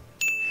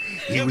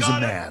 He was a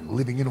man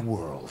living in a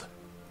world.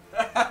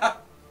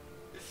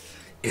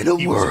 In a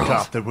He was a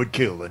cop that would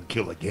kill and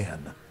kill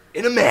again.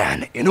 In a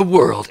man, in a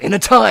world, in a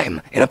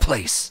time, in a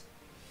place.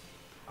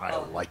 I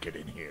like it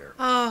in here.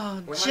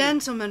 Oh, We're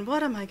gentlemen,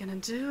 what am I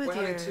going to do with We're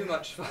you? having too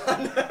much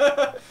fun.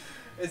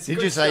 It's Did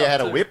good you say you stuff,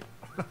 had a too. whip?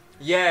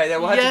 Yeah,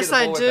 we'll have to Yes, get the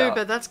I ball do, whip out.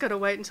 but that's got to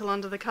wait until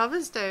under the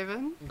covers,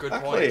 David. Good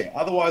Exactly. point.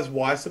 Otherwise,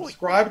 why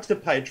subscribe to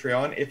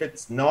Patreon if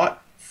it's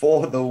not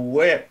for the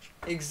whip?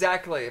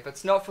 Exactly. If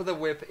it's not for the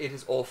whip, it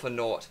is all for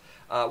naught.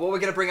 Well, we're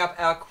going to bring up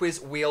our quiz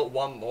wheel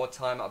one more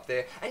time up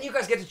there, and you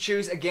guys get to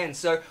choose again.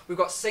 So we've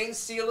got Scene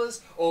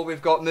Stealers, or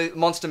we've got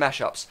Monster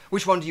Mashups.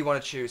 Which one do you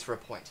want to choose for a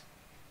point?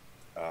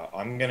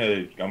 I'm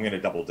gonna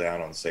double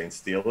down on Scene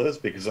Stealers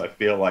because I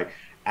feel like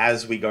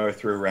as we go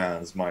through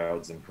rounds, my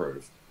odds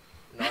improve.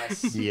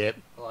 Nice. Yep.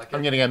 I like I'm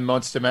it. going to go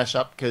Monster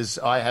Mashup because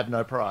I have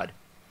no pride.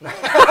 Good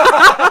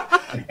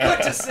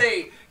to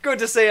see. Good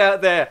to see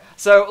out there.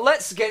 So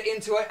let's get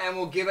into it, and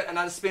we'll give it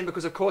another spin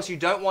because, of course, you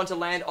don't want to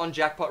land on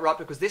Jackpot Rupt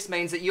because this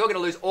means that you're going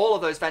to lose all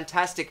of those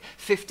fantastic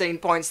 15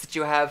 points that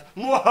you have.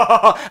 And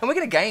we're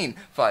going to gain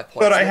 5 points.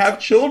 But I have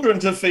children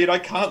to feed. I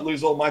can't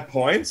lose all my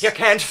points. You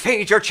can't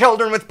feed your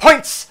children with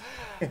points!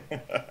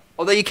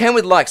 Although you can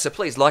with likes, so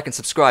please like and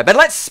subscribe. And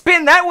let's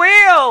spin that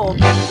wheel!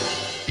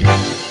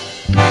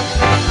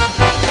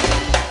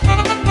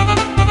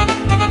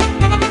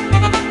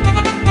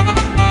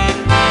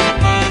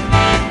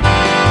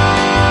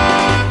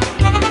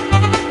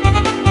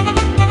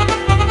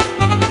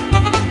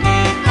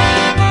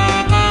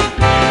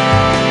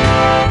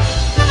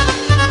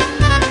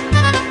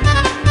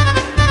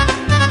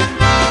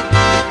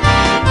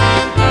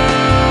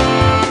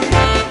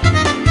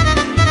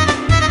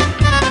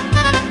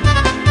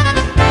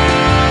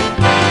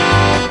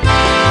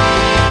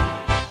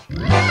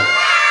 I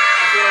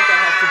feel like I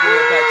have to bring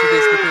it back to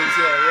this because,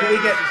 yeah. Do we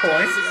get just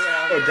points dancing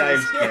around for because-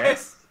 Dave's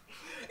Yes.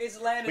 It's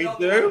landed We on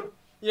do?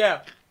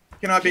 Yeah.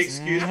 Can I be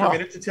excused for a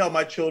minute to tell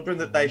my children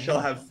that they shall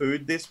have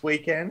food this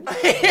weekend?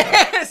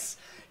 Yes!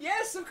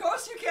 Yes, of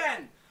course you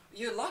can!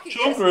 You're lucky.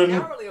 Children,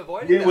 yes, narrowly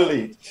avoiding you that. will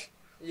eat.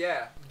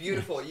 Yeah,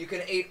 beautiful. You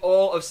can eat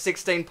all of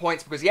 16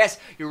 points because, yes,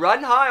 you're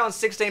riding high on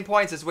 16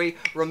 points as we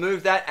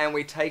remove that and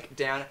we take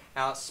down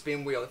our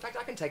spin wheel. In fact,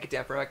 I can take it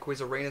down from our Quiz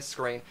Arena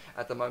screen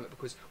at the moment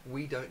because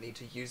we don't need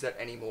to use that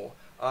anymore.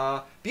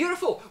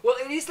 Beautiful. Well,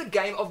 it is the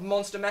game of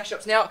Monster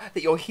Mashups. Now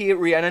that you're here,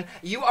 Rhiannon,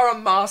 you are a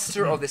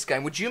master of this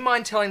game. Would you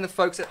mind telling the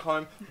folks at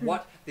home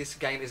what this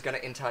game is going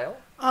to entail?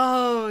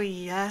 Oh,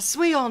 yes.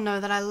 We all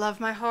know that I love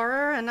my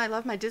horror, and I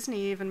love my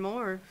Disney even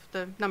more, if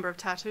the number of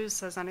tattoos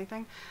says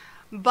anything.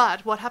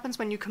 But what happens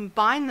when you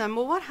combine them?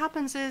 Well, what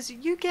happens is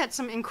you get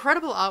some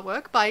incredible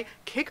artwork by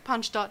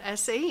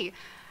kickpunch.se.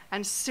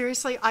 And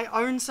seriously, I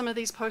own some of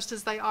these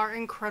posters. They are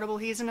incredible.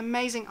 He's an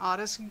amazing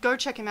artist. Go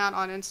check him out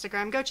on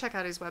Instagram. Go check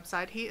out his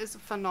website. He is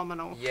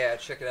phenomenal. Yeah,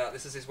 check it out.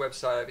 This is his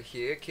website over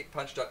here,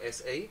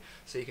 kickpunch.se.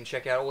 So you can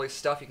check out all his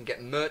stuff. You can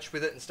get merch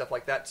with it and stuff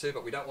like that too,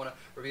 but we don't want to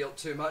reveal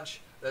too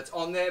much that's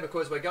on there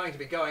because we're going to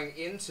be going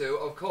into,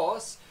 of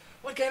course,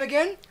 what game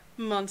again?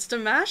 Monster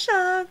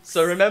Mashup.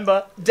 So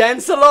remember,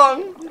 dance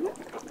along!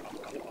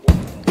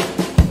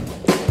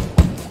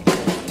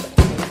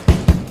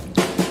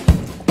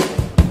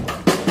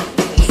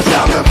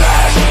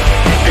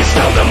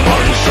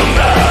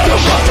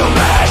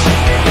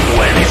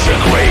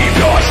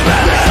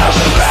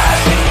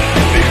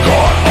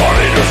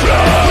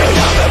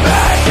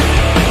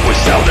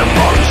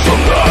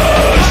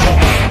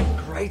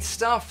 Great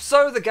stuff.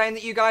 So the game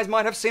that you guys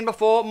might have seen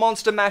before,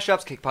 Monster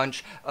Mashups,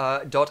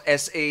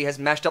 kickpunch.se has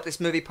mashed up this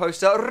movie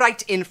poster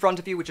right in front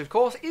of you, which of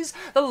course is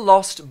The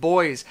Lost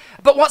Boys.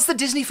 But what's the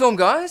Disney film,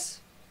 guys?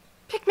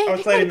 Pick me, I was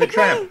pick late me, in the pick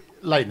me. tramp.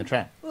 Late in the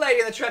tramp. Lady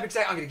in the Tramp,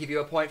 exactly. I'm going to give you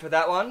a point for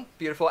that one.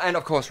 Beautiful. And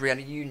of course,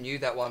 Rihanna, you knew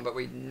that one, but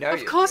we know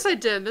you. Of course I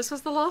did. This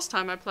was the last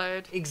time I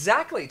played.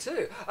 Exactly,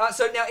 too.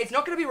 So now, it's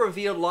not going to be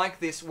revealed like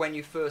this when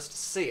you first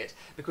see it,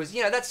 because,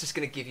 you know, that's just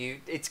going to give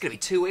you, it's going to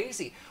be too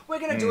easy. We're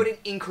going to do it in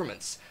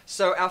increments.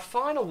 So our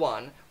final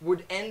one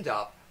would end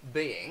up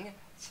being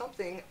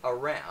something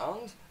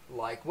around,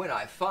 like when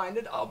I find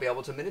it, I'll be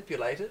able to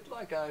manipulate it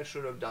like I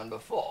should have done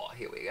before.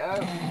 Here we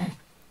go.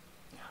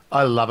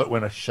 I love it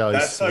when a show's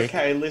That's slick.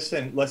 okay.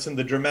 Listen.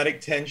 The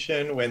dramatic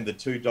tension when the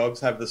two dogs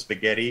have the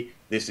spaghetti.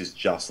 This is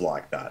just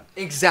like that.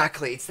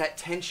 Exactly. It's that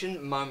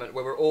tension moment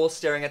where we're all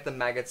staring at the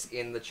maggots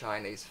in the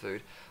Chinese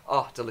food.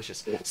 Oh,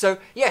 delicious. So,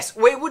 yes,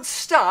 we would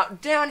start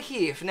down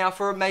here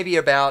for maybe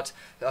about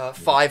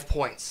 5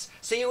 points.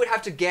 So you would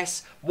have to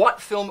guess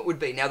what film it would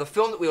be. Now, the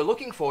film that we were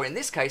looking for in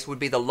this case would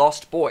be The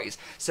Lost Boys.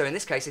 So in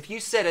this case, if you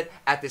said it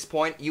at this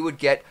point, you would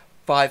get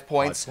 5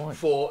 points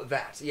for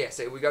that. Yeah,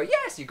 so we go,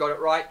 yes, you got it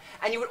right.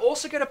 And you would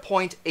also get a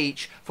point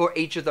each for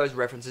each of those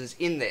references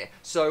in there.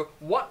 So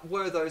what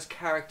were those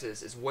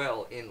characters as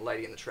well in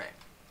Lady and the Tramp?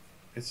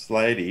 It's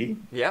Lady.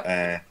 Yep.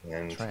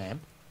 And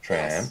Tramp.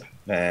 Tramp. Yes.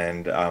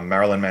 And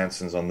Marilyn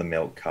Manson's on the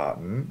milk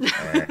carton.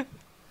 And,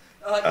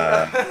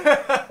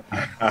 I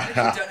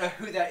actually don't know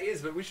who that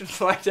is, but we should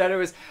find out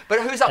who is. But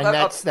who's up? And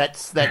that's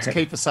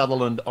Kiefer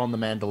Sutherland on the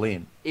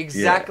mandolin.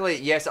 Exactly.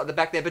 Yes, at the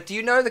back there. But do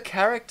you know the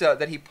character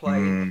that he played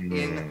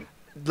in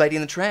Lady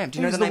and the Tramp? Do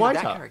you know the name of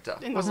that character?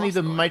 Wasn't he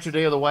the maitre d'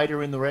 or the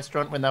waiter in the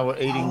restaurant when they were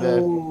eating the?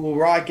 Oh,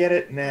 right, I get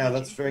it now.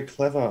 That's very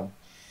clever.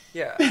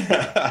 Yeah.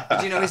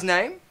 Do you know his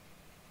name?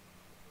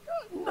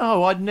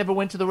 No, I never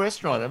went to the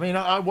restaurant. I mean,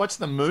 I watched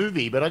the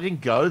movie, but I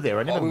didn't go there.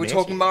 I never. We were met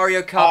talking him.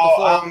 Mario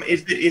Kart before.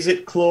 Is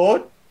it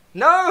Claude?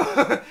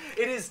 No,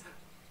 it is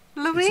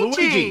Luigi.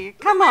 Luigi.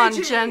 Come on,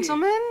 Luigi.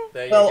 gentlemen.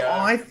 There you Well, go.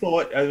 I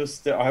thought I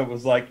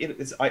was like,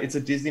 it's a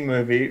Disney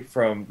movie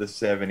from the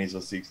 70s or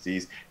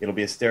 60s. It'll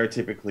be a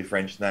stereotypically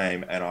French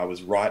name, and I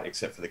was right,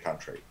 except for the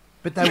country.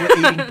 But they were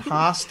eating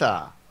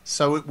pasta,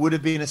 so it would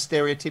have been a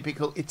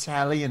stereotypical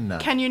Italian name.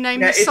 Can you name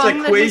Yeah, the it's song a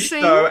that he quiz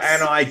sings? show,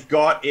 and I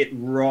got it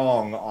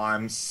wrong.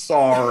 I'm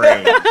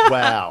sorry.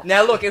 Wow.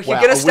 Now look, if Wow.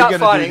 you're going to start Are we going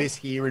to fighting, do this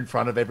here in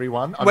front of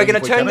everyone? We're gonna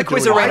turn the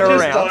quiz I around just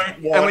around, don't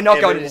and want we're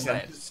not going to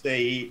everyone Disneyland. to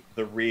see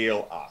the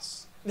real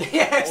us.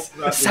 Yes,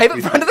 All that save it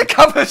was for under the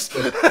covers.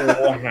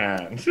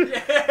 beforehand.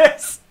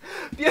 Yes,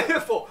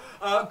 beautiful.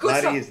 Good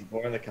Lady stuff. is the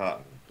boy in the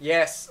carton.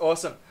 Yes,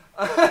 awesome.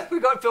 We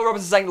got Phil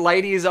Robinson saying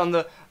 "Lady is on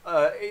the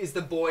is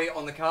the boy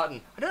on the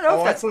carton." I don't know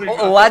if that's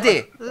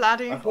laddie.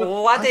 Laddie. I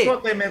Laddie.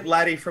 thought they meant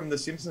Laddie from the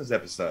Simpsons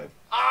episode.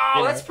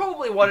 Oh, that's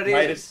probably what it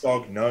Greatest is.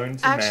 dog known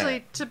to Actually,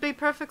 man. to be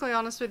perfectly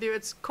honest with you,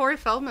 it's Corey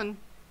Feldman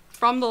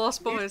from The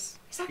Lost Boys.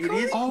 Is that It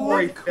Corey? is Oh,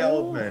 Corey of course.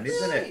 Feldman,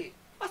 isn't it? Really?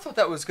 I thought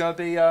that was going to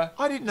be. I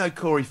didn't know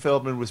Corey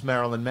Feldman was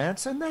Marilyn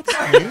Manson. That's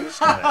news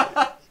to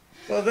me.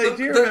 Well,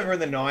 do you remember in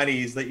the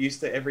 90s that used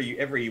to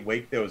every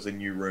week there was a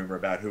new rumor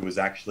about who was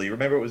actually.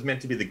 Remember, it was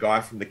meant to be the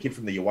kid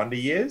from the Wonder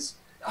Years.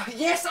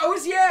 Yes, I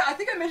was. Yeah, I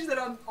think I mentioned that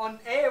on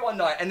air one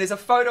night, and there's a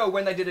photo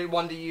when they did it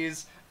Wonder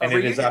Years. And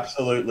it is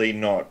absolutely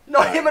not.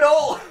 not him at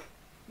all.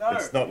 No,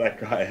 It's not that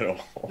guy at all.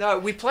 No,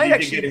 we played You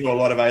did actually. get into a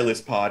lot of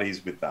A-list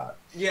parties with that.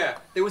 Yeah,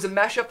 there was a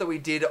mashup that we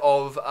did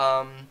of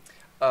All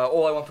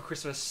I Want for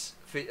Christmas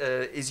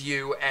Is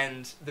You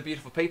and The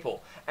Beautiful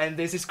People. And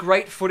there's this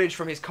great footage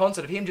from his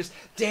concert of him just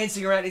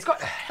dancing around. He's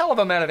got a hell of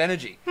a amount of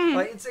energy.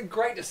 Like, it's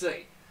great to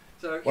see.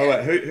 So,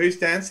 yeah. Wait, who's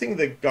dancing?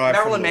 The guy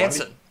Marilyn from the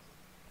Manson.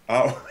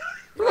 Oh.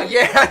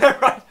 Yeah,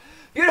 right.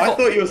 Beautiful. I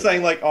thought you were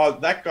saying, like, oh,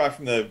 that guy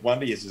from the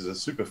Wonder Years is a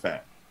super fan.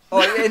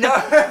 Oh, yeah,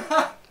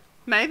 no.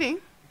 Maybe.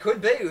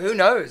 Could be. Who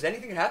knows?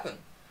 Anything can happen.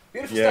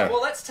 Beautiful Yeah. stuff.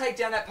 Well, let's take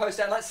down that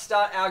poster and let's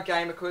start our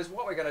game, because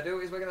what we're going to do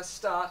is we're going to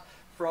start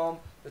from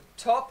the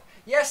top.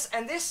 Yes,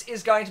 and this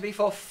is going to be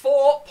for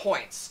 4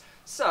 points.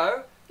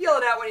 So, yell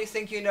it out when you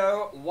think you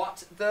know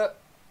what the...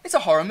 It's a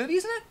horror movie,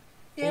 isn't it?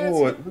 Yeah,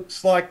 Oh, it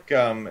looks like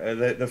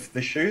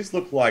the shoes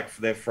look like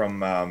they're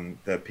from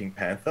the Pink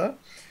Panther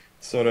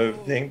sort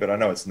of thing, but I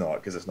know it's not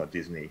because it's not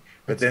Disney.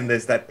 But then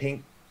there's that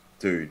pink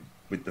dude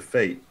with the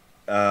feet.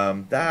 I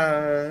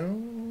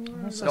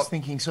was just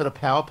thinking sort of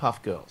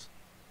Powerpuff Girls.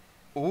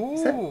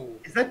 Ooh.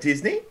 Is that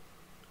Disney?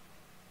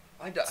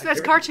 So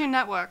that's Cartoon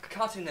Network.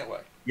 Cartoon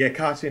Network. Yeah,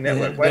 Cartoon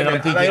Network. Then Wait a I'm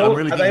minute, thinking- are they all, I'm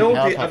really are they thinking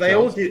all, Powerpuff are they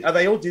all, Girls. are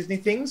they all Disney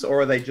things,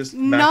 or are they just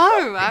mashed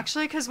No, up?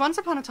 actually, because once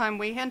upon a time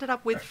we ended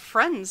up with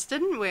Friends,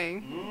 didn't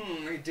we?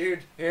 We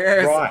did.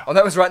 Yes. Right. Oh,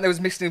 that was right. And that was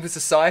mixed in with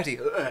Society.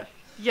 Ugh.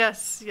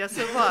 Yes,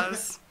 it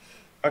was.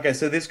 Okay,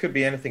 so this could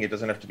be anything. It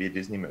doesn't have to be a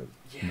Disney movie.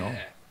 Yeah. No.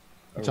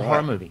 It's a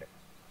Alright. horror movie.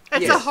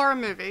 It's Yes. a horror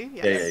movie.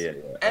 Yes. Yeah.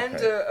 And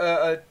okay.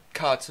 a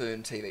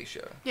cartoon TV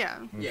show. Yeah.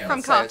 Yeah, From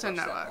let's say as Cartoon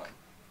much as that Network. one.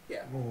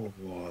 Yeah.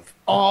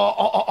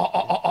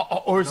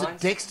 Or is it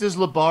Nice. Dexter's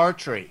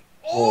Laboratory?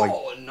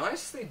 Oh,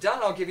 nicely done.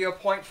 I'll give you a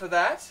point for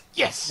that.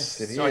 Yes.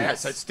 it So, yeah,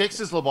 is. so it's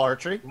Dexter's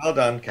Laboratory. Well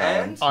done,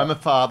 Karen. And- I'm a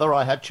father.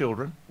 I have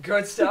children.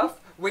 Good stuff.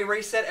 We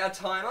reset our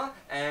timer,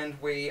 and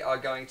we are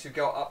going to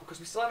go up, because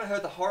we still haven't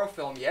heard the horror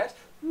film yet,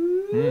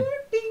 Ding,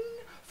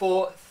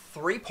 for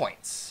 3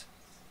 points.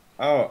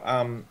 Oh.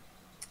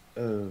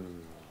 Ooh,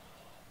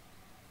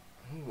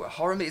 a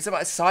horror movie. Is it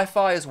about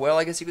sci-fi as well,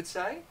 I guess you could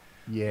say?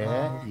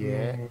 Yeah.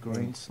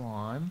 Green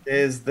slime.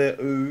 There's the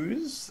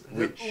ooze, The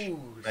which ooze.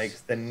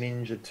 makes the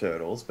Ninja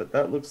Turtles, but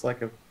that looks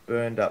like a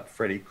burned up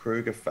Freddy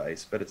Krueger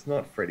face, but it's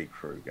not Freddy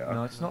Krueger.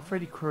 No, it's not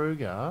Freddy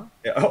Krueger.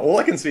 Yeah, all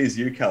I can see is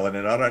you, Callan,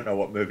 and I don't know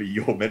what movie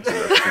you're meant to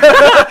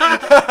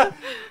reference.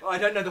 I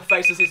don't know the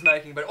faces he's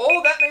making, but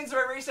all that means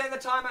we're resetting the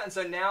timer, and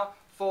so now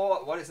for,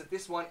 what is it?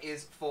 This one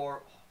is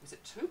for Is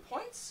it 2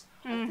 points?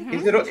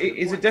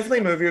 Is it definitely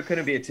a movie or can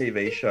it be a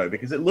TV show?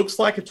 Because it looks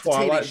like a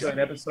Twilight show. Zone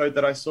episode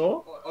that I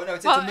saw. Oh no,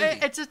 it's Well, a movie.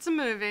 it's a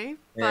movie. Yeah,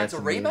 But, It's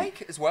a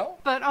remake as well.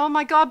 but oh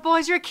my god,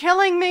 boys, you're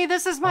killing me.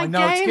 This is my I know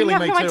game. it's You killing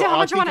have me no too. idea how I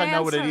much you think want I to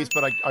know what it answer. is,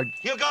 but I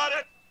You got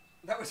it.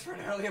 That was for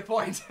an earlier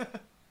point.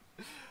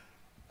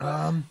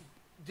 um,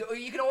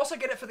 You can also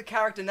get it for the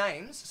character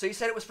names. So you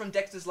said it was from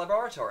Dexter's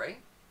Laboratory.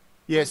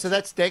 yeah. So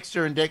that's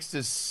Dexter and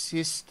Dexter's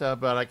sister,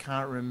 but I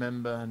can't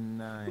remember her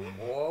name.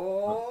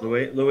 Oh.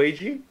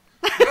 Luigi?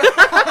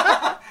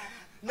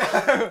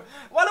 No.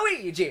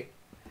 Waluigi.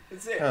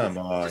 That's it. Come Just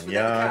on, without the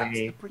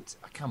Yanni. The prince.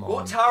 Come cats. Well,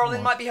 on. Tarlin come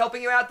on. might be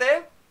helping you out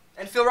there.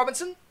 And Phil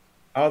Robinson.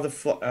 Oh,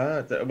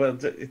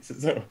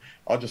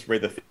 I'll just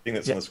read the thing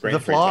that's Yeah, on the screen. The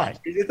three Fly. times.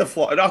 Is it the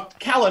fly? Oh,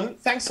 Callan,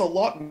 thanks a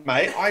lot,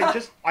 mate. I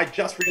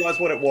just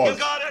realised what it You was.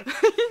 got it.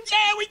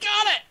 Yeah, we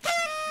got it.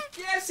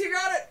 Yes, you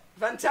got it.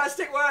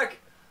 Fantastic work.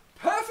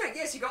 Perfect.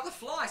 Yes, you got the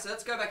fly. So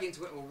let's go back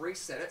into it. We'll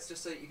reset it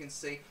just so you can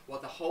see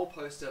what the whole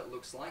poster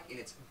looks like in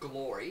its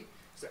glory.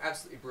 So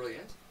absolutely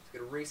brilliant. Just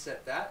going to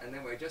reset that, and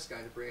then we're just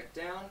going to bring it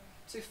down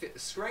to fit the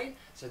screen.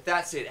 So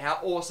that's it. How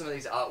awesome are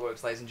these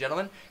artworks, ladies and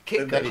gentlemen?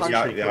 Keep That is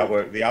punching. the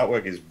artwork. The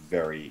artwork is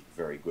very,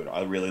 very good.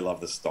 I really love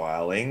the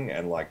styling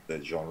and like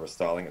the genre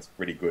styling. It's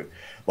pretty good.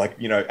 Like,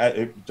 you know,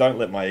 don't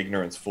let my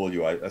ignorance fool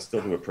you. I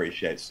still do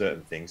appreciate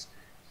certain things.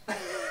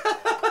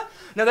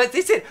 No, that's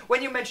it.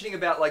 When you're mentioning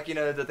about, like, you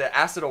know, the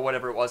acid or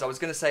whatever it was, I was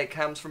going to say it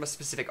comes from a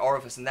specific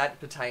orifice, and that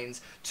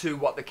pertains to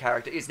what the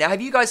character is. Now, have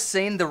you guys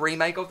seen the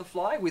remake of The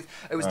Fly? It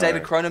was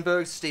David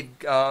Cronenberg,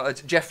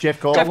 Jeff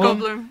Goldblum.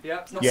 Goldblum. Yeah,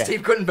 it's not Yeah.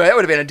 Steve Guttenberg. It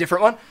would have been a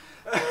different one.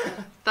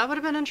 That would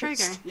have been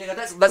intriguing. Yeah, no,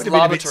 that's Would have been a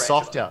lava bit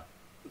tarantula. softer.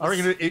 I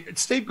reckon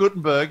Steve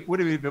Guttenberg would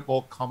have been a bit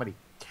more comedy.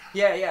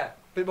 Yeah, yeah.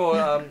 A bit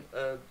more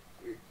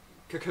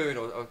cocoon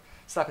or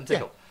slap and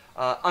tickle.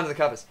 Under the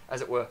covers,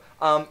 as it were.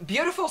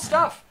 Beautiful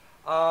stuff.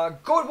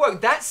 Good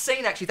work. That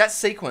scene, actually, that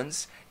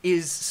sequence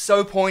is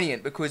so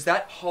poignant because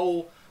that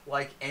whole,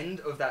 like, end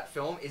of that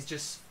film is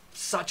just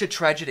such a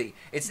tragedy.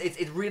 It's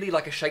really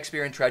like a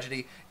Shakespearean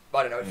tragedy.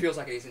 I don't know, it feels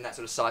like it is in that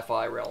sort of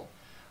sci-fi realm.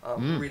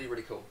 Really,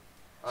 really cool.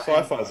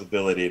 Sci-fi's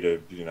ability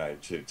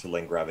to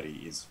lend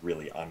gravity is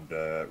really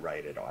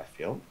underrated, I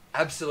feel.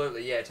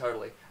 Absolutely, yeah,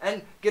 totally.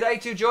 And g'day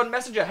to Jordan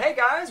Messenger. Hey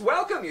guys,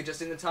 welcome. You're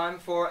just in the time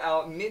for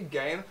our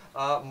mid-game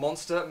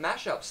monster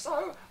mashup.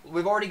 So,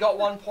 we've already got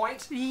 1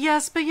 point.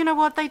 Yes, but you know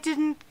what? They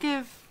didn't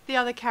give the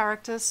other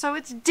characters, so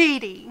it's Dee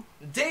Dee.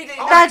 Dee Dee.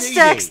 That's Dee Dee.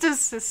 Dexter's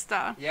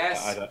sister.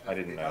 Yes. I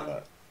didn't know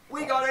that.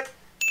 We got it.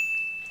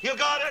 You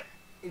got it.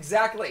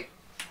 Exactly.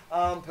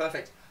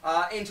 Perfect.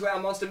 Into our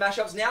monster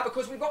mashups now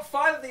because we've got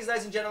 5 of these,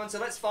 ladies and gentlemen.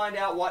 So let's find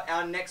out what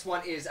our next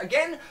one is.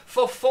 Again,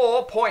 for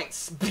 4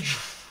 points.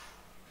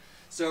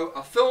 So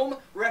a film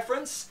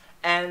reference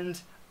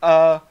and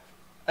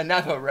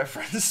another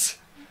reference.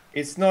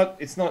 It's not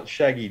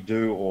Shaggy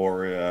Doo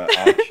or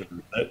Archer, is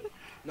it?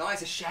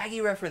 Nice, a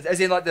Shaggy reference. As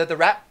in, like, the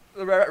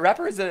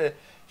rapper is a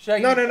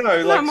Shaggy. No.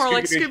 No, more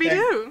like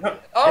Scooby-Doo. No,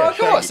 Oh, yeah, of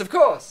course, Shaggy. of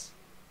course.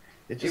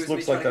 It It just was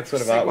looks me like trying that to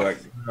sort of segue.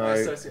 artwork. My No.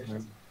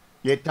 associations.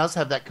 Yeah, it does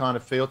have that kind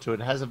of feel to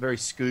it. It has a very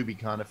Scooby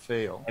kind of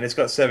feel. And it's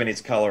got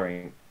 70s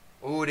colouring.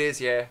 Oh, it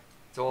is, yeah.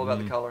 It's all about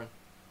the colouring.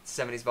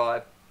 70s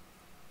vibe.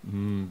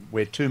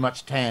 Where too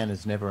much tan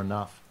is never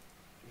enough.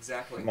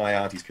 Exactly. My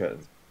auntie's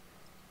curtains.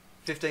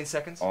 15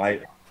 seconds.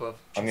 I'm For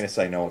going to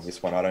say no on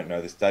this one. I don't know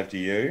this. Dave, do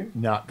you?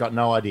 No, got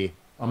no idea.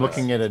 I'm Oh,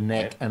 looking at a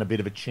neck yeah. and a bit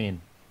of a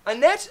chin.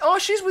 Annette? Oh,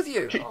 she's with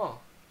you. Oh,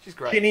 she's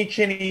great.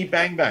 Chinny,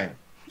 bang, bang.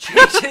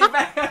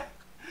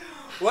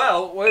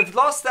 Well, we've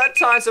lost that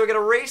time, so we're going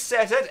to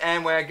reset it,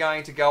 and we're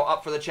going to go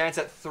up for the chance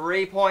at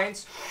 3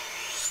 points.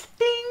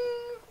 Ding!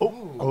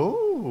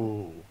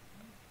 Oh.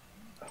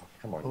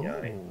 Come on,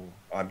 Yanni.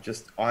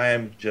 I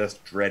am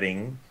just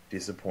dreading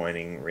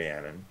disappointing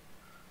Rhiannon.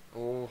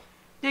 Oh.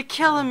 You're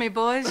killing me,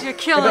 boys. You're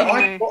But killing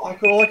me.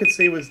 all I could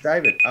see was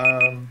David.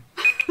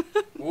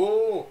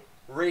 Ooh,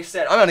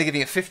 reset. I'm only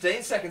giving you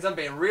 15 seconds. I'm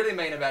being really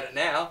mean about it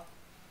now.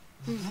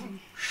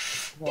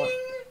 What?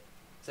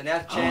 So now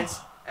the chance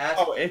at...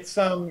 Oh, it's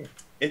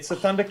a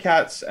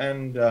Thundercats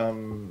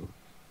and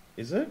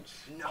is it?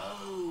 No.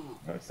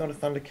 No, it's not a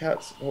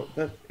Thundercats. What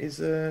that is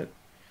it?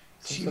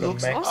 She sort of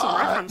looks Awesome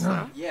reference,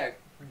 though. Yeah,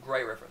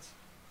 great reference.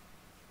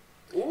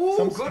 Ooh,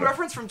 Some good sort of-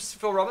 reference from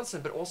Phil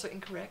Robinson, but also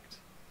incorrect.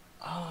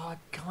 Oh,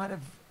 kind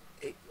of.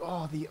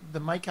 The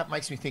makeup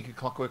makes me think of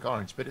Clockwork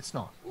Orange, but it's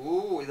not.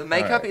 Ooh, the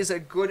makeup Right. is a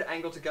good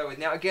angle to go with.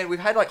 Now, again, we've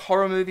had like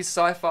horror movies,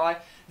 sci-fi.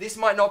 This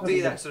might not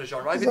be that sort of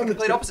genre. It might be the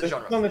complete opposite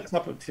genre. It's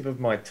on the tip of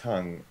my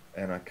tongue,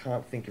 and I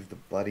can't think of the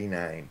bloody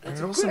name. And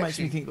That's it also good, makes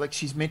me actually. think like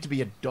she's meant to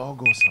be a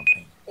dog or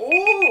something.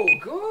 Oh,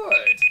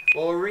 good.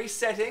 Well,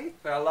 resetting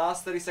for our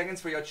last 30 seconds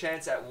for your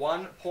chance at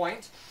 1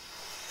 point.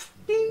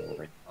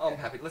 Ding. Oh, I'm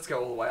happy. Let's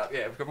go all the way up.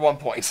 Yeah, we've got 1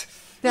 point.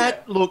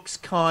 That looks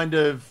kind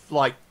of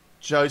like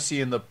Josie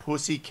and the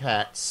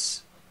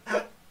Pussycats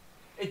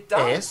It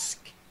does.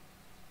 esque.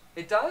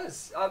 It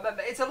does.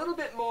 It's a little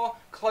bit more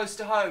close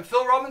to home.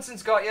 Phil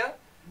Robinson's got you.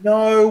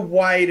 No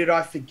way did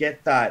I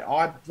forget that.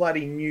 I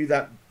bloody knew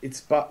that.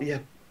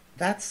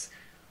 That's.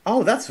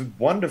 Oh, that's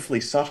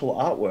wonderfully subtle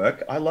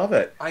artwork. I love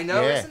it. I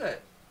know, Yeah. isn't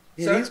it?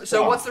 It So, is so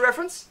buff. what's the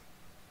reference?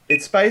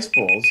 It's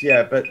Spaceballs,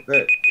 yeah, but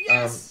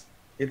Yes.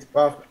 it's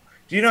buff.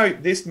 Do you know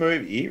this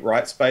movie,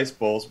 right?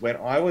 Spaceballs. When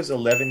I was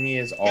 11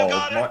 years old,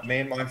 got it. me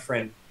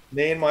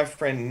and my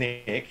friend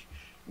Nick,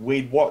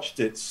 we'd watched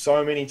it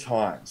so many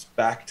times,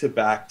 back to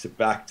back to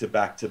back to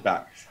back to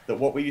back, that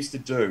what we used to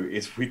do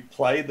is we'd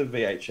play the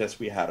VHS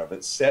we had of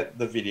it, set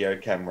the video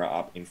camera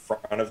up in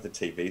front of the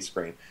TV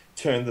screen,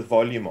 turn the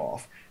volume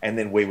off, and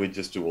then we would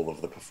just do all of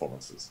the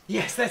performances.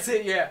 Yes, that's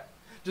it. Yeah.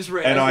 Just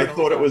read. And I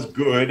thought it was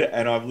good,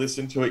 and I've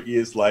listened to it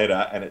years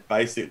later, and it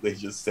basically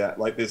just sounds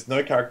like there's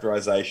no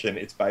characterization.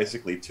 It's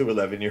basically two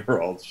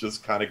 11-year-olds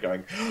just kind of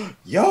going,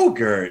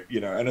 yogurt,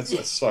 and it's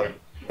just so.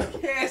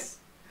 Yes.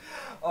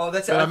 Oh,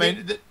 that's. But I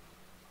think- mean,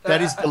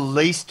 that is the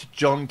least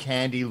John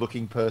Candy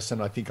looking person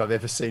I think I've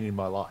ever seen in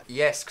my life.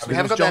 Yes, because I we mean,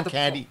 it haven't was got John that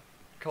Candy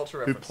culture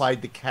who reference.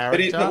 played the But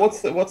character.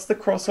 what's the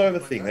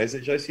crossover thing? There's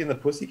it Josie and the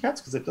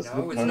Pussycats because it doesn't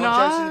No, look it's like. not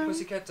Josie and No. the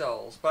Pussycat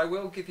Dolls, but I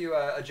will give you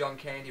a John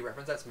Candy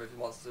reference. That's Movie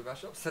Monsters and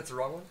Mashups. That's the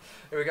wrong one.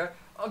 There we go.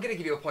 I'm going to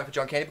give you a point for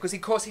John Candy because,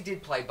 of course, he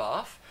did play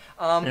Barf.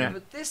 Yeah.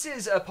 But this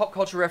is a pop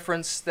culture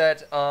reference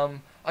that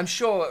I'm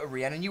sure,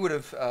 Rhiannon, you would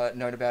have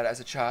known about as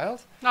a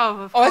child.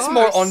 Oh, of Oh, that's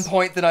more course. on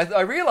point than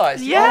I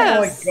realised.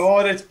 Yes. Oh my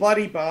god, it's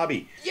bloody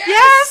Barbie.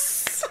 Yes.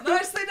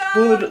 Nicely done!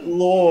 Good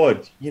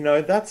lord,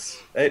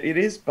 it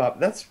is, but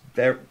that's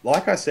very,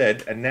 like I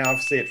said, and now I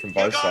see it from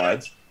both got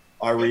sides.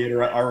 I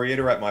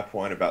reiterate my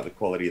point about the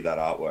quality of that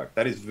artwork.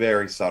 That is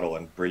very subtle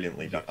and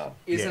brilliantly done.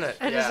 Isn't Yes.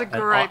 it? It is a And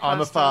great I'm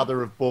a poster.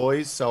 father of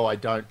boys, so I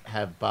don't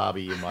have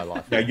Barbie in my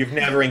life. No, you've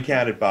never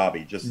encountered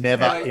Barbie. Just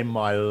Never No. in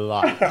my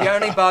life. The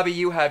only Barbie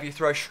you have, you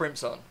throw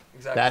shrimps on.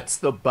 Exactly. That's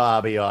the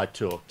Barbie I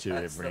talk to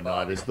That's every the night.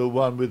 Barbie. Is the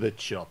one with a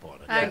chop on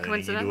it. And turning into a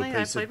coincidentally, I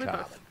piece of played with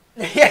carbon. both.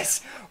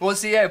 Yes. Well,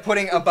 so yeah,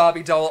 putting a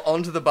Barbie doll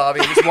onto the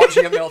Barbie and just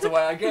watching it melt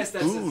away. I guess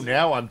that's. Ooh,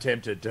 now I'm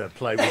tempted to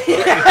play with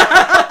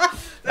Barbie.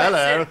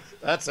 Hello.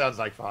 That sounds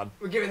like fun.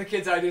 We're giving the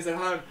kids ideas at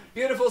home.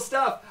 Beautiful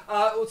stuff.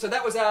 So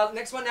that was our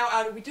next one.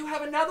 Now we do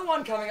have another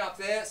one coming up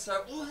there.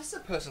 So this is a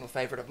personal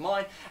favourite of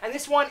mine, and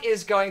this one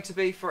is going to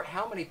be for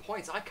how many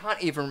points? I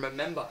can't even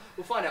remember.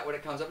 We'll find out when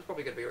it comes up. It's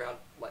probably going to be around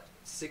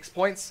 6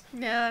 points.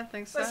 Yeah, I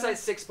think so. Let's say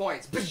 6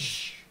 points.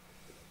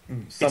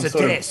 some a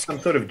sort desk. of some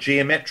sort of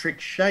geometric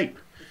shape.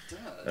 It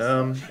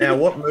does. Now,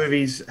 what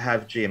movies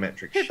have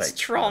geometric It's shapes?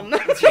 Tron.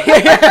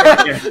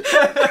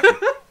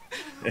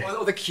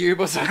 Or the cube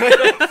or something.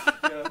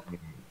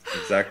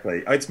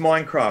 Exactly. It's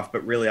Minecraft,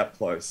 but really up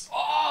close.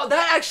 Oh,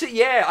 that actually,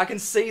 yeah, I can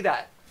see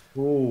that.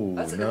 Ooh,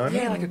 That's no.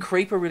 yeah, like a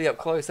creeper really up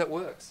close. That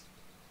works.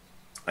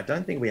 I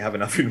don't think we have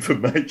enough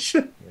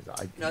information.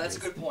 No, that's a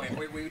good point.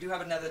 We do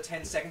have another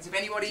 10 seconds. If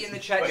anybody in the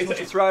chat just wants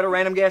to throw out a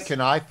random guess.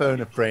 Can I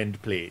phone a friend,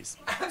 please?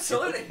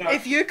 Absolutely.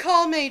 If you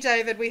call me,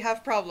 David, we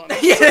have problems.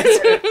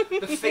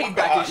 The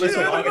feedback is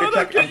Listen, I'm going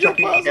to chuck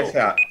a guess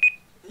out.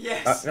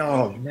 Yes.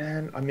 Oh,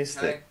 man, I missed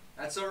Okay, it.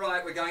 that's all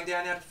right. We're going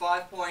down now to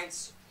 5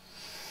 points.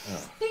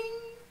 Ding.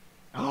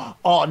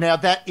 Oh, now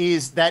that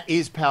is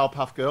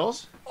Powerpuff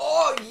Girls.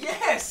 Oh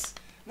yes,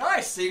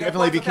 nice. So you got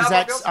Definitely, a point for because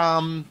Powerpuff that's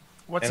Girls?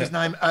 what's And his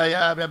name?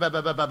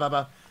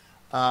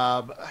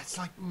 It's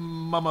like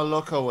Mama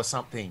Loco or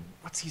something.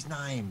 What's his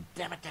name?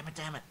 Damn it!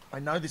 I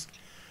know this.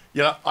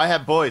 Yeah, I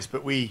have boys,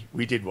 but we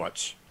did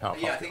watch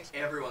Powerpuff Yeah, I think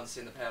Girls everyone's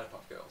seen the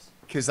Powerpuff Girls.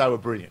 because they were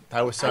brilliant.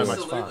 They were so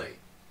Absolutely. much fun.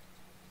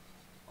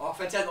 Oh,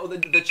 fantastic. Oh,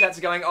 the chats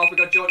are going off. We've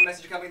got Jordan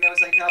message coming there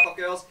saying Powerpuff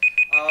Girls.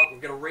 We're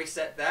going to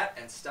reset that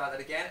and start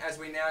that again as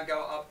we now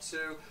go up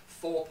to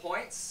 4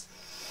 points.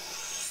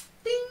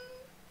 Ding.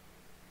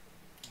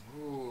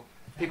 Ooh.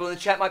 People in the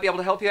chat might be able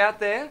to help you out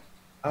there.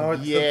 Oh,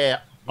 it's Yeah,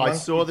 I monkey.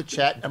 saw the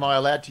chat. Am I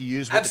allowed to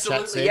use what the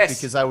Absolutely, chat said? yes.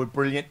 Because they were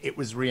brilliant. It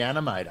was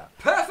Reanimator.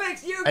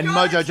 Perfect. You And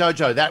got Mojo it.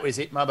 Jojo, that was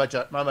it. Mojo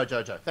Jojo. Thank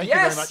you very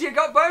Yes, much. you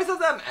got both of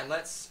them. And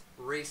let's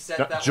reset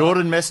that one.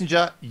 Jordan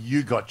Messenger,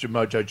 you got your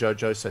Mojo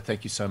Jojo, so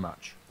thank you so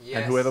much. Yes.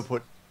 And whoever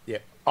put, yeah.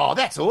 Oh,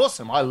 that's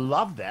awesome. I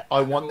love that.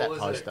 I want cool that is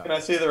it? poster. Can I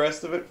see the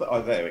rest of it?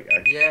 Oh, there we go.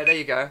 Yeah, there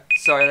you go.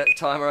 Sorry, that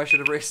timer I should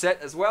have reset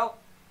as well.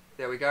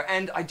 There we go.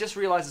 And I just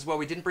realised as well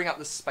we didn't bring up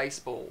the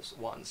Spaceballs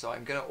one, so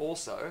I'm going to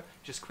also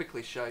just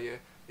quickly show you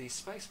the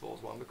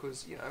Spaceballs one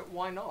because,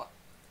 why not?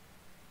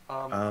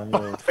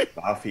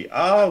 Buffy.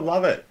 Oh,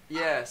 love it.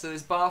 Yeah, so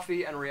there's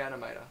Barfy and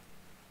Reanimator.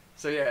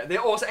 So yeah,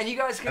 they're awesome. And you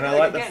guys can And I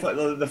like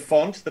again. the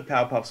font. The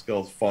Powerpuff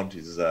Girls font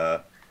is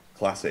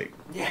classic.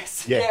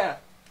 Yes, Yeah. yeah.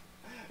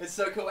 It's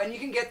so cool. And you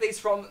can get these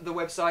from the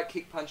website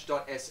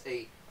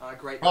kickpunch.se.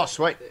 Great. Oh,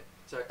 sweet. there.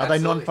 So, Are they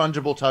absolutely.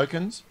 non-fungible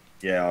tokens?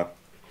 Yeah.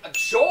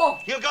 Sure.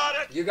 You got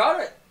it. You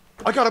got it.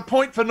 I got a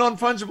point for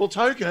non-fungible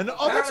token.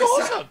 Oh, that's Apparently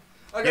so. awesome.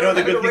 I You know what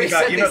the gotta good thing reset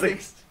about you know these the,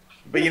 things.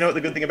 but you know what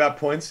the good thing about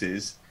points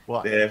is?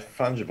 What? They're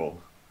fungible.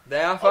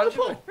 They are Oh,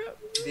 fungible.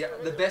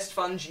 The best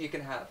funge you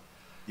can have.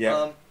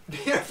 Yeah.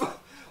 Beautiful.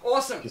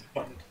 Awesome. Just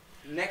fun.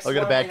 Next I got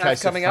a one bad we have case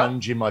of coming up.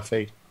 funge in my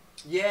feet.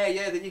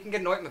 Yeah, that you can get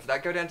an ointment for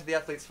that. Go down to the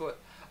athlete's foot.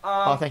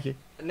 Oh, thank you.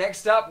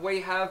 Next up, we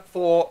have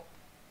for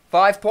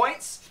 5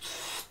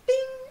 points. Ding!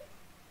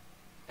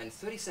 And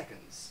 30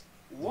 seconds.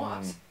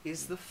 What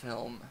is the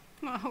film?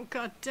 Oh,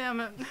 god damn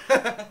it.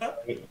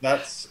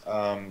 That's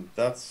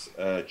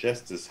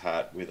Jester's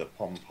hat with a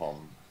pom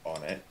pom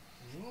on it,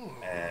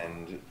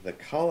 and the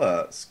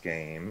color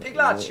scheme.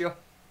 Piglaccio.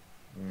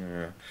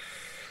 Yeah.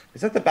 Is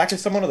that the back of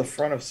someone or the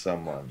front of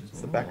someone? It's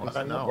the back I of don't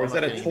someone. know. Or is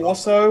I'm that not a getting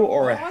torso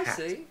or a Oh, I hat?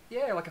 see.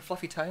 Yeah, like a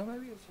fluffy tail,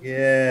 maybe. Or something.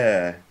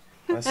 Yeah.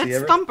 I see It's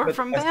every- Thumper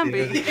from I see Bambi.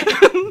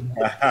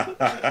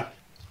 every-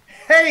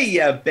 Hey,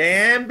 ya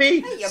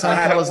Bambi! ya So I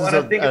Bambi. don't Colours want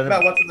as to a- think a-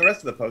 about what's in the rest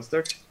of the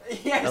poster.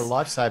 Yes. A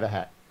lifesaver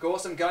hat.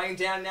 Awesome. Going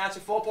down now to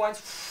 4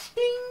 points.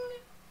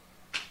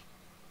 Ding.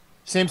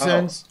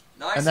 Simpsons.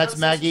 Nice. And that's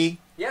Simpsons. Maggie.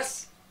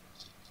 Yes.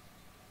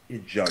 You're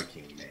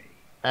joking me.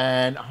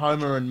 And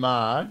Homer and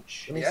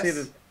Marge. Let me Yes. see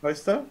the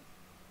poster.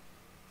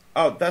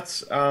 Oh,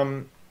 that's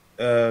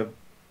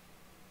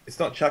it's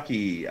not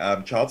Chucky.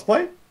 Child's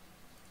Play.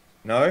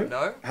 No.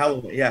 No.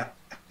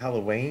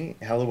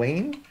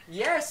 Halloween.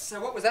 Yes.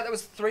 So what was that? That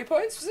was 3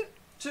 points. Was it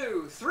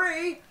 2,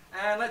 3?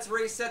 And let's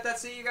reset that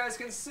so you guys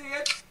can see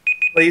it.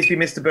 Please be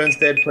Mr.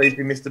 Burnstead. Please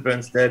be Mr.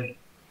 Burnstead.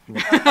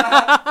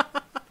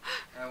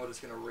 And we're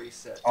just gonna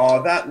reset.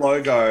 Oh, that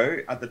logo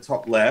at the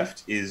top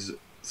left is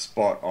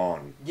spot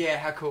on. Yeah.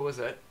 How cool was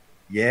it?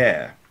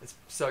 Yeah. It's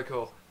so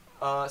cool.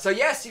 So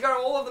yes, you got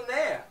all of them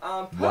there.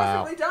 Perfectly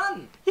Wow.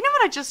 done. You know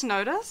what I just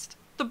noticed?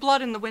 The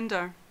blood in the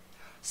window.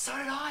 So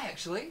did I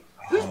actually.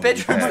 Whose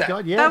bedroom Oh is my that?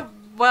 god, yeah. That,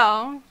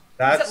 well,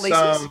 That's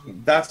Lisa's?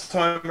 that's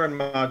Homer and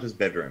Marge's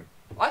bedroom.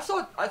 I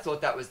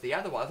thought that was the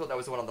other one. I thought that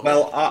was the one on the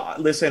Well, left.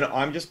 listen,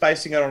 I'm just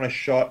basing it on a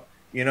shot.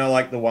 You know,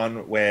 like the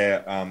one where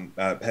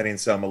Patty and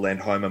Selma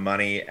lend Homer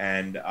money,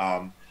 and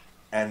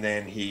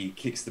then he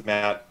kicks them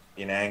out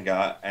in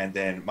anger, and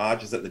then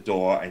Marge is at the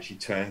door, and she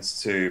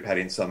turns to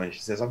Patty and Selma, and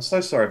she says, "I'm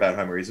so sorry about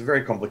Homer. He's a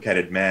very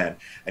complicated man."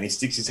 And he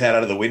sticks his head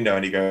out of the window,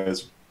 and he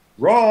goes,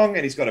 "Wrong!"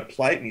 And he's got a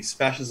plate, and he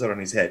smashes it on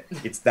his head.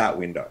 It's that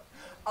window.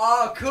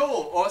 Oh,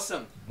 cool!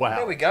 Awesome. Wow.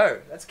 There we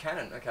go. That's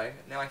canon. Okay,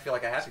 now I feel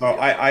like I have to. So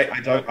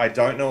give you- I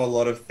don't know a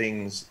lot of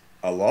things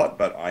a lot,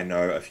 but I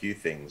know a few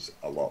things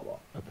a lot.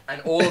 And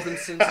all of them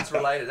Simpsons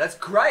related. That's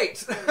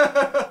great.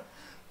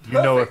 You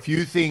know a Perfect.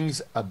 few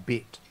things a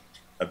bit.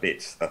 A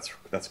bit.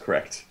 That's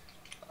correct.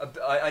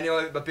 I know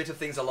a bit of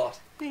things a lot.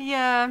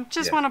 yeah,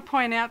 just Yeah. want to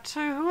point out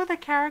too, who are the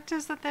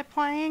characters that they're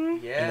playing?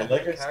 Yeah. In the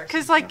Lego- characters.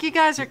 Because, like, you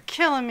guys are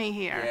killing me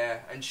here. Yeah,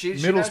 and she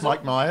Middle's knows Mike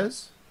all-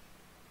 Myers.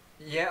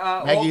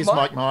 Yeah. Maggie is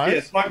Mike Myers.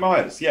 Yes, Mike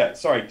Myers. Yeah,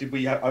 sorry. Did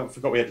we? I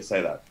forgot we had to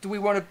say that. Do we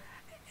want to?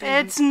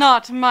 It's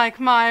not Mike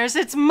Myers,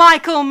 it's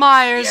Michael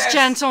Myers, Yes!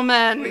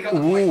 gentlemen. We got the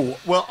point. Ooh,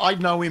 well, I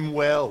know him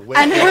well. We've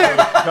And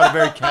got a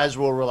very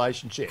casual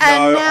relationship.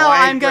 And No, now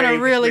I I'm going to agree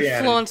with really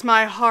Rhiannon. flaunt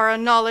my horror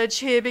knowledge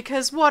here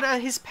because what are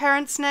his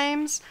parents'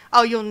 names?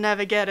 Oh, you'll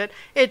never get it.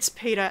 It's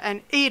Peter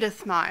and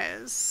Edith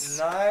Myers.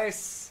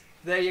 Nice.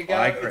 There you go.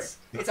 I agree.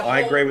 It's a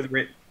I whole- agree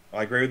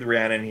with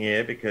Rhiannon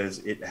here because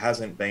it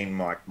hasn't been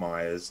Mike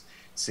Myers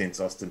since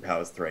Austin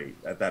Powers 3.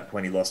 At that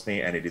point, he lost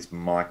me, and it is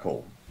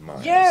Michael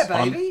Myers. Yeah,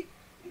 baby.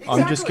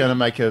 I'm just going to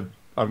make a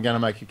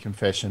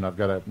confession.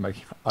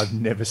 I've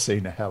never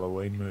seen a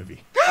Halloween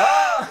movie.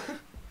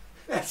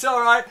 That's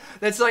all right.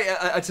 That's like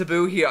a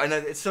taboo here. I know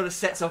it sort of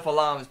sets off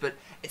alarms, but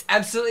it's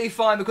absolutely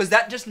fine because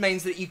that just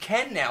means that you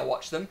can now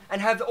watch them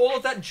and have all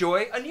of that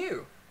joy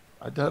anew.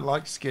 I don't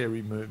like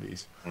scary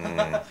movies.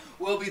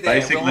 We'll be there.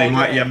 Basically, We'll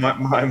hold your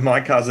hand.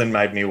 my cousin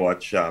made me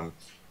watch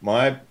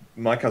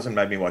my cousin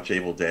made me watch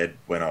Evil Dead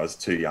when I was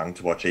too young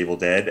to watch Evil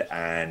Dead,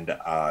 and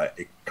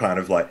it kind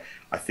of like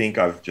I think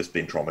I've just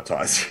been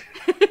traumatized.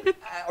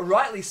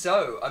 Rightly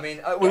so. I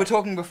mean, we were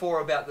talking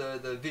before about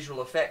the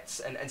visual effects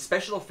and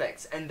special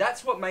effects, and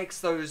that's what makes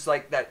those,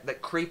 like,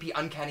 that creepy,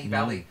 uncanny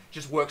valley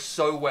just work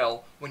so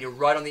well when you're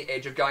right on the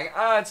edge of going,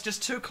 it's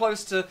just too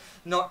close to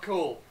not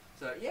cool.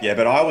 So, yeah. Yeah,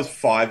 but I was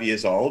 5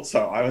 years old,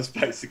 so I was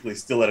basically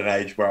still at an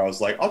age where I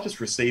was like, I'll just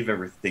receive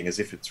everything as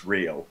if it's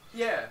real.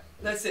 Yeah,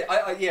 that's it.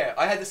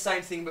 I had the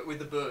same thing, but with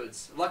the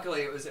birds.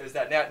 Luckily, it was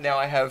that. Now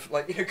I have,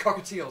 like,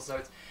 cockatiels, so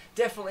it's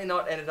definitely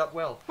not ended up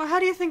well. Well, how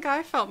do you think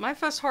I felt? My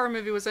first horror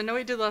movie was I Know What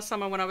You Did Last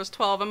Summer when I was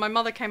 12, and my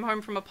mother came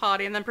home from a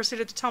party and then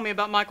proceeded to tell me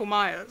about Michael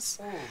Myers.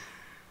 Ooh.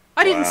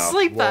 I didn't Wow.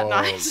 sleep that Whoa.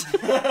 night.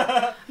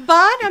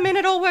 But, I mean,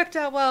 it all worked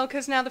out well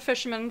because now the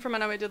fisherman from I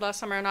Know What You Did Last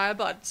Summer and I are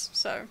buds,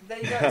 so... There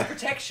you go. It's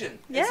protection.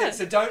 Yeah.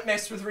 So don't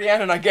mess with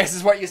Rhiannon, I guess,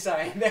 is what you're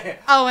saying there.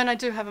 Oh, and I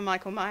do have a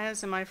Michael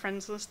Myers in my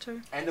friends list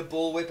too. And a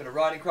bullwhip and a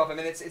riding crop. I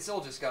mean, it's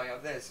all just going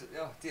up there.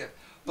 Oh dear.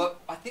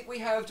 But I think we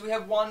have. Do we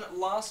have one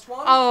last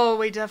one? Oh,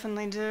 we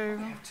definitely do.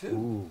 We have two.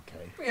 Ooh,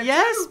 okay. We have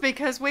Yes, two.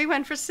 because we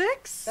went for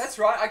 6. That's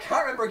right. I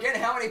can't remember again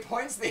how many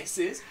points this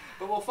is,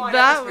 but we'll find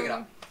out. Let's bring it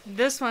up.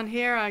 This one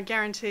here, I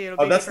guarantee it'll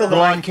Oh, be that's the correct.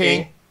 Lion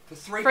King. For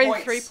 3 Free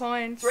points. 3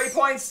 points. 3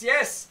 points.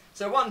 Yes.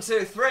 So 1,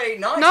 2, 3.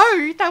 Nice.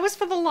 No, that was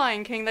for the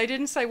Lion King. They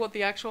didn't say what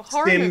the actual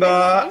horror movie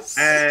Simba was.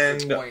 and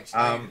Good point.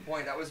 Good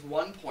point. That was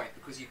 1 point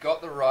because you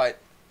got the right.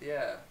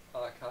 Yeah.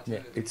 Cartoon. Yeah,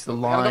 it's the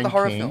You haven't got Lion the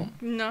horror King. film.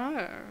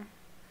 No.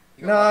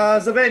 You got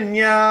Lion King.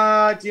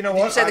 Nazavenya. Do you know Did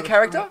what? you say the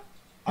character?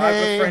 I have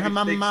a Hey, friend who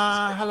speaks.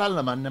 hamama,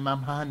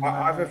 halalama,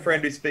 I have a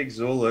friend who speaks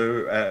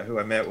Zulu who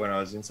I met when I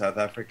was in South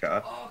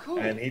Africa, Oh, cool.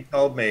 and he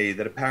told me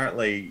that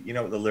apparently, you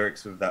know what the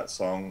lyrics of that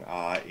song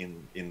are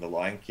in The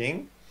Lion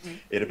King?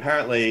 It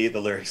apparently the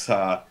lyrics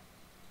are,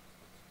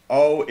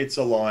 "Oh, it's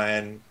a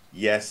lion.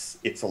 Yes,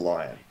 it's a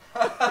lion."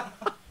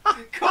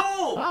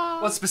 Cool.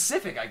 Well,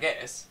 specific, I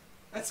guess.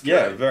 That's good.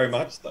 Yeah, very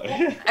much so.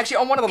 Actually,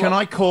 on one of the Can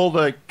I call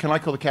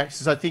the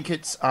characters? I think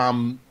it's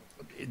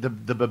the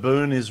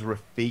baboon is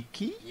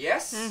Rafiki.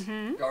 Yes.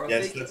 Go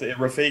Yes, Rafiki. that's it.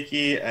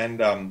 Rafiki and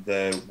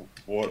the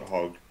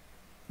warthog.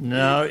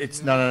 No,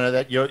 it's no.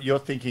 That you're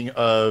thinking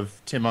of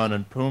Timon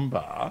and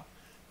Pumbaa,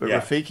 but Yeah.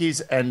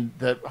 Rafiki's and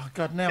the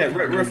God now. I Yeah, can't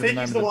remember the name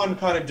Rafiki's of the one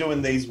kind of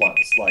doing these ones,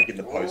 like in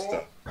the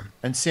poster.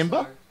 And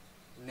Simba.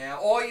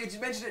 Now, you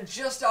mentioned it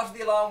just after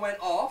the alarm went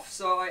off,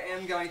 so I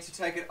am going to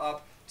take it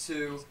up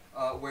to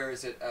where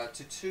is it?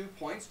 To 2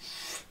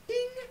 points. Ding.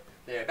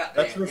 There, about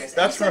there. That's Yes.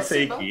 That's And you said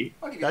Simba. Rafiki.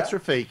 I'll give you That's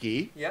that.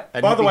 Rafiki. Yeah.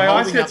 And By he'd the be way, I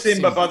holding said up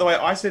Simba. By the way,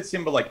 I said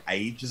Simba like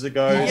ages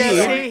ago. Yes,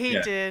 Yeah. he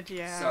Yeah. did,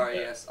 yeah. Sorry,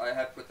 yes, I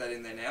have put that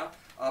in there now.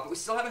 But we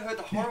still haven't heard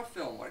the horror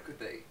film. What it could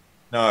be?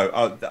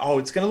 No,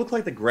 it's going to look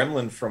like the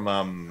Gremlin from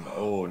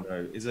Oh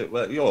no, is it?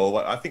 Well,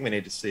 I think we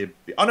need to see a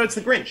bit. Oh no, it's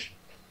the Grinch.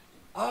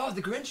 Oh,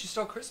 the Grinch Who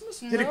Stole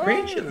Christmas? Is it a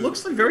Grinch? It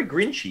looks like very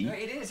Grinchy. No,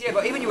 it is, yeah.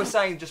 But even you were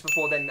saying just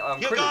before then,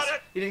 You Critters. got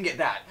it. You didn't get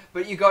that,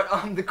 but you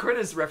got the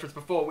Critters reference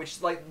before,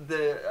 which like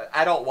the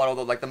adult one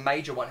or the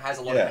major one has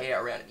a lot of Yeah.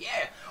 hair around it.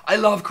 Yeah, I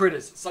love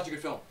Critters. Such a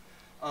good film.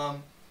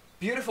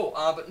 Beautiful,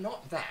 but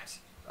not that.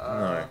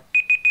 No.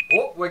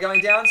 Oh, we're going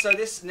down, so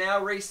this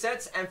now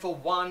resets, and for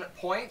 1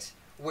 point,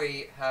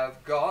 we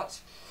have got.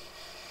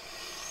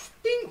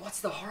 Ding! What's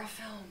the horror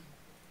film?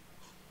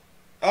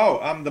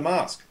 Oh, The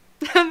Mask.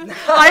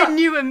 I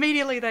knew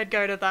immediately they'd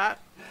go to that.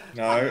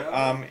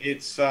 No,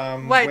 it's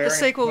Wait, the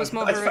sequel was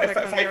more horrific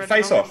than the original.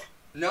 Face Off.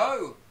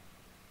 No.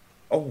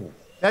 Oh,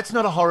 That's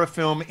not a horror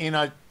film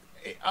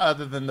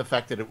other than the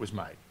fact that it was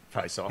made.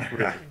 Face Off,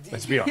 really.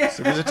 Let's be honest.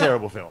 It was a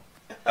terrible film.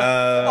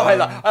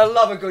 I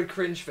love a good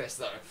cringe fest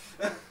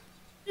though.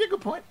 Yeah,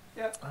 good point.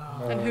 Yeah.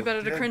 And who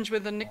better to cringe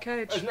with than Nick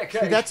Cage? Isn't that See,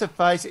 Cage? that's a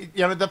face.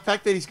 You know, the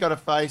fact that he's got a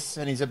face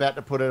and he's about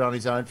to put it on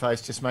his own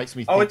face just makes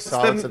me oh, think it's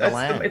Silence of the it's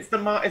Lamb.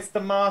 it's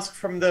the mask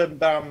from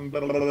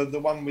the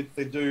one with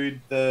the dude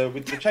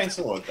with the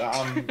chainsaw.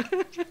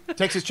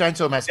 Texas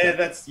Chainsaw Massacre. Yeah,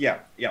 that's yeah.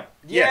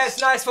 Yes,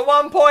 nice for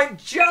 1 point.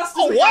 Just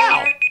as Oh, we wow.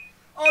 got it.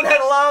 On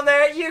that alarm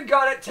there, you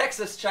got it.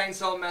 Texas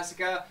Chainsaw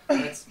Massacre.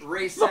 Let's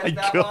reset My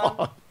that God.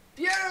 one.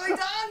 Beautifully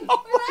done.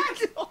 Look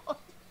at that.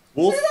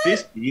 Walt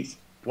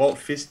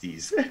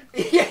Fisties.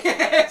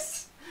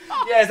 Yes.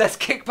 Yes, that's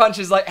Kick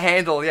Punch's like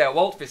handle. Yeah,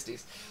 Walt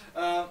Fisties.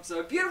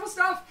 So beautiful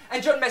stuff.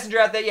 And John Messenger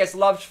out there, yes,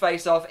 loved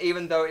Face Off,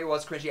 even though it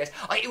was cringy as.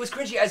 It was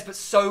cringy as, but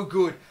so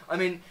good. I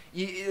mean,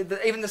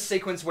 even the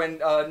sequence when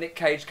Nick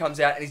Cage comes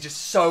out and he's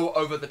just so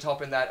over the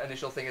top in that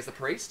initial thing as the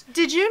priest.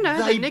 Did you know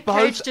They that Nick both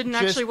Cage didn't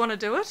just- actually want to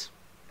do it?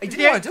 He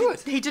didn't want to do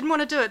it. He didn't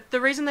want to do it. The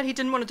reason that he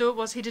didn't want to do it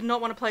was he did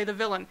not want to play the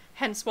villain.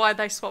 Hence why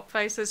they swapped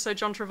faces so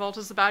John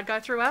Travolta's the bad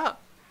guy throughout.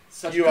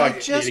 Such You good- are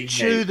Just kidding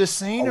chew me. the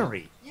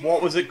scenery.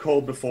 What was it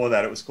called before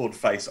that? It was called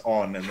Face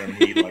On, and then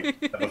he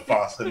like have a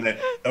fuss, and then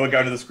they would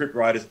go to the script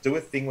writers, do a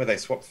thing where they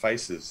swap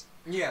faces.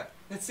 Yeah,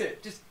 that's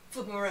it. Just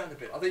flip them around a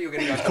bit. I thought you were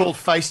going to go. It's called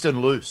Faced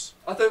and Loose.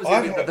 I thought it was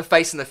going to be the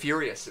Face and the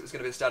Furious. It was going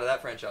to be the start of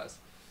that franchise.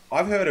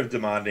 I've heard of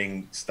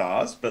demanding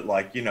stars, but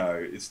like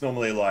it's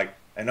normally like,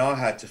 and I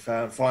had to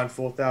find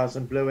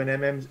 4,000 blue and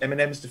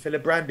M&Ms to fill a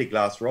brandy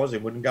glass. Rosie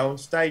wouldn't go on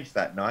stage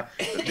that night.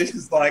 But this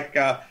is like,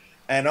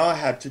 and I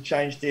had to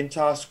change the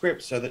entire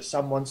script so that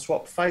someone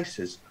swapped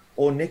faces,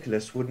 or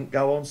Nicholas wouldn't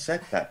go on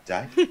set that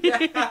day.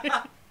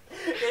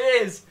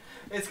 It is.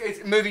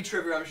 It's movie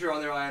trivia, I'm sure,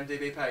 on their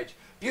IMDb page.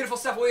 Beautiful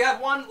stuff. We have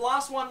one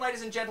last one,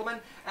 ladies and gentlemen,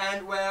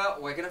 and we're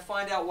going to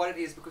find out what it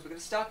is because we're going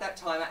to start that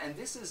timer. And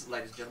this is,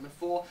 ladies and gentlemen,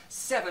 for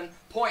 7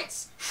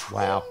 points.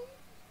 Wow.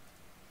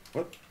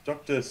 What?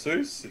 Dr.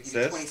 Seuss? It You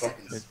get 20 says.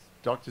 seconds.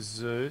 Dr.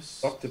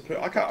 Zeus. Dr. Poop.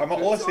 I can't. I'm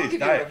all I So see I'll is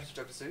give you a Dave. reference to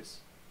Dr. Seuss.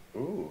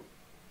 Ooh,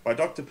 by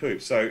Dr.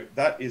 Poop. So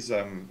that is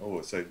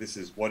so this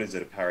is what is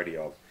it a parody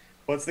of?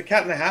 Well, it's the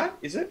Cat in the Hat,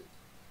 is it?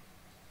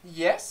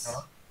 Yes.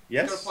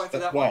 Yes, Got a point for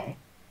that's that one.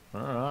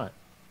 one. All right.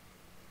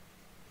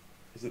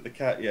 Is it the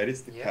cat? Yeah, it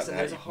is the Yes, Cat in and the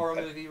there's Hat. a horror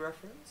movie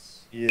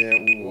reference. Yeah.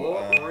 Ooh,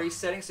 Or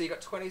resetting, so you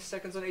got 20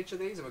 seconds on each of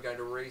these, and we're going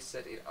to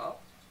reset it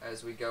up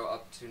as we go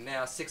up to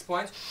now 6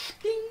 points.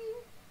 Ding!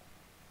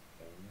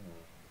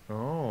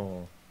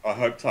 Oh. I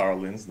hope Tara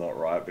Lynn's not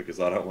right because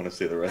I don't want to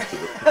see the rest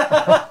of it.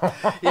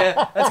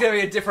 Yeah, that's going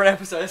to be a different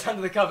episode. It's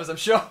under the covers, I'm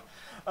sure.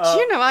 Do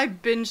you know I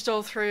binged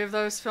all 3 of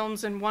those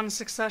films in one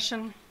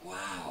succession?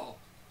 Wow.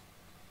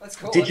 That's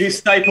cool. Did you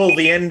staple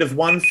the end of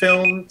one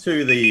film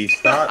to the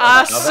start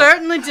I of another?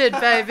 certainly did,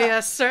 baby. I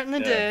certainly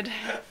Yeah. did.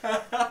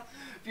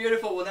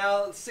 Beautiful. Well,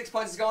 now 6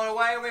 points is going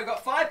away, and we've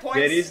got 5 points.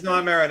 Yeah, it is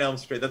Nightmare on Elm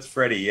Street. That's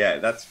Freddy. Yeah,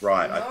 that's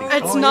right. I think.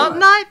 It's Oh, not yeah.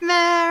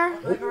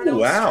 Nightmare. Nightmare on Elm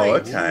Wow.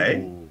 Street. Okay.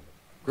 Ooh.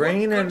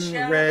 Green Good and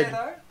shout red.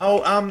 there,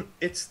 Oh,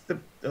 it's the.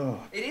 Oh,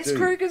 It is dude.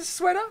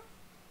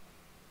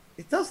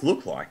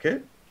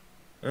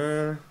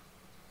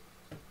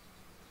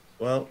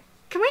 Well,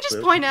 Can we just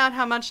Clearly. point out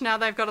how much now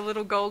they've got a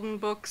little golden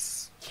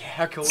books Yeah,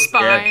 how cool is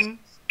that? spine?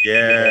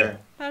 yeah.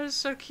 That is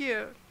so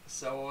cute.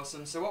 So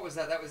awesome. So what was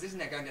that? That was this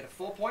now going down to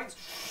 4 points.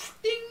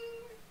 Ding!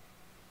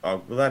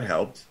 Oh, well, that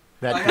helped.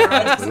 That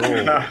I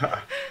didn't know. help at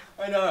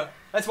all. I know.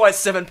 That's why it's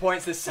 7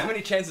 points. There's so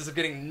many chances of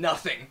getting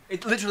nothing.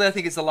 It literally, I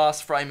think it's the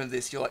last frame of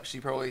this. You'll actually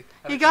probably.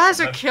 Have You a guys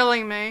chance. are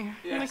killing me.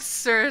 Yes. Like,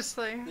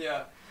 seriously.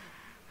 Yeah.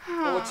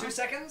 Or 2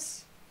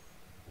 seconds.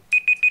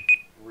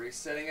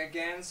 Resetting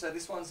again. So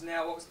this one's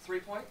now, what was it, 3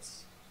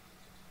 points?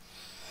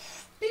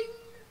 Bing!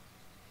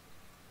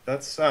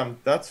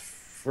 That's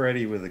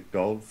Freddy with a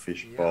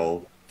goldfish Yeah.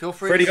 bowl. Feel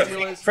free Freddy to got, steal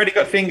those. Freddy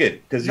got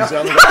fingered because he's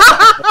only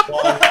got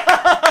one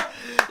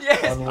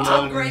Yes, on Tom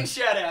one Green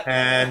shout out.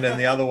 hand, and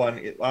the other one,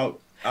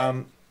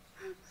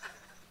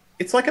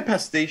 it's like a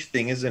pastiche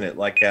thing, isn't it?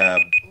 Like,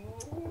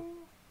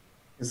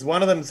 is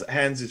one of them's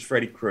hands is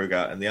Freddy Krueger,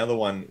 and the other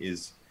one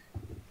is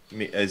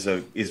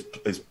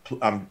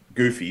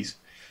Goofy's,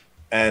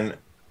 and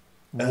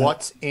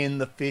What's in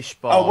the fish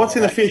bowl? oh, what's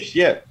in the fish?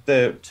 Yeah,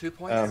 the 2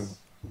 points.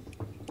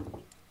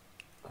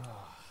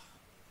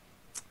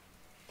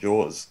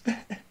 Jaws.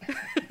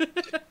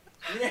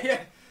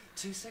 Yeah.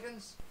 2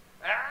 seconds.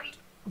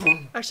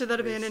 And Actually,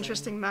 that'd be an Racing.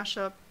 interesting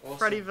mashup. Awesome.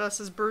 Freddy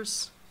versus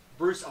Bruce.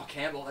 Bruce, oh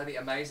Campbell, that'd be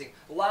amazing.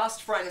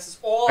 Last frame, this is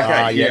all. Okay.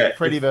 Ah, yeah. yeah.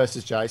 Freddy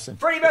versus Jason.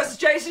 Freddy versus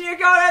Jason, you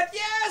got it!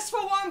 Yes, for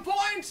 1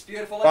 point!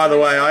 Beautiful. By the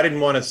way, I Let's didn't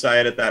want to say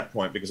it at that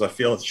point because I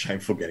feel it's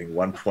shameful getting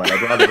 1 point.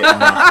 I'd rather get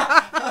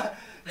none.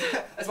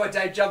 That's why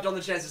Dave jumped on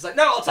the chance. It's like,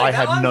 no, I'll take I that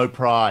had one. no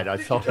pride. I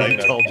felt I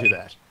told you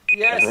that.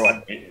 Yes.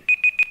 Everyone.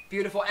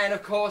 Beautiful. And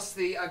of course,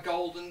 the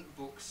golden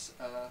books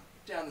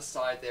down the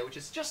side there, which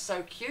is just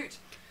so cute.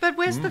 But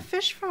where's the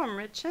fish from,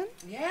 Richard?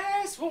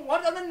 Yes, well,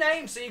 what are the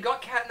names? So you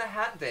got Cat in the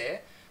Hat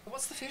there. But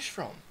what's the fish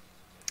from?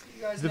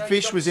 You guys The know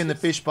fish Dr. was in the Seuss?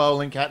 fish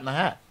bowl in Cat in the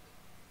Hat.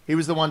 He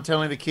was the one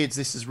telling the kids,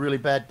 this is really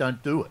bad,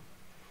 don't do it.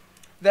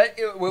 That,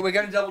 we're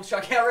going to double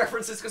check our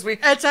references because we.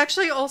 It's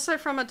actually also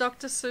from a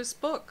Dr. Seuss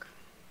book.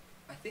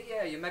 I think,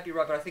 yeah, you may be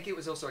right, but I think it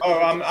was also.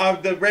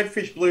 The red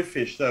fish, blue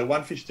fish. The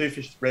 1 fish, 2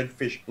 fish, red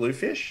fish, blue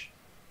fish.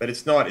 But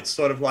it's not. It's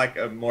sort of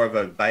like more of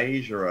a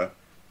beige or a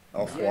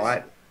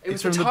off-white. It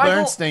It's was from the title.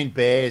 Bernstein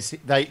Bears.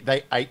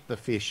 They ate the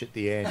fish at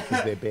the end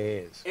because they're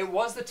bears. It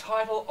was the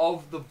title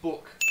of the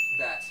book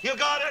that You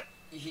got it.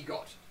 he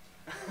got.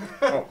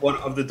 Oh, what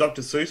of the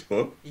Dr. Seuss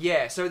book?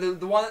 Yeah, so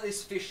the one that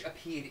this fish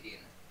appeared in.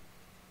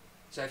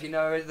 So if you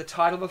know the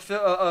title of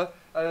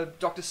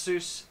Dr.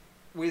 Seuss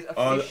with a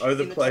fish in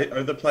the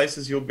title. The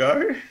places you'll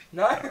go.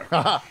 No?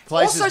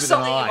 Places Also with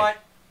something an you eye.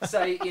 might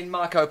say in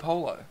Marco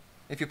Polo,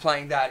 if you're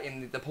playing that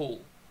in the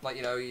pool. Like,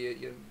 you know,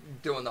 you're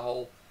doing the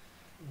whole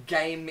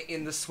game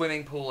in the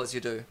swimming pool as you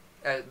do.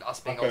 Us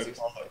being Aussies.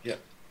 Yeah,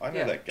 I know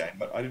Yeah. that game,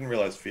 but I didn't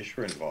realise fish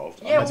were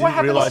involved. Yeah, I what didn't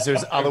happens- realise there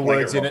was other I'm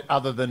words playing in it it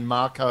other than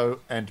Marco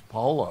and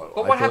Polo.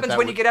 But I what thought happens that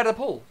when you would- get out of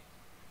the pool?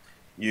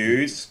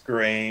 You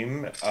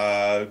scream,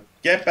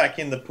 get back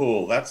in the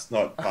pool. That's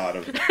not part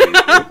of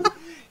the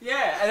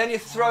Yeah, and then you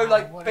throw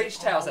like what- beach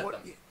towels at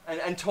what- them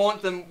and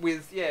taunt them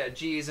with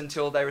jeers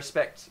until they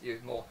respect you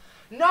more.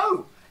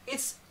 No,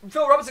 it's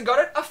Phil Robertson got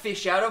it. A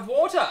fish out of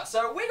water.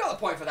 So we got the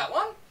point for that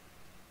one.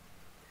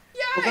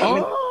 Yay!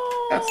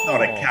 Oh. That's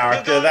not a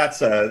character.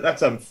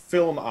 That's a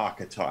film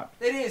archetype.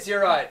 It is.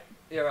 You're right.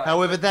 You're right.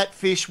 However, that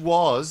fish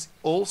was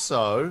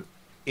also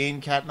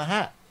in Cat in the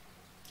Hat.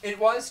 It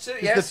was too.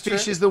 'Cause Yes, the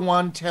fish true. is the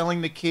one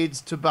telling the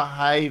kids to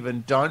behave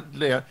and don't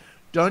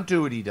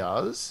do what he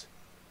does.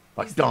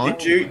 Like, He's the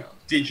don't.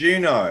 Did you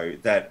know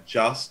that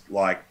just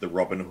like the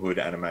Robin Hood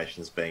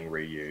animations being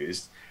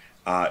reused,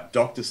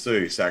 Dr.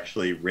 Seuss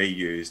actually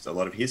reused a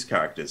lot of his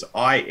characters,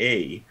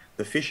 i.e.,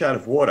 the fish out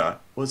of water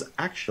was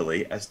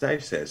actually, as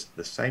Dave says,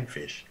 the same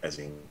fish as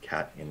in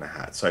Cat in the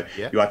Hat. So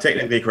Yeah. you are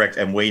technically correct,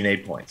 and we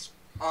need points.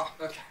 Oh,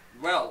 okay.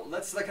 Well,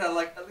 let's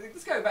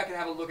go back and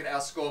have a look at our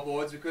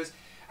scoreboards because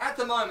at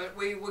the moment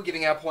we were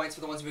giving our points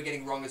for the ones we were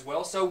getting wrong as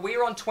well. So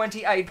we're on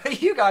 28,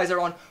 but you guys are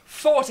on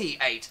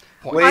 48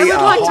 points. We I would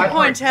are like to high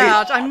point points.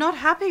 out, I'm not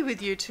happy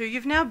with you two.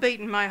 You've now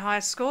beaten my high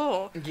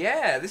score.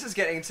 Yeah, this is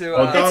getting to.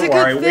 Well, don't It's a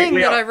worry, good thing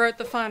we that are- I wrote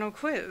the final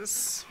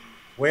quiz.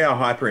 We are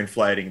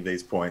hyperinflating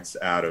these points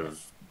out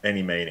of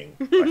any meaning.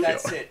 I feel.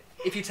 That's it.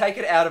 If you take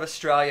it out of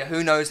Australia,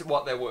 who knows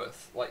what they're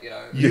worth? Like, you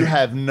know. You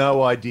have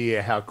no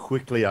idea how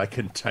quickly I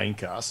can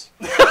tank us.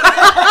 Good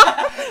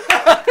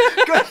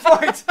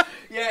point.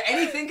 Yeah,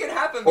 anything can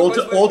happen. All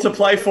because to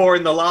play for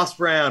in the last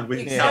round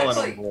with Helen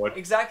Exactly. on board.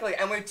 Exactly.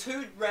 And we're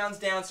 2 rounds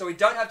down, so we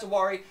don't have to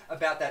worry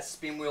about that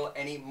spin wheel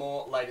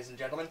anymore, ladies and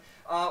gentlemen.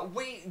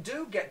 We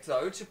do get,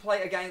 though, to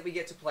play a game that we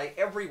get to play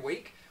every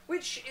week,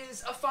 which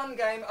is a fun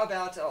game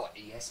about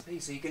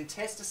ESP, so you can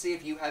test to see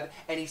if you have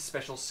any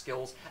special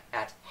skills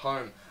at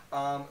home.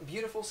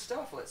 Beautiful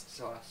stuff. Let's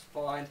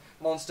find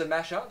monster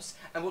mashups,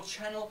 and we'll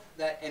channel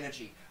that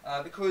energy,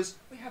 because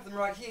we have them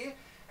right here.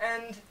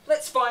 And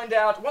let's find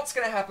out what's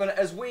going to happen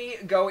as we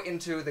go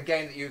into the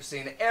game that you've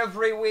seen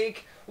every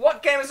week.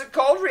 What game is it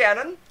called,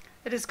 Rhiannon?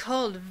 It is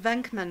called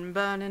Venkman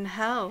Burn in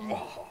Hell.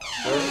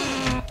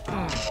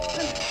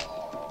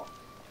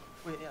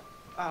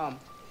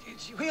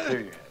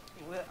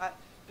 Well,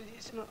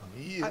 it's not...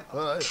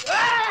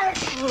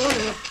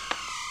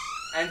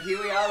 And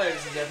here we are,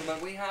 ladies and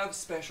gentlemen. We have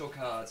special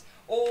cards.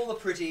 All the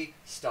pretty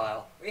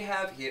style. We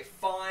have here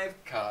 5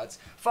 cards.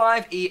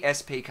 5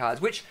 ESP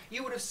cards, which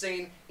you would have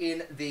seen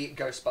in the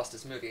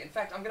Ghostbusters movie. In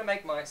fact, I'm going to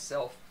make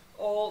myself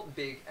all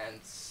big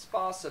and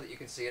sparse so that you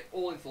can see it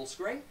all in full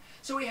screen.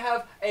 So we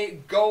have a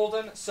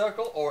golden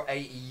circle or a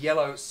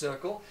yellow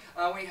circle.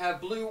 We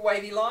have blue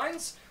wavy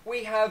lines.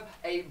 We have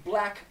a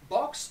black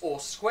box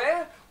or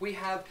square. We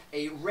have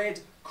a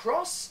red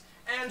cross.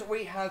 And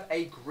we have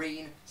a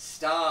green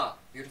star.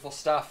 Beautiful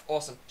stuff.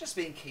 Awesome. Just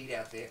being keyed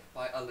out there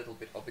by a little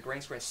bit of the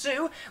green screen.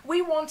 Sue,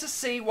 we want to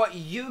see what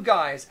you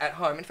guys at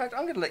home... In fact,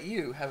 I'm going to let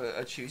you have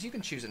a choose. You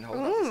can choose it and hold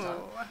it up this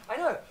time. I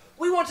know.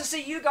 We want to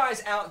see you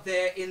guys out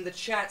there in the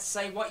chat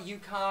say what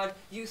card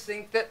you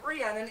think that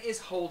Rhiannon is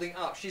holding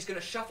up. She's going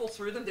to shuffle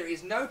through them. There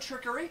is no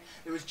trickery.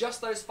 There is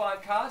just those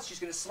 5 cards. She's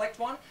going to select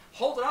one,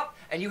 hold it up,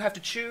 and you have to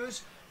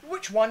choose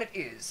which one it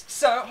is.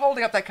 So,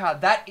 holding up that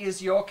card, that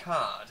is your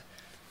card.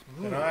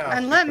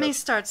 And let me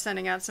start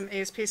sending out some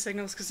ESP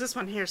signals, because this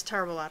one here is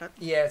terrible at it.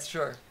 Yeah, it's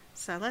true.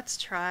 So let's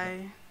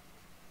try...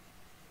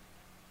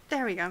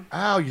 There we go.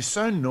 Ow, you're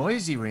so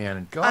noisy,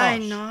 Rhiannon. Gosh. I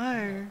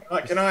know.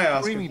 Can I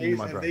ask, Screaming in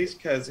my brain.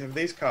 have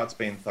these cards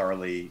been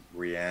thoroughly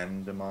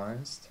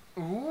randomized?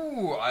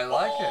 Ooh, I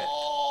like it.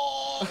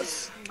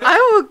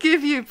 I will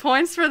give you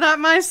points for that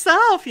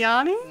myself,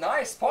 Yanni.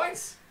 Nice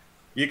points.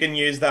 You can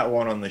use that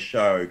one on the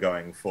show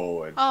going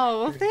forward.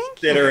 Oh, well,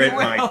 thank you. Consider it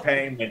my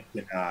payment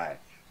tonight.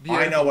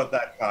 Beautiful. I know what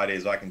that card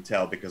is. I can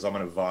tell because I'm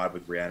going to vibe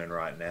with Rhiannon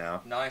right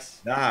now. Nice.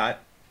 That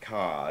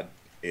card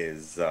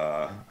is,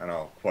 and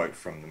I'll quote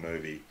from the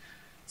movie,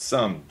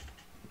 some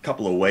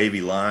couple of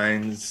wavy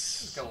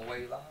lines. Couple of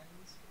wavy lines.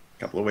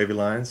 Couple of wavy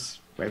lines.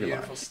 Wavy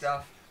Beautiful lines.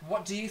 stuff.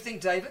 What do you think,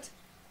 David?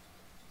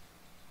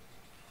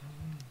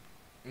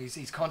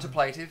 He's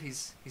contemplative.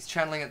 He's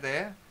channeling it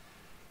there.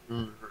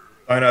 Don't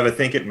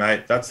overthink it,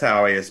 mate. That's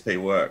how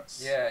ESP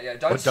works. Yeah.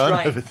 Don't Strain.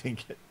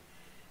 overthink it.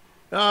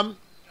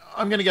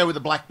 I'm going to go with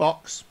a black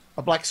box,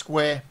 a black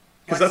square.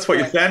 Because that's what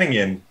you're standing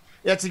in.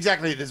 That's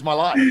exactly it. It's my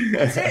life.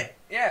 That's it.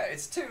 Yeah,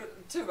 it's too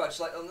much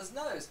like on his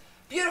nose.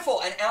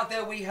 Beautiful. And out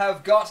there we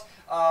have got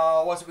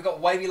we got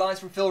wavy lines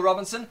from Phil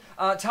Robinson.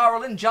 Tara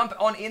Lynn, jump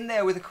on in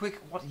there with a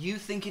quick what you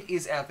think it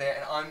is out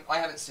there, and I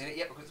haven't seen it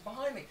yet because it's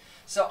behind me.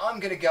 So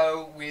I'm going to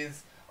go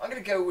with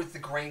the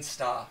green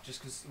star just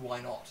because why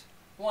not?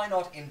 Why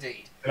not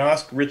indeed? Can I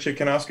ask Richard?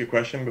 Can I ask a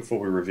question before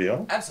we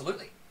reveal?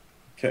 Absolutely.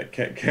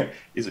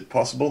 Is it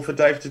possible for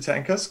Dave to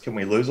tank us? Can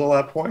we lose all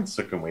our points,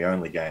 or can we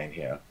only gain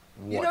here?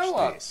 You know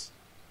what?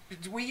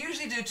 We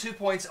usually do 2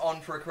 points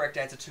on for a correct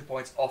answer, 2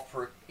 points off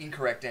for an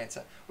incorrect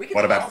answer.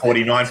 What about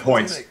 49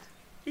 points?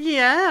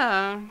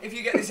 Yeah. If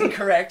you get this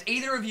incorrect,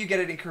 either of you get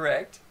it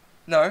incorrect.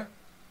 No.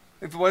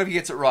 If one of you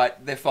gets it right,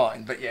 they're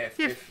fine. But yeah,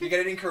 if you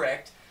get it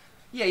incorrect,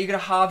 yeah, you're going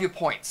to halve your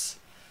points.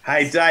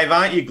 Hey, Dave,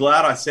 aren't you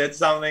glad I said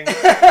something?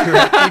 You're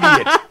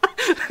an idiot.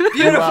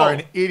 Beautiful. You are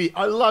an idiot.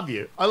 I love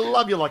you. I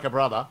love you like a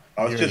brother.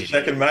 I was just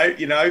checking, mate,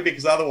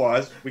 because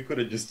otherwise we could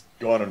have just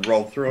gone and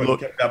rolled through it and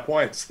kept our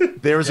points.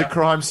 There is a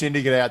crime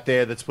syndicate out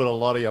there that's put a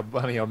lot of your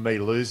money on me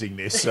losing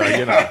this, so,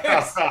 I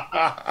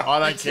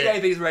don't care.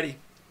 TAB's ready.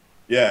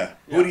 Yeah.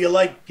 Who do you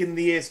like in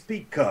the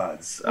ESP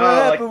cards? What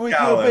happened with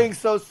you being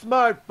so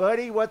smart,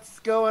 buddy? What's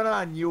going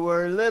on? You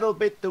were a little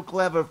bit too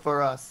clever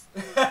for us.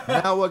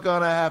 Now we're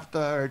going to have to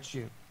hurt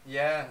you.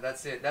 Yeah,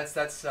 that's it. That's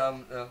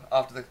under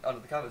the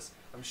covers,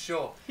 I'm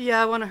sure.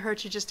 Yeah, I want to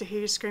hurt you just to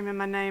hear you screaming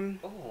my name.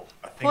 Oh,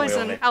 I think Poison,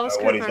 we all need to Alice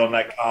know what is Cooper. on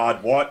that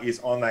card. What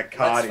is on that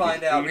card? Let's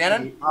find out.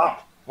 Rhiannon,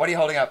 what are you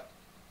holding up?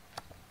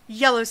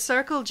 Yellow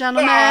circle,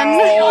 gentlemen.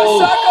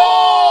 Oh!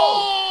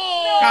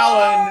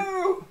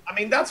 Cullen. I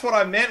mean, that's what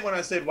I meant when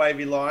I said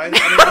wavy line.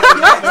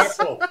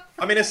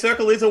 A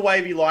circle is a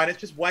wavy line.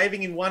 It's just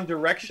waving in one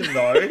direction,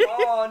 though.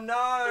 Oh,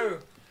 no.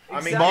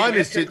 Mine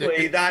is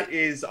technically, that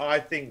is, I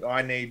think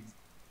I need...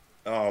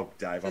 Oh,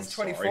 Dave, That's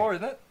I'm 24, sorry.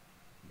 isn't it?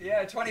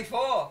 Yeah,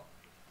 24.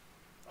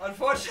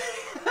 Unfortunately.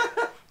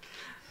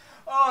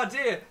 Oh,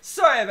 dear.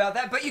 Sorry about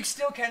that, but you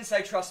still can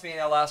say trust me in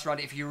our last round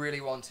if you really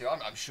want to.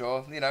 I'm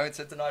sure. It's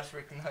a nice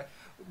freaking... It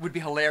would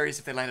be hilarious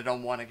if they landed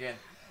on one again.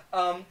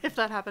 If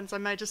that happens, I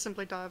may just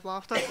simply die of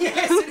laughter.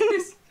 Yes, it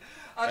is.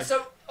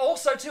 So,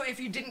 also, too, if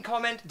you didn't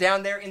comment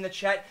down there in the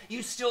chat,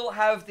 you still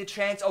have the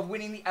chance of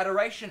winning the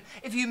adoration.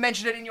 If you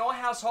mentioned it in your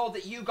household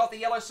that you got the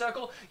yellow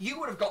circle, you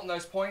would have gotten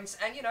those points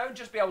and,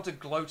 just be able to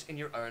gloat in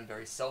your own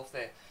very self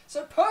there.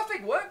 So,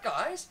 perfect work,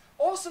 guys.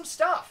 Awesome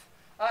stuff.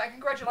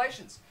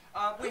 Congratulations.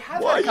 We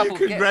have Why had a couple are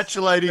you of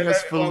congratulating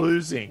guests. us for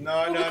losing?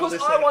 No, Because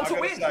listen, I want to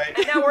I've win, gotta say-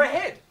 and now we're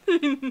ahead.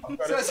 I've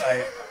got to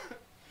say,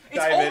 It's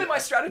all David, in my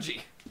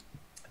strategy.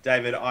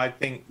 David, I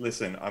think,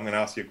 listen, I'm going to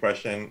ask you a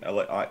question.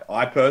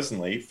 I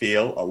personally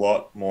feel a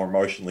lot more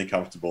emotionally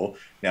comfortable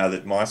now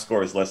that my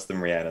score is less than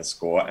Rhiannon's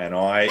score, and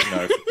I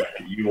know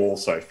that you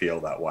also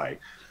feel that way.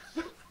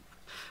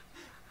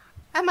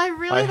 Am I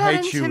really I that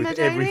hate you with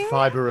intimidating? every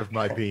fiber of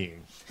my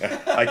being.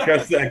 I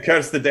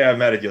curse the day I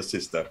married your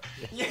sister.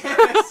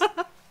 Yes.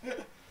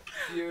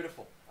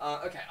 Beautiful.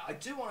 Okay, I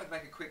do want to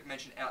make a quick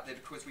mention out there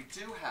because we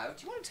do have...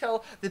 Do you want to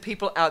tell the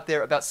people out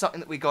there about something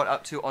that we got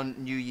up to on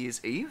New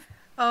Year's Eve?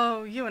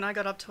 Oh, you and I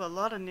got up to a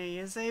lot on New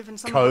Year's Eve, and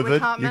some of it we COVID.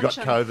 can't You got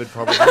mention. COVID,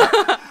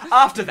 probably.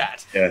 After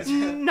that. Yes.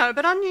 No,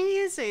 but on New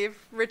Year's Eve,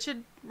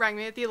 Richard rang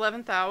me at the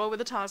 11th hour with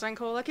a Tarzan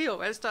call like he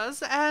always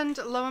does, and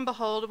lo and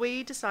behold,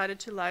 we decided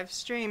to live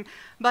stream.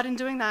 But in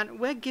doing that,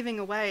 we're giving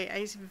away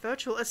a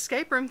virtual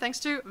escape room thanks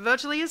to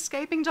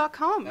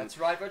virtuallyescaping.com. That's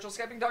right,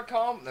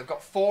 virtualescaping.com. They've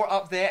got 4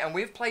 up there, and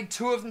we've played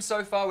 2 of them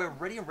so far. We're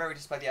ready and raring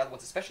to play the other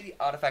ones, especially the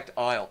Artifact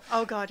Isle.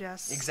 Oh god,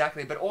 yes.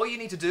 Exactly, but all you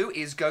need to do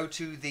is go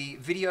to the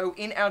video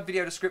in our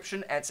video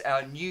description. It's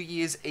our New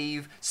Year's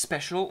Eve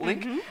special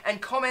link, and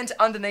comment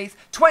underneath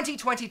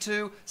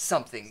 2022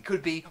 something. It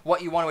could be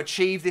what you want to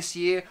achieve this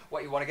year,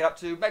 what you want to get up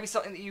to, maybe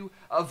something that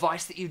a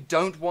vice that you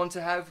don't want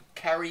to have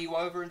carry you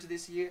over into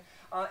this year.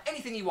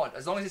 Anything you want,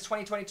 as long as it's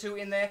 2022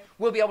 in there,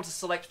 we'll be able to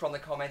select from the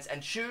comments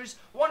and choose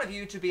one of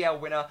you to be our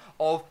winner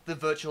of the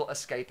virtual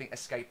escape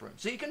room.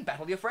 So you can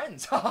battle your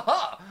friends.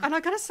 And I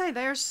gotta say,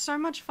 they are so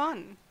much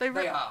fun. They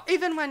are.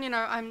 Even when,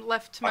 I'm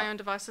left to my own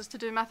devices to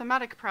do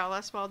mathematic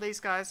prowess while these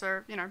guys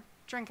are,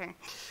 drinking.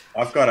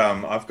 I've got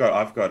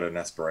an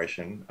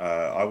aspiration.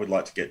 I would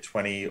like to get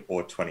 20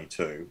 or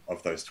 22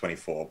 of those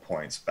 24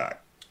 points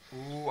back.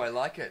 Ooh, I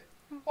like it.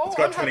 Oh, It's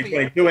got I'm happy.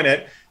 2022 in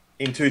it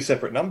in 2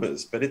 separate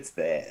numbers, but it's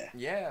there.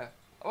 Yeah.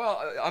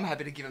 Well, I'm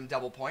happy to give him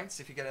double points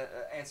if you get an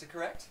answer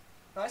correct.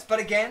 Nice. But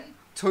again,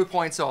 2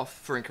 points off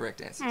for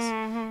incorrect answers.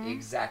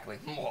 Exactly.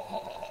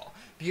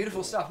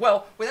 Beautiful stuff.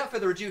 Well, without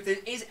further ado, if there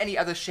is any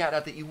other shout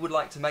out that you would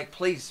like to make,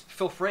 please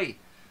feel free.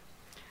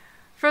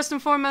 First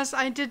and foremost,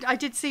 I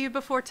did see you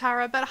before,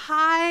 Tara, but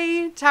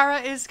hi!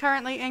 Tara is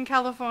currently in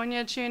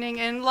California tuning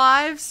in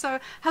live, so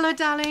hello,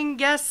 darling.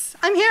 Yes,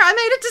 I'm here. I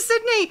made it to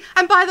Sydney.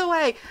 And by the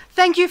way,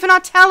 thank you for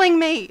not telling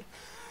me.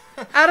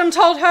 Adam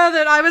told her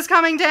that I was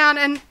coming down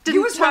and didn't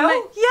You as tell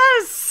well? me.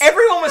 Yes!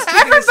 Everyone was keeping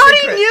it Everybody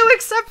secret. knew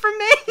except for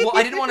me. Well,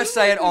 I didn't want to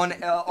say it on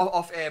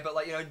off air,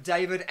 but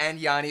David and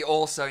Yanni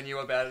also knew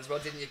about it as well,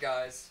 didn't you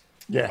guys?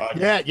 Yeah,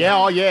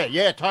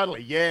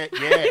 totally. Yeah.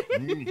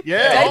 David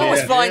Yeah.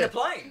 was flying the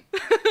plane.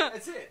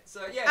 That's it.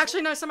 So yeah.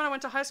 Actually, no, someone I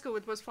went to high school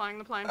with was flying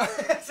the plane.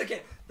 It's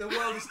okay. The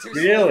world is too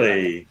small.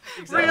 Really?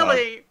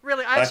 Exactly.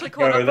 Really. I actually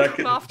caught up with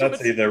them afterwards.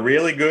 That's either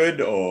really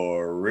good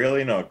or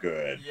really not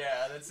good.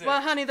 Yeah, that's it.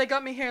 Well, honey, they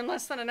got me here in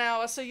less than an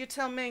hour, so you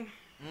tell me.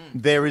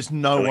 There is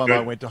no Really one good.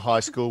 I went to high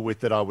school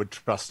with that I would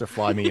trust to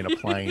fly me in a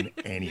plane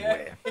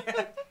anywhere.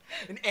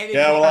 In any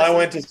Yeah, well, I capacity.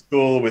 went to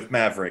school with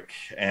Maverick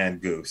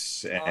and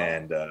Goose,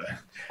 and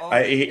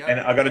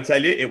I got to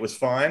tell you, it was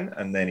fine.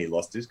 And then he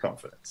lost his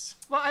confidence.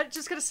 Well, I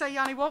just got to say,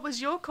 Yanni, what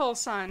was your call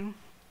sign?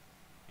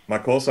 My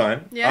call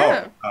sign?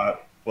 Yeah.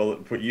 Well,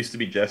 it used to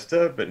be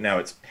Jester, but now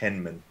it's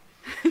Penman.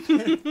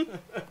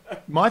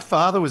 My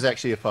father was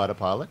actually a fighter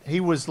pilot. He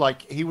was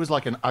like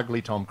an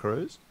ugly Tom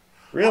Cruise.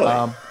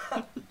 Really?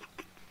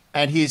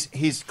 And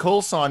his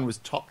call sign was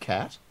Top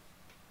Cat.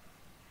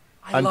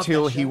 I love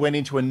Until that he show. went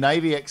into a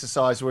Navy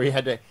exercise where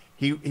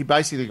he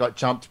basically got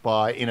jumped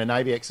by, in a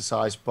Navy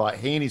exercise,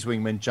 he and his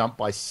wingman jumped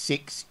by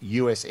 6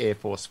 US Air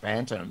Force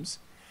Phantoms,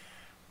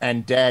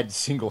 and Dad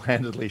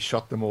single-handedly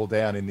shot them all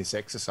down in this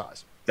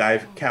exercise.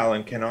 Dave,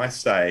 Callan, can I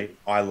say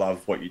I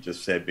love what you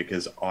just said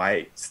because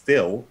I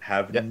still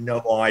have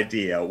no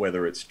idea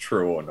whether it's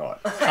true or not.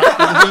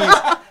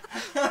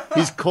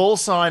 His call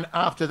sign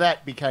after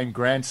that became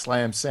Grand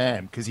Slam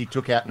Sam because he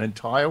took out an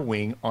entire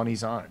wing on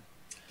his own.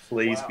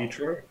 Please be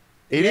true.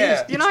 It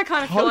Yeah. is. You know, I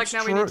kind of feel like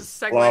now we need to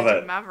segue Love into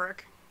it.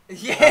 Maverick.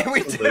 Yeah,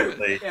 we do.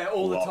 Absolutely. Yeah,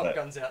 all the Love Top it.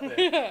 Guns out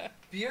there.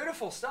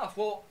 Beautiful stuff.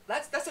 Well,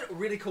 that's a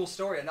really cool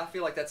story, and I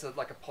feel like that's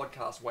like a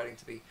podcast waiting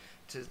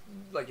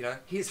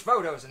here's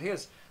photos and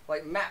here's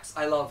maps.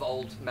 I love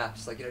old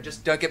maps.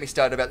 Just don't get me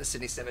started about the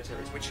Sydney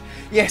cemeteries, which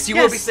yes, you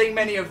will be seeing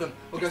many of them.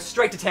 We'll go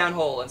straight to Town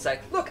Hall and say,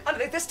 look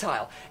underneath this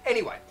tile.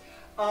 Anyway.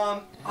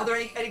 Are there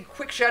any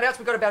quick shout-outs?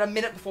 We've got about a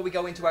minute before we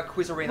go into our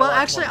quiz arena. Well, live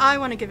actually, one. I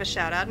want to give a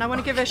shout out, and I want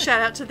to give a shout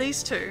out to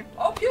these two.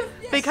 Oh, yes.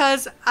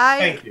 Because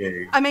Thank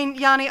you. I mean,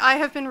 Yanni, I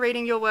have been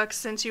reading your work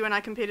since you and I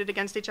competed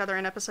against each other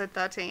in episode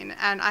 13,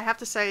 and I have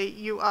to say,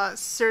 you are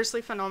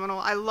seriously phenomenal.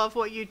 I love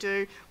what you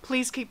do.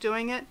 Please keep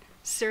doing it.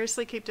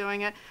 Seriously, keep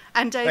doing it.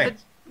 And David,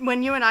 Thanks.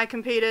 when you and I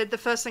competed, the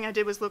first thing I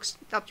did was look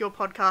up your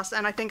podcast,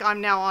 and I think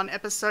I'm now on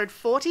episode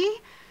 40.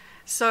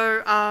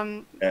 So,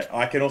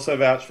 I can also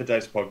vouch for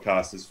Dave's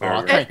podcast. It's very,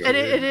 Oh, very thank good.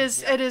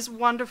 it is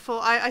wonderful.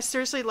 I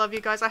seriously love you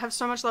guys. I have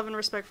so much love and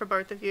respect for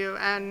both of you,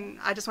 and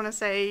I just want to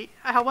say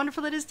how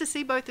wonderful it is to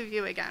see both of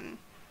you again.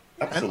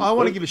 And I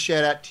want to give a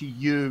shout out to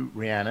you,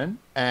 Rhiannon,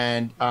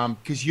 and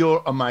because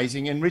you're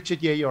amazing. And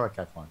Richard, you're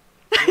okay, fine.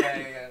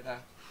 Yeah. No.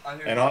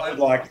 And I would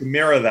like to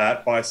mirror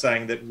that by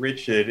saying that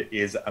Richard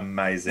is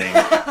amazing.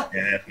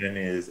 Evan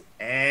is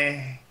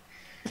Okay,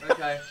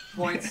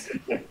 points.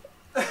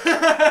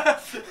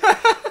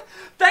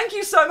 Thank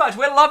you so much.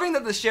 We're loving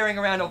the sharing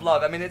around of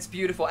love. I mean, it's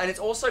beautiful. And it's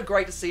also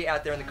great to see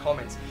out there in the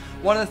comments.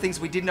 One of the things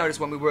we did notice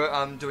when we were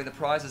doing the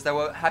prizes, they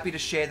were happy to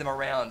share them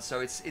around. So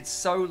it's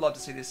so love to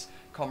see this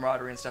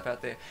camaraderie and stuff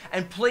out there.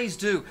 And please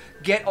do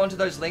get onto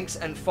those links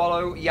and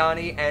follow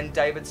Yanni and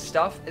David's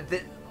stuff.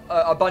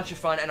 A bunch of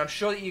fun, and I'm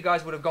sure that you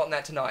guys would have gotten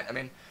that tonight. I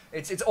mean,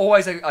 it's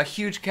always a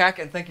huge cack,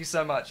 and thank you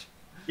so much.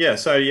 Yeah,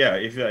 so yeah,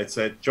 if it's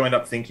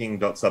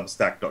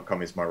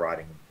joinedupthinking.substack.com is my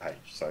writing page,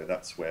 so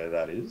that's where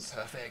that is.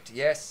 Perfect.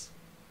 Yes.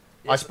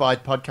 I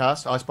Spied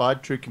podcast. I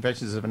Spied True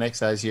Confessions of an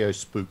Ex-ASIO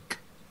Spook.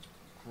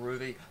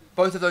 Groovy.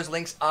 Both of those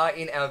links are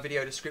in our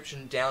video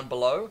description down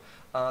below.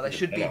 They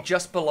should be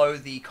just below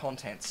the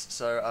contents,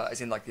 so as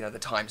in like the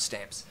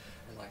timestamps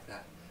and like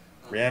that.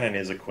 Rhiannon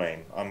is a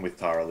queen. I'm with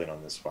Tara Lynn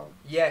on this one.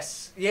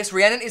 Yes,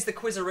 Rhiannon is the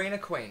Quiz Arena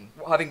queen,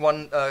 having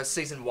won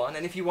season 1.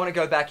 And if you want to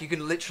go back, you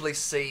can literally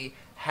see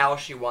how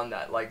she won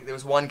that. Like there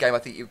was one game I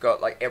think you got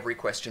like every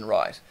question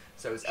right.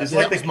 So She's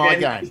like my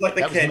game. She's like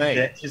the That was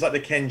me. She's like the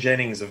Ken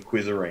Jennings of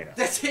Quiz Arena.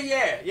 That's it.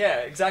 Yeah,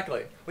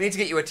 exactly. We need to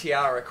get you a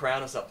tiara, a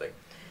crown, or something.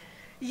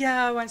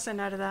 Yeah, I won't say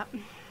no to that.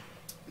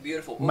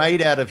 Beautiful.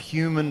 Made out of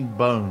human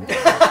bone.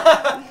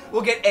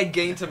 We'll get Ed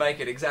Gein to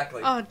make it,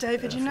 exactly. Oh,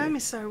 David, you know me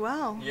so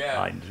well.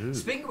 Yeah. I do.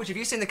 Speaking of which, have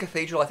you seen the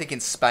cathedral, I think, in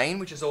Spain,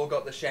 which has all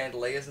got the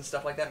chandeliers and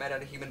stuff like that made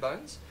out of human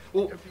bones?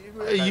 Well,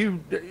 La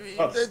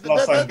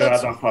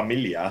Sagrada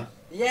Familia.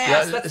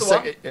 yes, that's the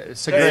one.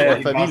 Sagrada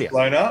In Familia.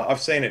 Barcelona.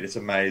 I've seen it. It's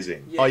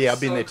amazing. Oh, yeah,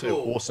 I've been so there too.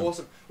 cool.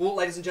 Awesome. Well,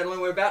 ladies and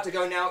gentlemen, we're about to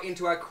go now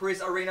into our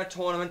Quiz Arena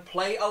tournament.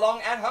 Play along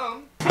at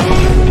home.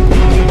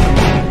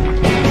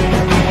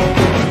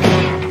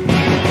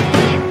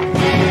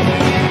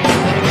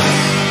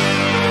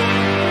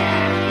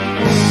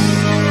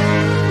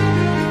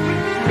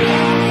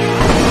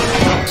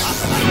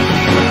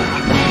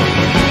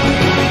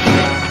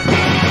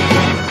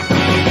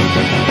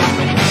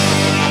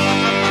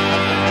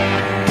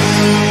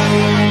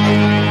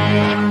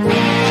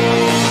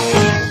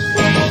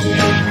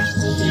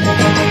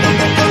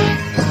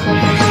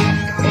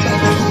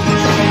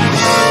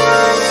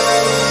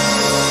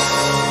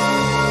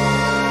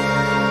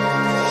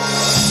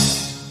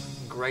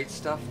 Great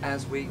stuff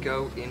as we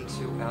go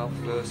into our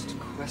first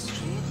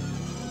question.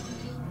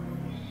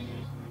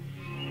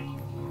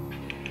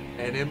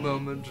 Any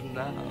moment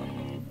now.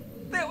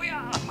 There we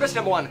are! Question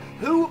number 1.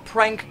 Who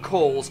prank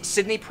calls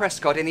Sidney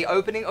Prescott in the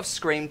opening of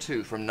Scream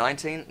 2 from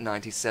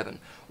 1997?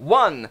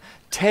 1.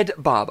 Ted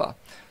Barber.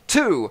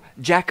 2.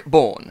 Jack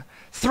Bourne.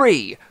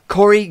 3.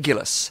 Corey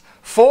Gillis.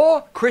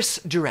 4. Chris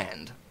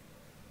Durand.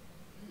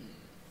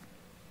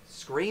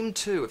 Scream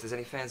 2, if there's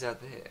any fans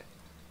out there.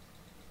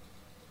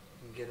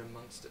 Get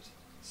amongst it.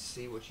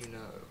 See what you know.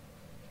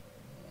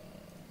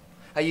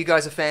 Are you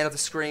guys a fan of the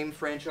Scream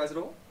franchise at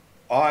all?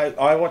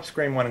 I watched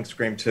Scream 1 and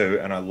Scream 2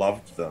 and I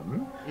loved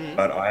them,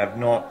 but I have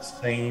not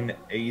seen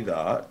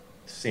either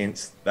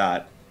since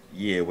that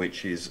year,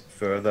 which is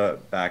further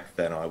back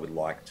than I would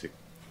like to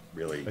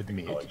really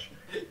Admit. acknowledge.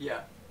 Yeah.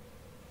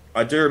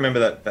 I do remember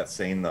that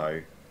scene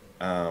though.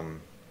 Yeah,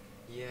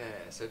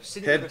 so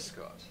Sidney Ted-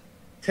 Prescott.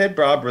 Ted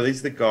Barber,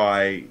 he's the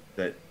guy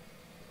that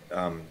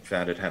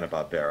founded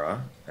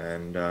Hanna-Barbera,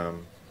 and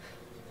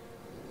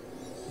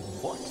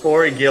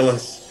Corey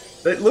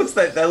Gillis. They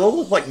all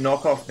look like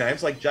knockoff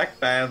names. Like Jack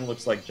Bauer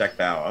looks like Jack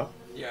Bauer.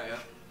 Yeah.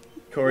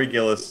 Corey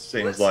Gillis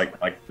seems like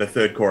the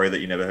third Corey that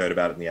you never heard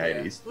about in the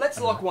 80s. Let's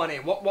lock one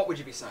in. What would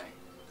you be saying?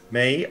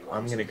 Me,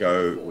 I'm going to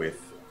go with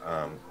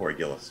Corey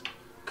Gillis.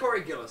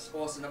 Corey Gillis.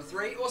 Awesome. Number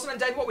 3. Awesome. And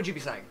Dave, what would you be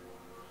saying?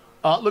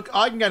 Look,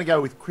 I'm going to go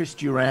with Chris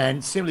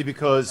Durand simply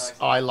because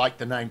Nice. I like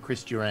the name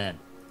Chris Durand.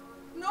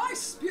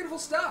 Nice. Beautiful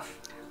stuff.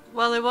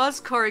 Well, it was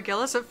Corey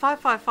Gillis at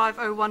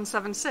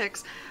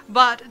 5550176,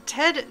 but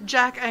Ted,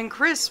 Jack, and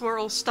Chris were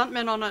all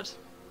stuntmen on it.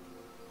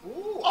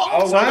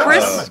 Oh,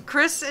 wow.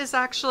 Chris is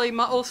actually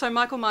also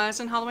Michael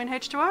Myers in Halloween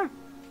H2O.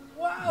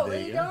 Wow,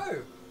 there you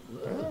go.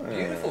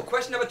 Beautiful.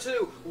 Question number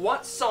 2.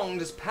 What song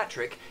does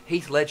Patrick,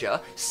 Heath Ledger,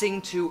 sing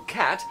to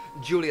Kat,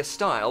 Julia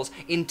Stiles,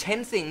 in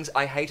 10 Things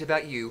I Hate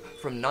About You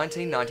from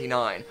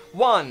 1999?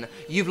 1.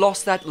 You've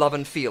Lost That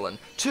Lovin' Feelin'.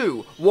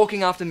 2.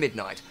 Walking After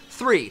Midnight.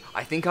 3.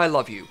 I Think I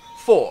Love You.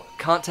 4.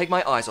 Can't Take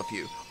My Eyes Off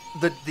You.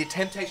 The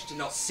temptation to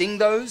not sing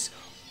those?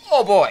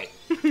 Oh boy.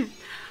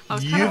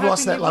 You've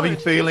Lost That Loving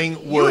Feeling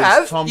You was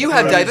have? Tom You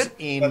have, Cruise David?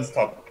 in That's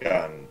Top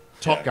Gun.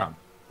 Top Gun.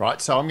 Right,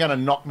 so I'm going to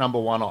knock number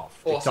 1 off.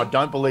 Because I Awesome.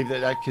 don't believe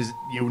that because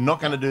you're not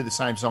going to do the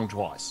same song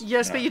twice.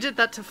 Yes, but you did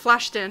that to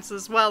Flashdance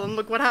as well, and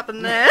look what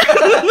happened there.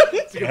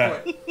 That's a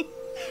good point.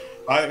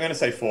 I'm going to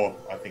say 4.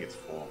 I think it's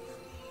 4.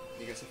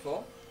 You go to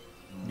 4?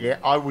 Yeah,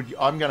 I'm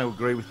going to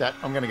agree with that.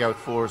 I'm going to go with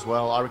 4 as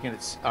well. I reckon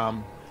it's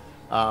Can't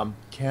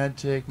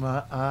Take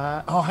My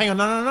Eye. Oh, hang on,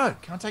 no.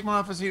 Can't Take My Eye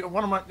off You.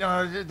 One of my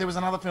there was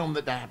another film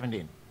that happened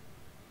in.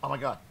 Oh my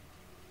god.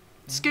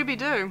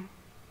 Scooby-Doo.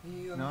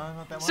 No,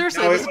 not that one.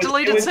 Seriously, No, it was it a was-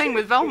 deleted it was- scene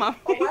with Velma.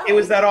 It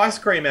was that ice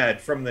cream ad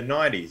from the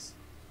 90s.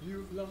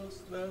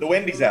 The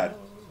Wendy's ad.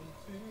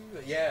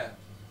 Yeah.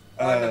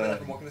 I remember that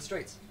from Walking the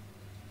Streets.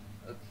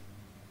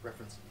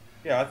 Reference.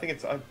 Yeah, I think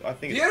it's. I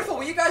think Beautiful.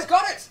 Well, you guys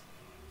got it.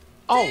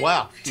 Oh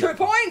wow. 2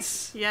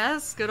 points.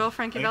 Yes, good old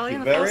Frankie Thank Valli you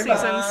in the Four very much.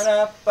 Seasons.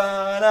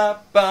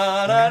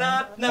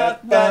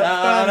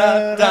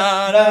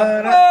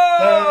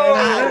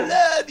 I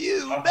love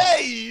you,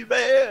 baby.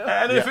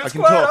 And if I it's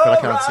can quite talk, but I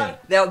can't alright. sing.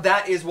 Now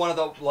that is one of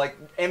the like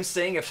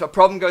emceeing. If a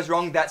problem goes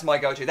wrong, that's my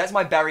go-to. That's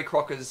my Barry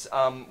Crocker's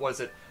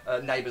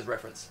Neighbours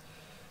reference.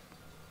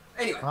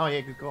 Anyway, Oh,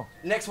 yeah, good call.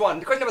 next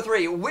one. Question number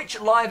 3. Which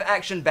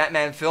live-action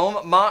Batman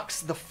film marks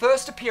the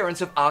first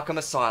appearance of Arkham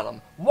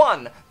Asylum?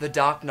 1. The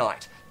Dark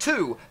Knight.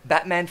 2.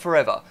 Batman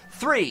Forever.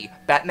 3.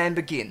 Batman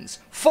Begins.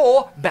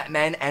 4.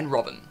 Batman and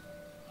Robin.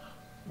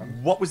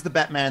 What was the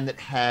Batman that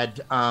had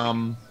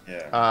Arkham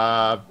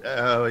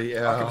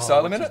Arkham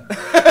Asylum in it?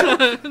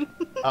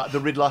 the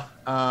Riddler.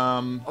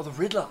 Oh, the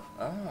Riddler.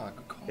 Ah,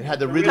 good call. It had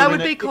the Riddler. That in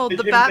would it. be called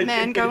The Jim-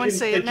 Batman. Go and Jim-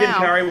 see the it Jim now.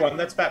 Carrey one,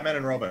 that's Batman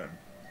and Robin.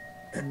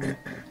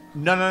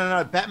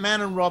 No.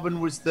 Batman and Robin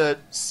was the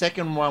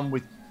second one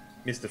with.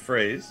 Mr.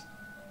 Freeze.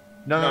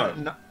 No.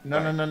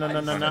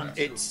 No.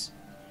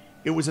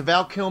 It was a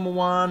Val Kilmer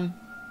one.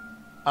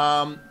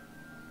 No,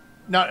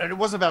 it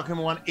wasn't a Val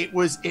Kilmer one.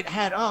 It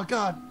had. Oh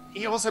God,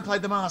 he also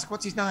played the Mask.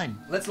 What's his name?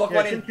 Let's lock Yeah,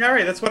 one Jim in.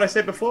 Carrey, that's what I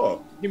said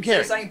before. Jim So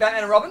you're Carrey. saying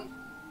Batman and Robin?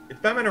 It's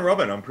Batman and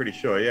Robin, I'm pretty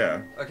sure,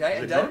 yeah. Okay,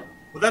 Is and it David? not?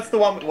 Well, that's the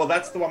one. Well,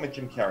 that's the one with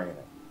Jim Carrey in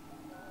it.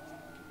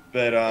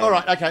 But All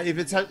right, okay.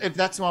 If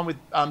that's the one with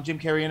Jim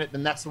Carrey in it,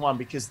 then that's the one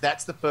because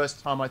that's the first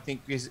time I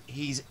think because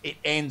it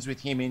ends with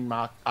him in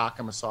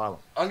Arkham Asylum.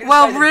 I'm gonna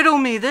Well, say that- riddle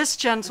me this,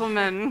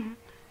 gentlemen.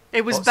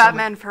 It was What,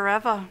 Batman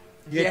Forever.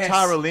 Yeah, Yes.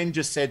 Tara Lynn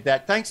just said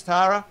that. Thanks,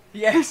 Tara.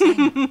 Yes,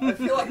 I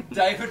feel like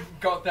David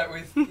got that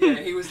with. Yeah,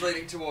 he was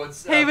leaning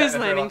towards. He was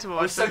Batman leaning Forever.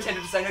 I was towards so it.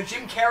 tempted to say no.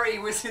 Jim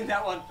Carrey was in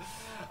that one.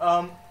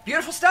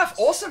 Beautiful stuff.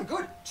 Awesome.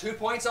 Good. 2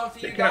 points on for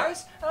you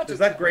guys. And I took does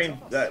that 2 points green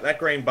off us. that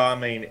green bar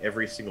mean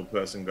every single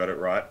person got it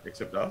right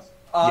except us?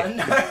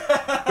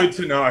 No, Good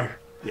to know.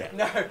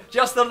 no,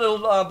 just the little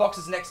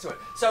boxes next to it.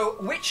 So,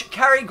 which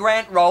Cary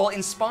Grant role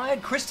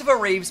inspired Christopher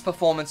Reeve's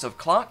performance of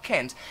Clark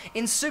Kent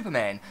in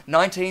Superman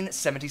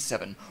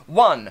 1977?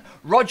 1.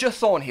 Roger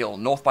Thornhill,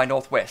 North by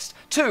Northwest.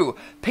 2.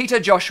 Peter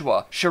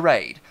Joshua,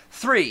 Charade.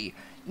 3.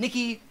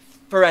 Nicky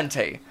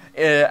Ferrante,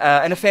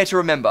 An Affair to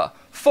Remember.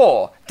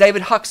 4.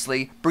 David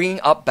Huxley,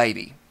 Bringing Up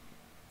Baby.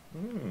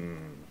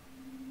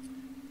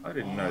 I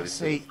didn't know this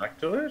see. was back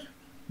to it.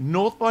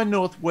 North by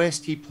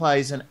Northwest, he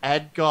plays an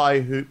ad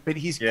guy but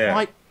he's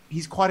Yeah.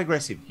 quite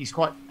aggressive. He's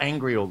quite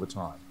angry all the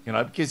time,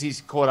 because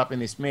he's caught up in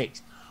this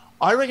mix.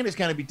 I reckon it's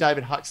going to be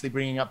David Huxley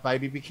Bringing Up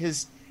Baby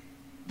because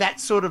that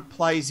sort of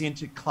plays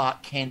into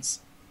Clark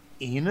Kent's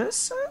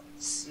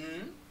innocence.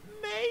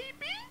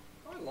 Maybe.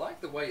 I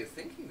like the way you're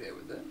thinking there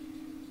with it.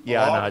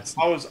 Yeah, Well, no, it's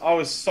I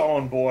was so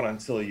on board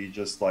until you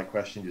just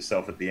questioned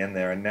yourself at the end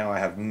there, and now I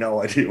have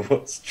no idea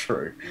what's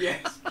true.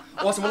 Yes.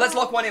 Awesome. Well, let's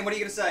lock one in. What are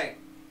you going to say?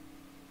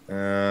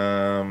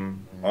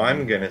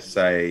 I'm gonna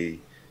say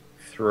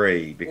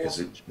 3 because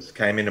Awesome. it just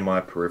came into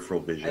my peripheral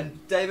vision.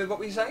 And David, what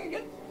were you saying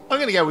again? I'm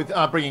going to go with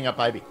Bringing Up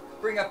Baby.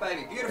 Bring Up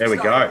Baby. Beautiful There we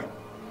stuff. go.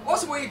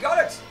 Awesome. Well, you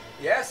got it.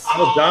 Yes.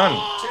 Well done.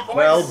 2 points.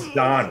 Well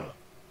done.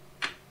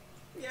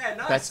 Yeah,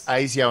 nice. That's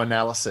ASIO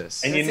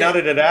analysis. And you That's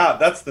nutted it out.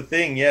 That's the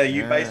thing. Yeah,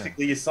 you Yeah.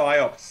 basically you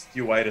psyops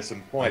your way to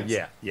some points.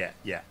 Yeah.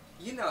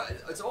 You know,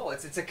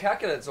 it's a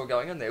calculator that's all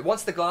going on there.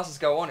 Once the glasses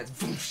go on, it's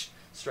whoosh,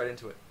 straight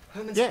into it.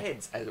 Herman's Yeah.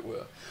 heads, as it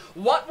were.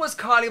 What was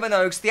Kylie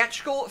Minogue's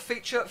theatrical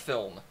feature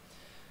film?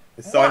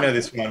 So I know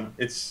this one.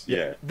 It's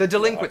The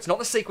Delinquents, not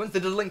the Sequence, The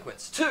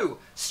Delinquents. 2.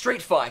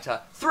 Street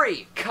Fighter.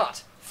 3.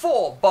 Cut.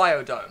 4.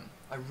 Biodome.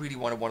 I really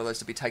wanted one of those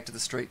to be Take to the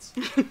Streets.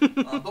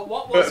 But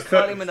what was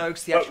Kylie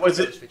Minogue's theatrical was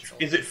it? feature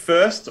film? Is it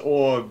first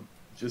or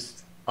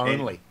just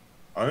Only.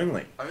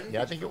 Only Only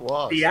Yeah, I think it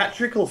was.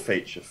 theatrical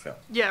feature film.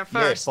 Yeah,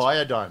 first. Yeah,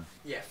 Biodome.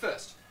 Yeah,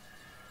 first.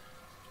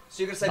 So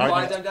you're going to say No,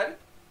 Biodome, David?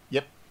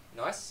 Yep.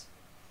 Nice.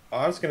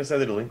 I was going to say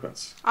The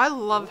Delinquents. I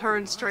love her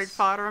in Street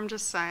Fighter, I'm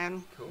just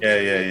saying. Cool.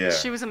 Yeah.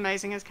 She was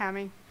amazing as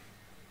Cammy.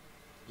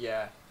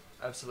 Yeah,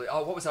 absolutely.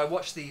 Oh, what was it? I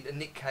watched the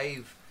Nick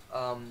Cave,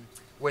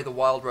 Where the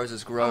Wild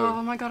Roses Grow.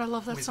 Oh my god, I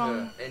love that with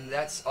song. her. And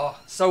that's,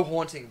 so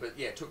haunting, but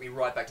yeah, it took me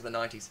right back to the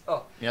 90s.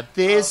 Oh, Now,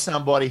 there's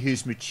somebody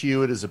who's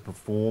matured as a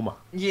performer.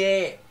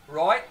 yeah,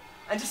 right?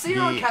 And to see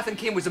her on Yeah. Kath and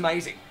Kim was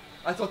amazing.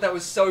 I thought that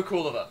was so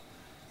cool of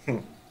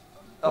her.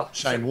 Oh,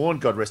 Shane Warne,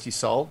 God rest his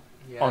soul,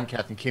 Yeah. on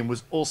Kath and Kim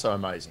was also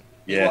amazing.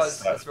 It Yes, was.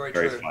 That's very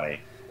true.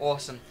 funny.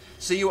 Awesome.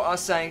 So you are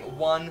saying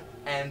 1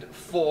 and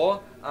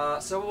 4.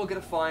 So we're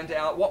going to find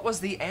out, what was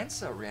the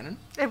answer, Rhiannon?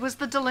 It was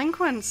The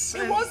Delinquents.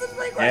 It was the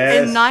Delinquents.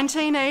 Yes. In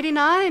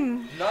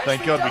 1989. Nicely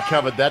Thank God we done.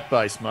 covered that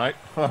base, mate.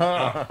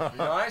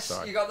 Nice.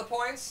 Sorry. You got the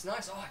points.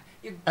 Nice. Oh,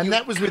 And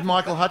that was with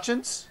Michael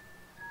Hutchins,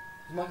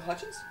 Michael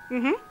Hutchins?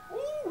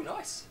 Mm-hmm. Ooh,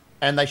 nice.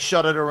 and they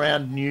shot it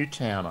around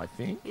Newtown, I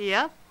think.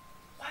 Yeah.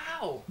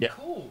 Wow. Yeah.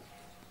 Cool.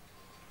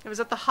 It was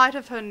at the height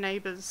of her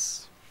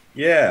neighbours.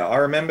 Yeah, I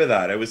remember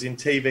that. It was in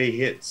TV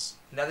hits.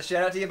 Another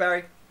shout out to you,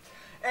 Barry.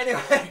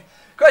 Anyway,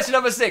 question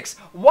number 6.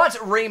 What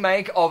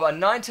remake of a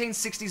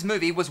 1960s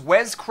movie was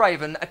Wes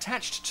Craven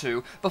attached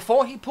to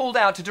before he pulled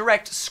out to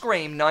direct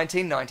Scream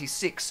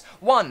 1996?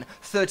 1.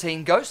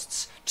 13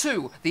 Ghosts.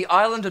 2. The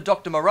Island of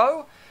Dr.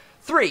 Moreau.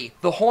 3.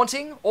 The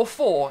Haunting. Or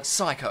 4.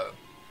 Psycho.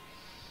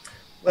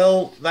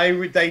 Well,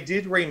 they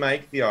did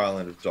remake The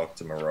Island of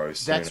Dr. Moreau.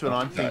 That's what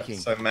I'm thinking.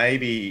 So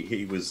maybe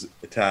he was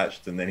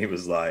attached and then he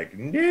was like,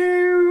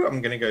 no,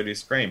 I'm going to go do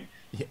Scream.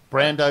 Yeah,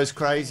 Brando's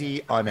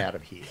crazy. I'm out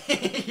of here.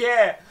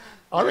 Yeah.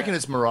 I reckon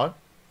it's Moreau.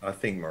 I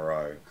think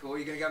Moreau. Cool,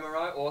 you're going to go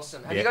Moreau?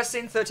 Awesome. Have Yeah. you guys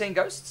seen 13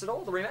 Ghosts at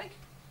all, the remake?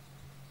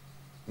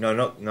 No,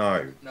 no,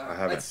 No, I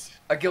haven't. It's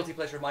a guilty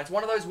pleasure of mine. It's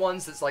one of those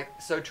ones that's like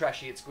so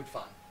trashy, it's good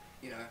fun.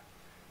 You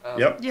know?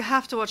 Yep. You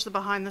have to watch the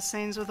behind the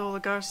scenes with all the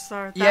ghosts,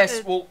 though.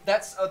 Yes, well,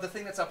 that's the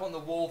thing that's up on the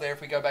wall there.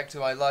 If we go back to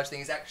my large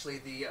thing, is actually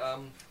the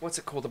what's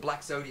it called? The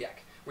Black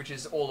Zodiac, which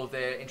is all of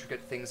their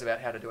intricate things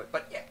about how to do it.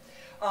 But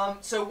yeah,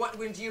 so what?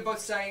 When you both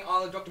saying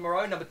Island of Dr.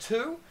 Moreau, number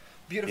 2,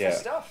 beautiful Yeah.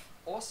 stuff,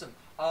 awesome.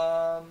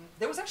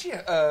 There was actually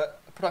a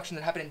production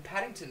that happened in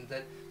Paddington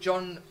that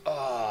John,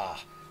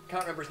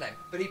 can't remember his name,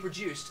 but he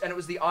produced, and it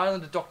was the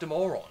Island of Dr.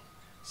 Moron.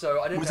 So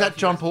I don't. Was know that if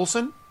you John guys-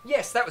 Paulson?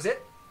 Yes, that was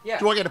it. Yeah.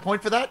 Do I get a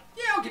point for that?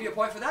 Yeah, I'll give you a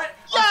point for that.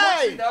 Yay!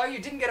 Unfortunately, though, you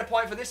didn't get a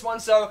point for this one,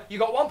 so you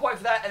got 1 point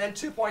for that, and then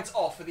 2 points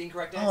off for the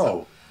incorrect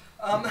answer.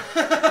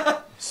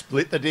 Oh,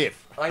 Split the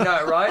diff. I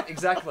know, right?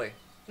 Exactly.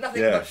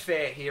 Nothing Yeah. but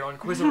fair here on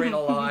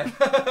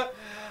QUIZarenaLIVE.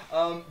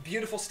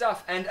 Beautiful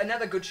stuff, and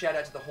another good shout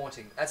out to The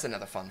Haunting. That's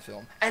another fun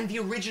film. And the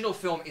original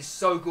film is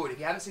so good. If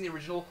you haven't seen the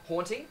original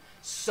Haunting,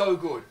 so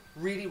good.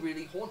 Really,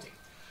 really haunting.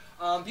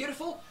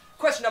 Beautiful.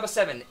 Question number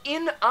 7.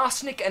 In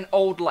Arsenic and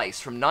Old Lace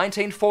from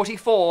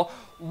 1944,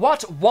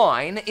 what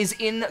wine is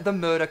in the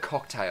murder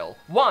cocktail?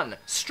 1.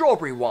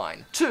 Strawberry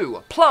wine.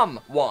 2.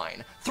 Plum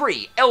wine.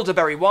 3.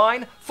 Elderberry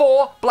wine.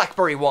 4.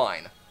 Blackberry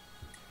wine.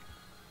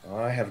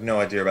 I have no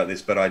idea about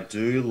this, but I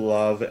do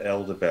love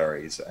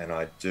elderberries, and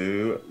I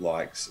do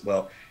like.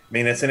 Well, I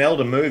mean, it's an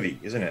elder movie,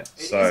 isn't it?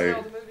 It is an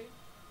elder movie.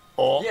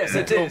 Oh, Yes,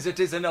 it is. It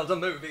is an elder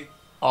movie.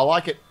 I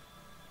like it.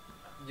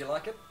 You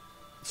like it?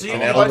 So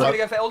An you're both elder- going to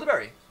go for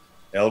elderberry?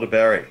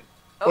 Elderberry.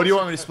 Or do you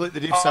want me to split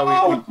the diff so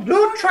Oh,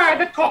 don't try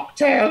the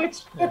cocktail.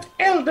 It's got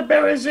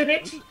elderberries in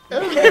it.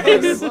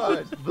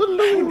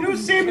 You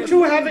seem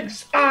to have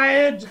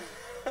expired.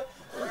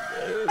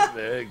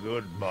 Very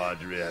good,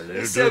 Marjorie. I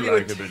do serve you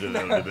like a bit of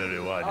elderberry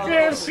wine.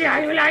 Yes, yeah,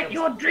 you like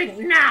your drink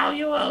now,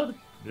 you old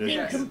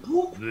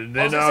nincompoop. And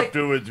then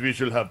afterwards we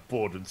shall have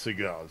port and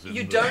cigars.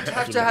 You don't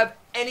have to have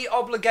any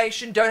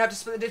obligation, don't have to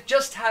split the diff,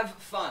 just have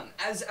fun,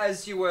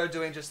 as you were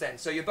doing just then.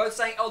 So you're both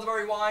saying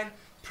elderberry wine.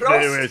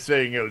 Prost!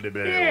 saying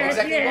elderberry Yes,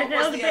 Exactly, yes,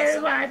 what was the elderberry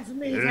answer? wine for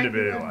me. thank you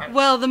very much.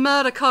 Well, the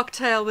murder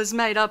cocktail was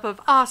made up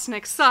of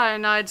arsenic,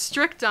 cyanide,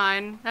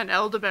 strychnine, and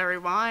elderberry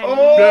wine.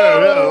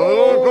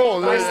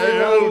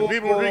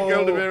 People drink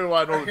elderberry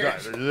wine all the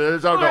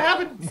time. I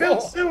haven't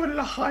felt so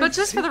alive. But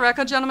just for the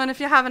record, gentlemen, if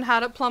you haven't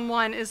had it, plum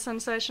wine is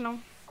sensational.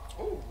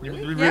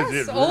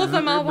 Yes, all of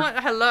them are wine.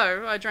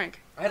 Hello, I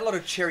drink. I had a lot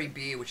of cherry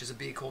beer, which is a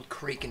beer called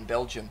Creek in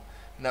Belgium,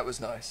 and that was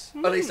nice.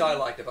 At least I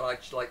liked it, but I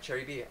like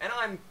cherry beer. And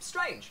I'm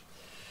strange.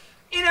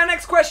 In our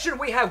next question,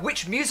 we have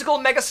which musical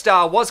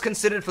megastar was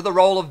considered for the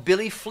role of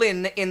Billy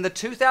Flynn in the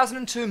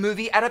 2002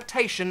 movie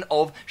adaptation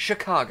of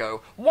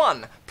Chicago?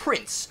 1.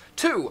 Prince.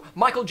 2.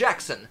 Michael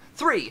Jackson.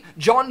 3.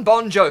 John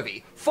Bon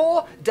Jovi.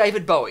 4.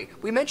 David Bowie.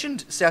 We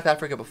mentioned South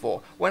Africa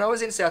before. When I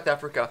was in South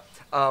Africa,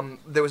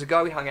 there was a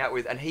guy we hung out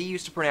with, and he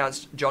used to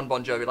pronounce John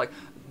Bon Jovi like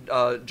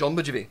John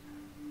Bon Jovi.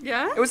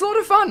 Yeah? It was a lot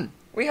of fun.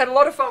 We had a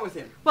lot of fun with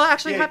him. Well,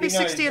 actually, Yeah, happy you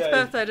know, 60th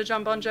birthday to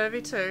John Bon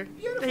Jovi, too.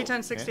 Beautiful. He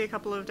turned 60 a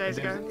couple of days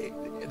ago.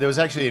 There was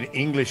actually an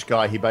English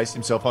guy he based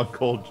himself on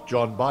called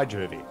John By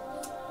Jovi.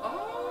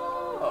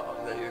 Oh,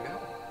 there you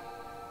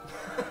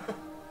go.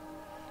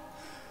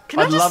 Can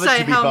I I'd just love it say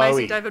to be how Bowie.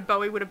 amazing David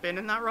Bowie would have been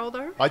in that role,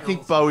 though? I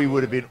think Bowie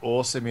would have been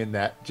awesome in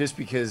that, just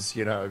because,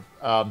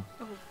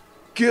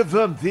 give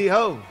him the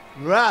old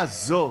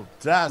razzle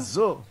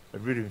dazzle.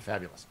 It would have been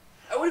fabulous.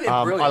 That would have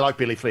been brilliant. I like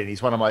Billy Flynn.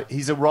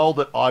 He's a role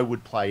that I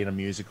would play in a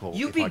musical.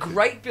 You'd if be I could.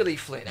 great, Billy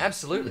Flynn.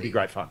 Absolutely. It'd be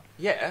great fun.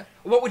 Yeah.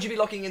 What would you be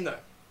locking in though?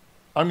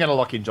 I'm going to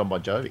lock in John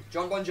Bon Jovi.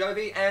 John Bon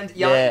Jovi and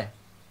Young. Yeah.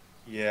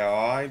 Yeah,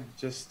 I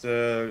just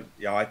I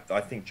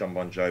think John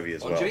Bon Jovi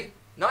as Bon well. Jovi.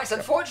 Nice.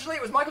 Unfortunately,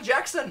 it was Michael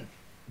Jackson.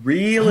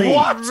 Really?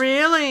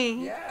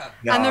 Really? Yeah.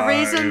 And the No.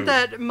 reason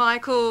that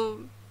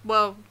Michael,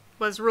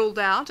 was ruled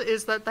out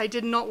is that they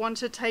did not want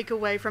to take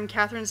away from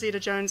Catherine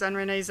Zeta-Jones and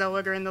Renee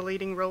Zellweger in the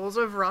leading roles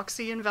of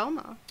Roxy and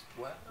Velma.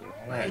 Well,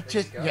 It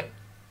just,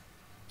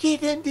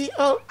 get in the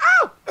old,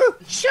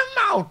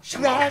 Shimon,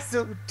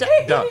 razzle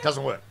dazzle. No, it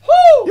doesn't work.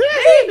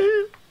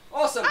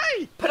 awesome.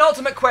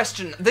 Penultimate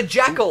question. The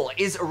jackal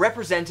is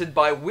represented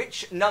by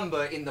which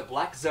number in the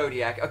Black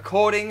Zodiac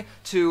according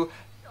to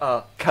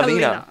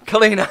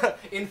Kalina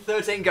in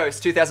 13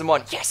 Ghosts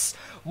 2001? Yes.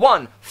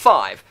 1,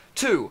 5,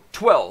 2,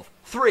 12,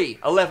 3,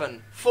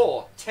 11,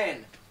 4,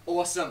 10.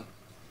 Awesome.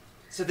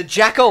 So the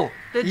jackal.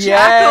 The Yay!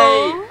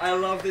 jackal. I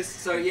love this.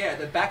 So yeah,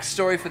 the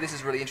backstory for this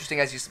is really interesting.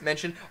 As you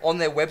mentioned, on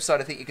their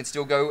website, I think you can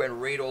still go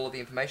and read all of the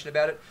information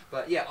about it.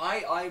 But yeah,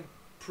 I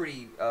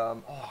pretty,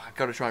 I've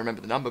got to try and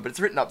remember the number, but it's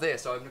written up there,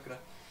 so I'm not going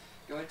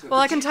to go into it. Well,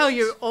 But I can tell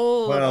you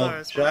all Well, of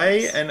those.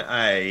 J ones. and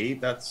A,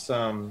 that's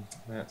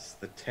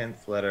the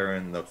 10th letter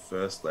and the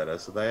first letter,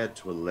 so they add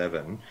to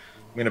 11.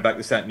 I'm going to back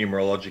this out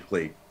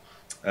numerologically.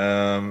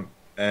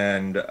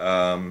 And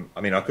I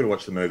mean, I could have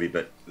watched the movie,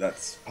 but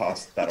that's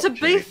past that. To be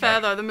opportunity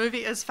fair, now. though, the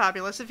movie is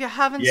fabulous. If you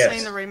haven't Yes.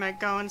 seen the remake,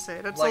 go and see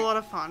it. It's Like, a lot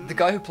of fun. The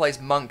guy who plays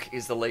Monk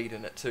is the lead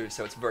in it too,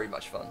 so it's very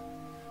much fun.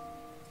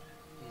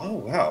 Oh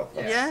wow.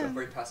 Yeah. It's a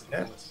very passive Yeah.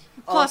 performance.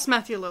 Plus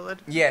Matthew Lillard.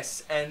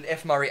 Yes, and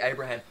F. Murray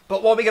Abraham.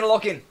 But what are we going to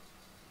lock in?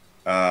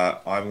 I'm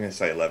going to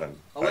say 11.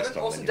 11? based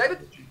on Awesome. the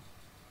David? numerology.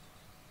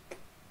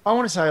 I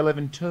want to say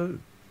 11 too.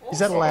 Is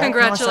that Awesome. allowed? Can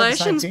I say the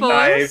same Congratulations, thing?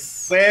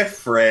 boys. Dave, we're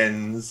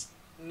friends.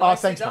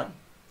 Nicely thanks, done.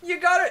 mate. You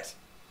got it.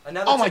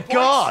 Another Oh 2 my points.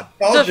 God!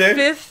 Told The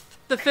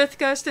you. fifth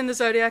ghost in the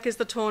Zodiac is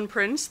the Torn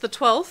Prince. The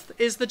 12th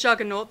is the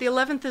Juggernaut. The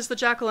 11th is the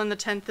Jackal, and the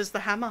 10th is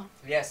the Hammer.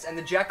 Yes, and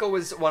the Jackal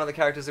was one of the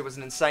characters that was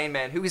an insane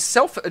man who is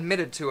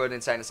self-admitted to an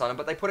insane asylum,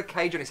 but they put a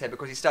cage on his head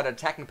because he started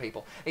attacking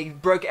people. He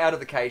broke out of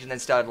the cage and then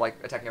started like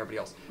attacking everybody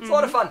else. It's a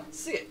lot of fun.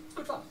 See it. It's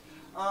good fun.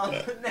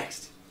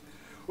 Next,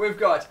 we've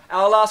got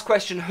our last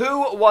question.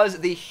 Who was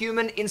the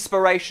human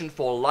inspiration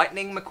for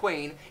Lightning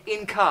McQueen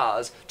in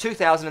Cars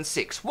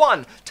 2006?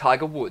 1.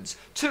 Tiger Woods.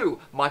 2.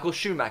 Michael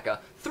Schumacher.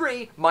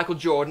 3. Michael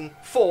Jordan.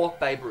 4.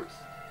 Babe Ruth.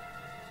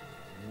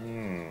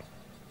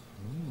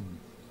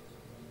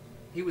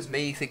 He was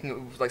me thinking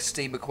it was like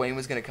Steve McQueen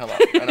was going to come up,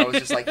 and I was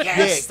just like, yes,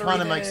 Yeah, it three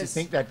kind of there makes you is.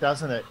 think that,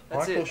 doesn't it?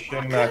 That's Michael it.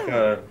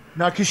 Schumacher.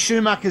 No, because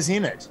Schumacher's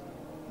in it.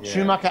 Yeah.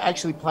 Schumacher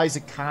actually plays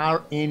a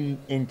car in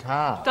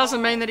Cars.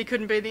 Doesn't mean that he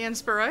couldn't be the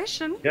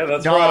inspiration. Yeah,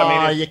 that's No,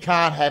 right. I mean, you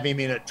can't have him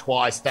in it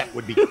twice. That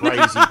would be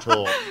crazy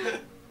talk.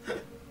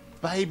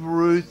 Babe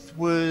Ruth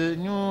was...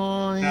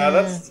 Oh, yeah. no,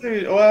 that's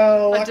too.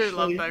 Well, I actually, do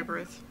love Babe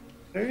Ruth.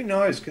 Who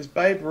knows? Because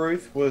Babe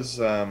Ruth was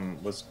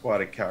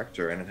quite a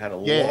character, and it had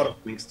a Yeah. lot of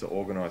links to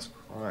organised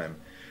crime.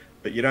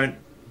 But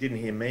didn't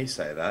hear me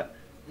say that.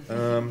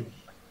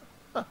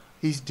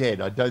 He's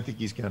dead. I don't think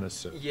he's going to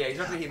sue. Yeah, he's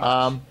not going to hear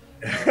much.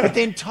 But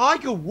then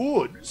Tiger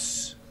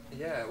Woods...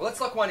 Yeah, well, let's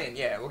lock one in.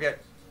 Yeah, we'll get...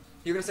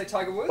 You're going to say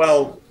Tiger Woods?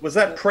 Well, was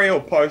that pre or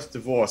post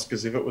divorce?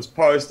 Because if it was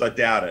post, I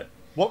doubt it.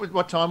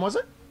 What time was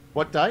it?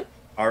 What date?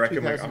 I reckon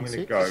I'm going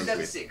to 2006? go with.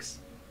 2006.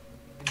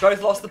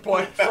 Both lost the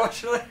point,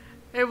 unfortunately.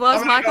 It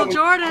was Michael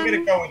Jordan. I'm going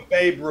to go with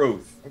Babe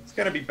Ruth. It's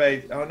going to be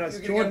Babe. Oh no, it's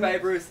You're going to Jordan. go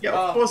Babe Ruth. Yeah,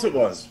 Oh. of course it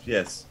was.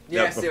 Yes.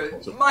 Yes, Yeah, it of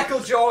was. course Michael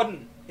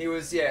Jordan. He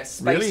was,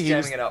 space Really? He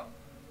jamming was- it up.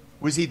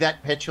 Was he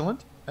that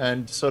petulant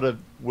and sort of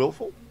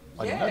willful?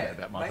 I didn't know Yeah, that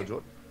about Michael maybe-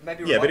 Jordan.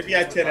 Maybe Yeah, but if reminds you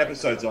had me 10 of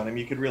episodes on him,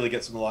 you could really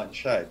get some light and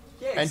shade.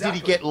 Yeah, And exactly.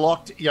 did he get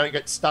locked,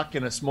 get stuck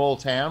in a small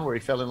town where he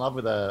fell in love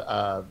with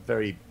a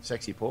very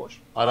sexy Porsche?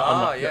 I'm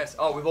not- Yes.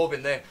 Oh, we've all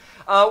been there.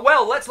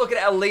 Well, let's look at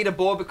our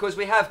leaderboard because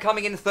we have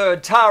coming in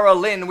third, Tara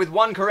Lynn with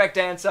 1 correct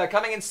answer.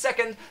 Coming in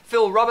second,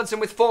 Phil Robinson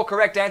with 4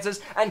 correct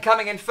answers. And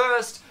coming in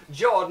first,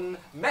 Jordan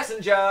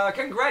Messenger.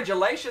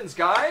 Congratulations,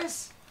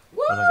 guys.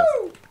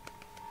 Woo!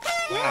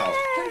 Wow.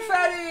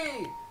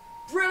 Confetti!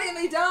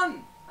 Brilliantly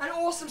done! And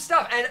awesome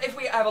stuff. And if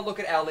we have a look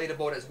at our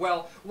leaderboard as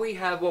well, we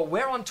have,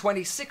 we're on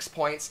 26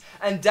 points.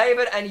 And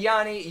David and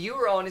Yanni, you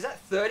were on, is that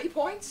 30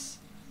 points?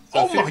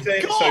 So Oh my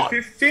 15, God.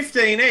 So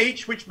 15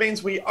 each, which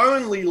means we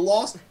only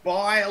lost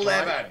by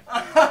 11.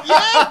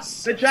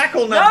 Yes! The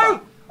jackal number.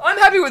 No! I'm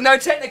happy with no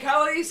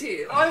technicalities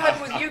here. I'm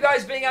happy with you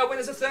guys being our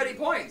winners of 30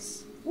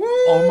 points.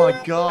 Oh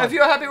my God. If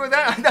you're happy with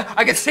that,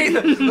 I can see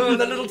the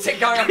little tick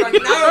going up. Going,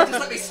 no, just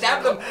let me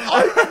stab them.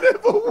 I've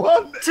never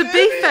won. To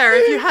be fair,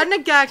 if you hadn't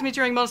have gagged me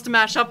during Monster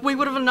Mashup, we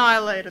would have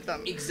annihilated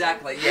them.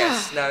 Exactly,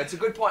 yes. No, it's a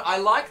good point. I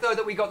like, though,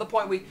 that we got the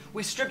point.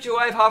 We stripped you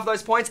away of half of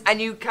those points, and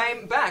you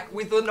came back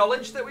with the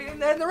knowledge that we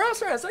didn't have in the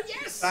last round. So,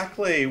 yes.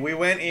 Exactly. We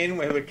went in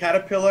with a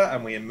caterpillar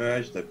and we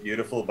emerged a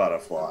beautiful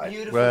butterfly.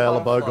 Beautiful Well, a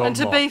butterfly. boggle. And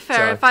to not, be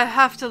fair, so- if I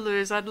have to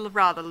lose, I'd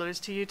rather lose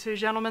to you two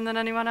gentlemen than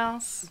anyone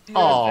else.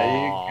 Oh, There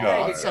you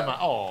go. it's so much-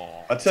 oh.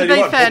 I'll tell To you be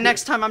what, fair, book-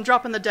 next time I'm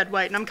dropping the dead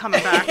weight and I'm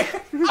coming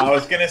back. I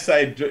was gonna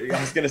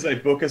say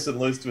book us and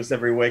lose to us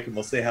every week, and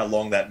we'll see how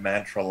long that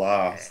mantra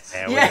lasts.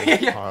 Now Yeah, we're yeah,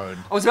 yeah. honed.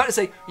 I was about to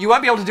say, you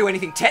won't be able to do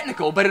anything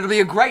technical, but it'll be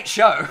a great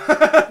show.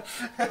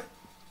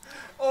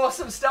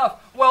 Awesome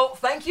stuff. Well,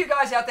 thank you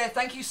guys out there.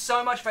 Thank you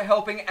so much for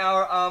helping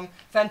our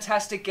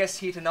fantastic guests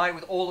here tonight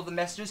with all of the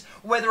messages.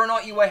 Whether or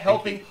not you were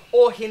helping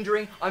or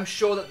hindering, I'm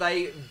sure that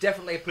they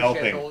definitely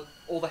appreciated Helping.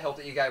 all the help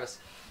that you gave us.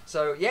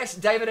 So, yes,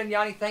 David and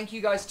Yanni, thank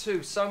you guys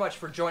too so much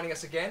for joining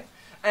us again.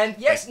 And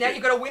yes, now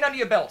you've got a win under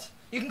your belt.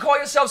 You can call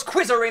yourselves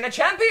Quiz Arena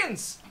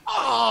champions.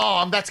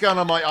 Oh, that's going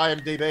on my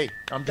IMDb.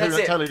 I'm That's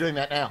it. totally doing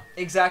that now.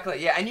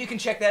 Exactly, yeah, and you can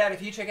check that out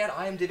if you check out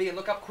IMDb and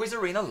look up Quiz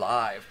Arena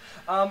Live.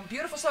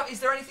 Beautiful stuff. Is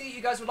there anything that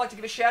you guys would like to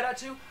give a shout out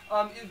to?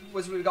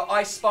 We've got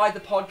I Spied the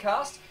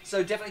podcast,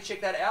 so definitely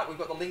check that out. We've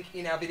got the link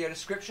in our video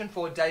description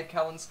for Dave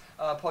Callan's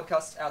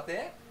podcast out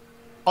there.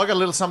 I got a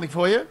little something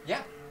for you.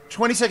 Yeah.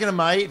 22nd of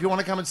May, if you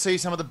want to come and see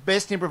some of the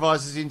best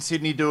improvisers in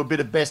Sydney do a bit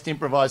of best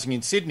improvising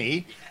in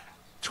Sydney,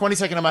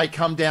 22nd of May,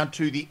 come down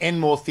to the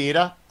Enmore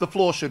Theatre. The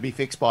floor should be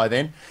fixed by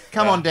then.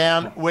 Come on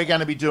down. We're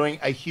going to be doing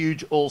a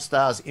huge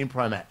All-Stars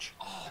impro match.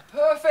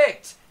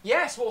 Perfect.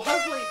 Yes, well,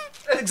 hopefully...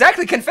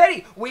 Exactly,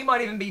 confetti. We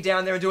might even be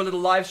down there and do a little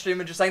live stream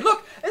and just say,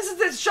 look, this is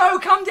the show.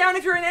 Come down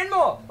if you're in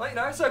Enmore.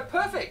 Like, so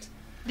perfect.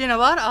 You know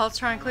what? I'll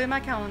try and clear my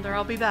calendar.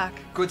 I'll be back.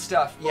 Good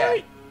stuff, yeah.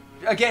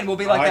 Again, we'll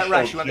be like I that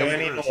rash. shall You won't be able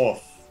to journey lose.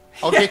 north.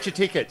 I'll get you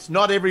tickets.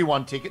 Not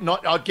everyone ticket.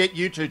 I'll get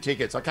you 2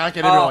 tickets. I can't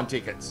get everyone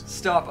tickets.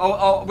 Stop.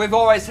 Oh, we've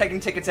always taken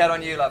tickets out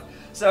on you, love.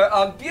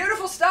 So,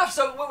 beautiful stuff.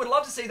 So, we would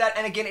love to see that.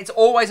 And again, it's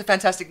always a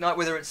fantastic night,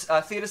 whether it's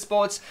theatre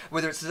sports,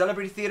 whether it's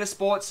celebrity theatre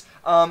sports.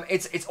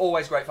 It's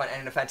always great fun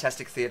and in a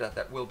fantastic theatre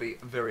that will be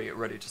very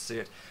ready to see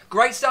it.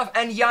 Great stuff.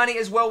 And Yanni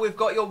as well, we've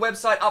got your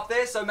website up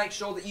there, so make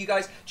sure that you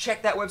guys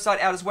check that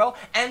website out as well.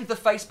 And the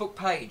Facebook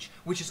page,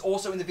 which is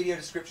also in the video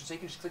description. So you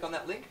can just click on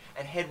that link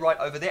and head right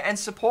over there and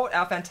support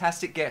our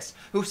fantastic guests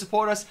who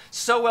support us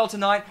so well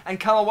tonight and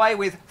come away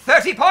with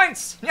 30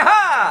 points.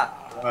 Yaha!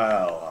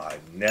 Well, I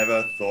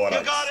never thought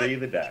I'd see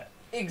the day.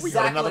 Exactly. We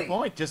got another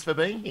point just for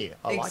being here.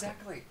 I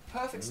exactly. Like it.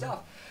 Perfect stuff.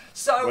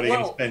 So, what are you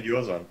going to spend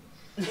yours on?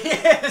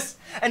 Yes,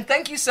 and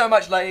thank you so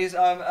much, ladies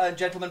and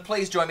gentlemen.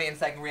 Please join me in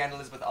thanking Rhiannon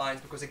Elizabeth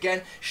Irons, because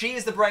again, she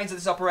is the brains of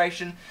this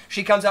operation.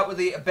 She comes up with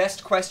the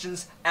best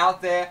questions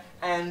out there,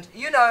 and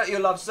you know you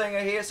love seeing her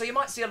here, so you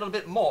might see a little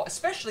bit more,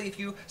 especially if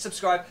you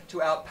subscribe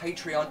to our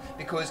Patreon,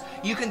 because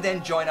you can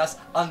then join us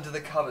under the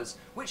covers,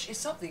 which is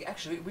something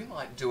actually we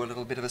might do a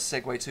little bit of a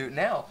segue to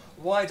now.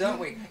 Why don't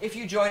we? If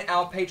you join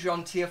our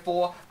Patreon tier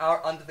 4,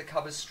 our Under the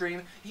Covers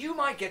stream, you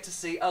might get to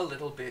see a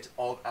little bit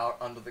of our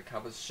Under the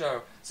Covers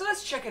show. So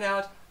let's check it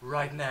out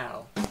right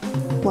now.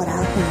 What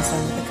happens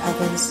under the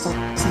covers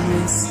doesn't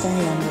really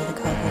stay under the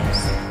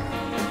covers.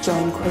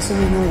 Join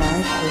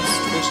QUIZarenaLIVE host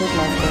Richard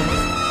Lovegrove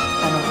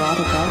and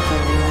erotic author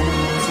Rhiannon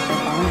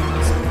Elizabeth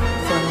Irons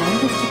for a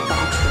night of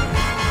debauchery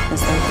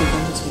as they dig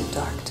into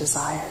dark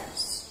desires.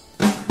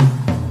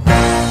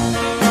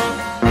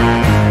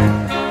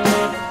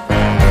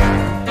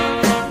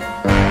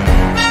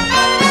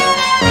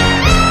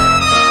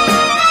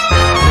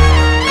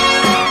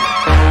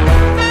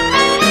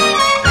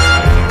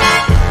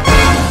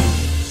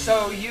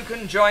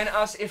 Join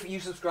us if you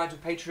subscribe to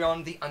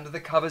Patreon, the Under the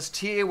Covers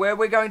tier, where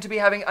we're going to be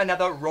having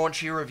another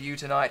raunchy review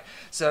tonight.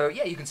 So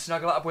yeah, you can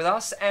snuggle up with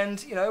us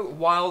and, you know,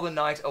 while the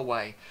night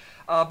away.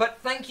 But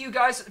thank you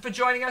guys for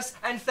joining us,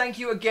 and thank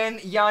you again,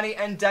 Yanni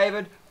and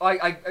David.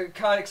 I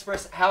can't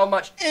express how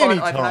much fun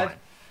I've had.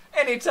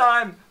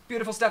 Anytime.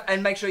 Beautiful stuff,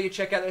 and make sure you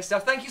check out their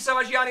stuff. Thank you so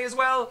much, Yanni, as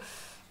well.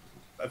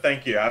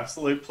 Thank you.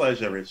 Absolute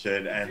pleasure,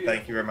 Richard, and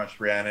thank you very much,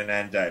 Rhiannon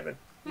and David.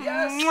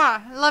 Yes.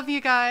 Mwah. Love you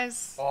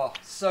guys. Oh,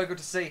 so good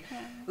to see. Yeah.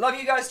 Love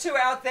you guys too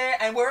out there,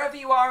 and wherever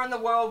you are in the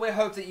world, we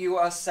hope that you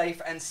are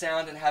safe and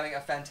sound and having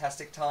a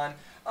fantastic time.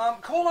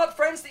 Call up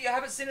friends that you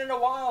haven't seen in a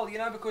while, you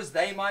know, because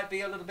they might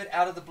be a little bit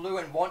out of the blue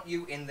and want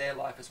you in their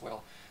life as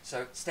well.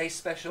 So stay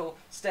special,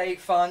 stay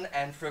fun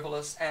and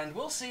frivolous, and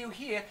we'll see you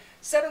here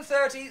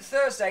 7:30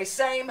 Thursday,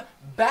 same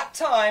bat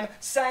time,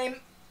 same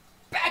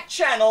bat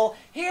channel,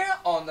 here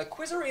on the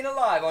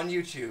QUIZarenaLIVE on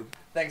YouTube.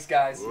 Thanks,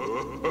 guys.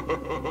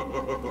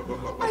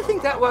 I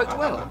think that worked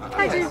well.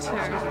 I do too.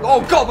 Oh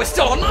God, we're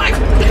still alive!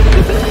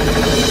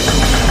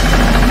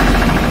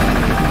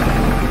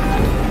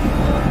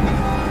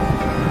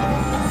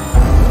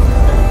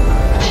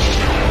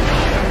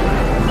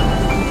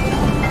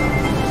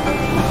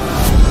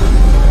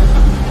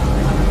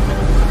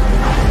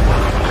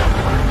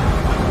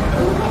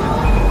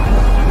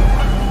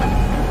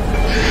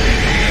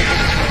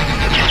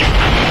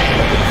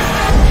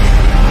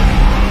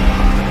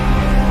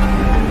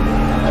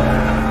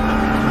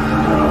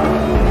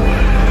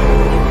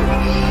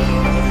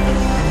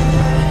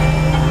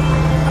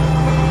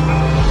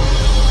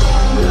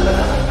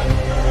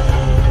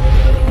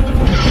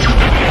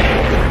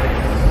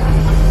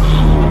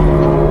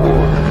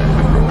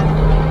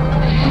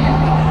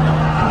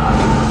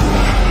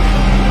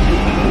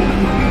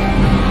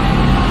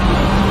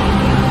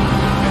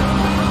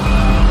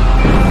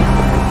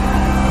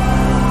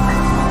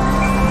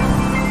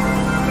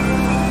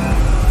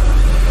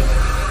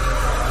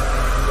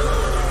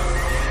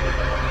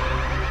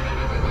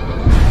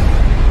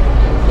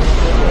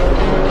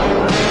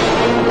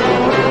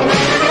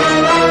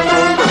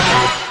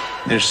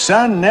 The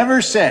sun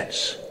never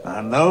sets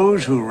on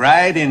those who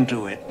ride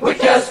into it. We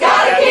just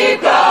gotta keep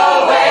going.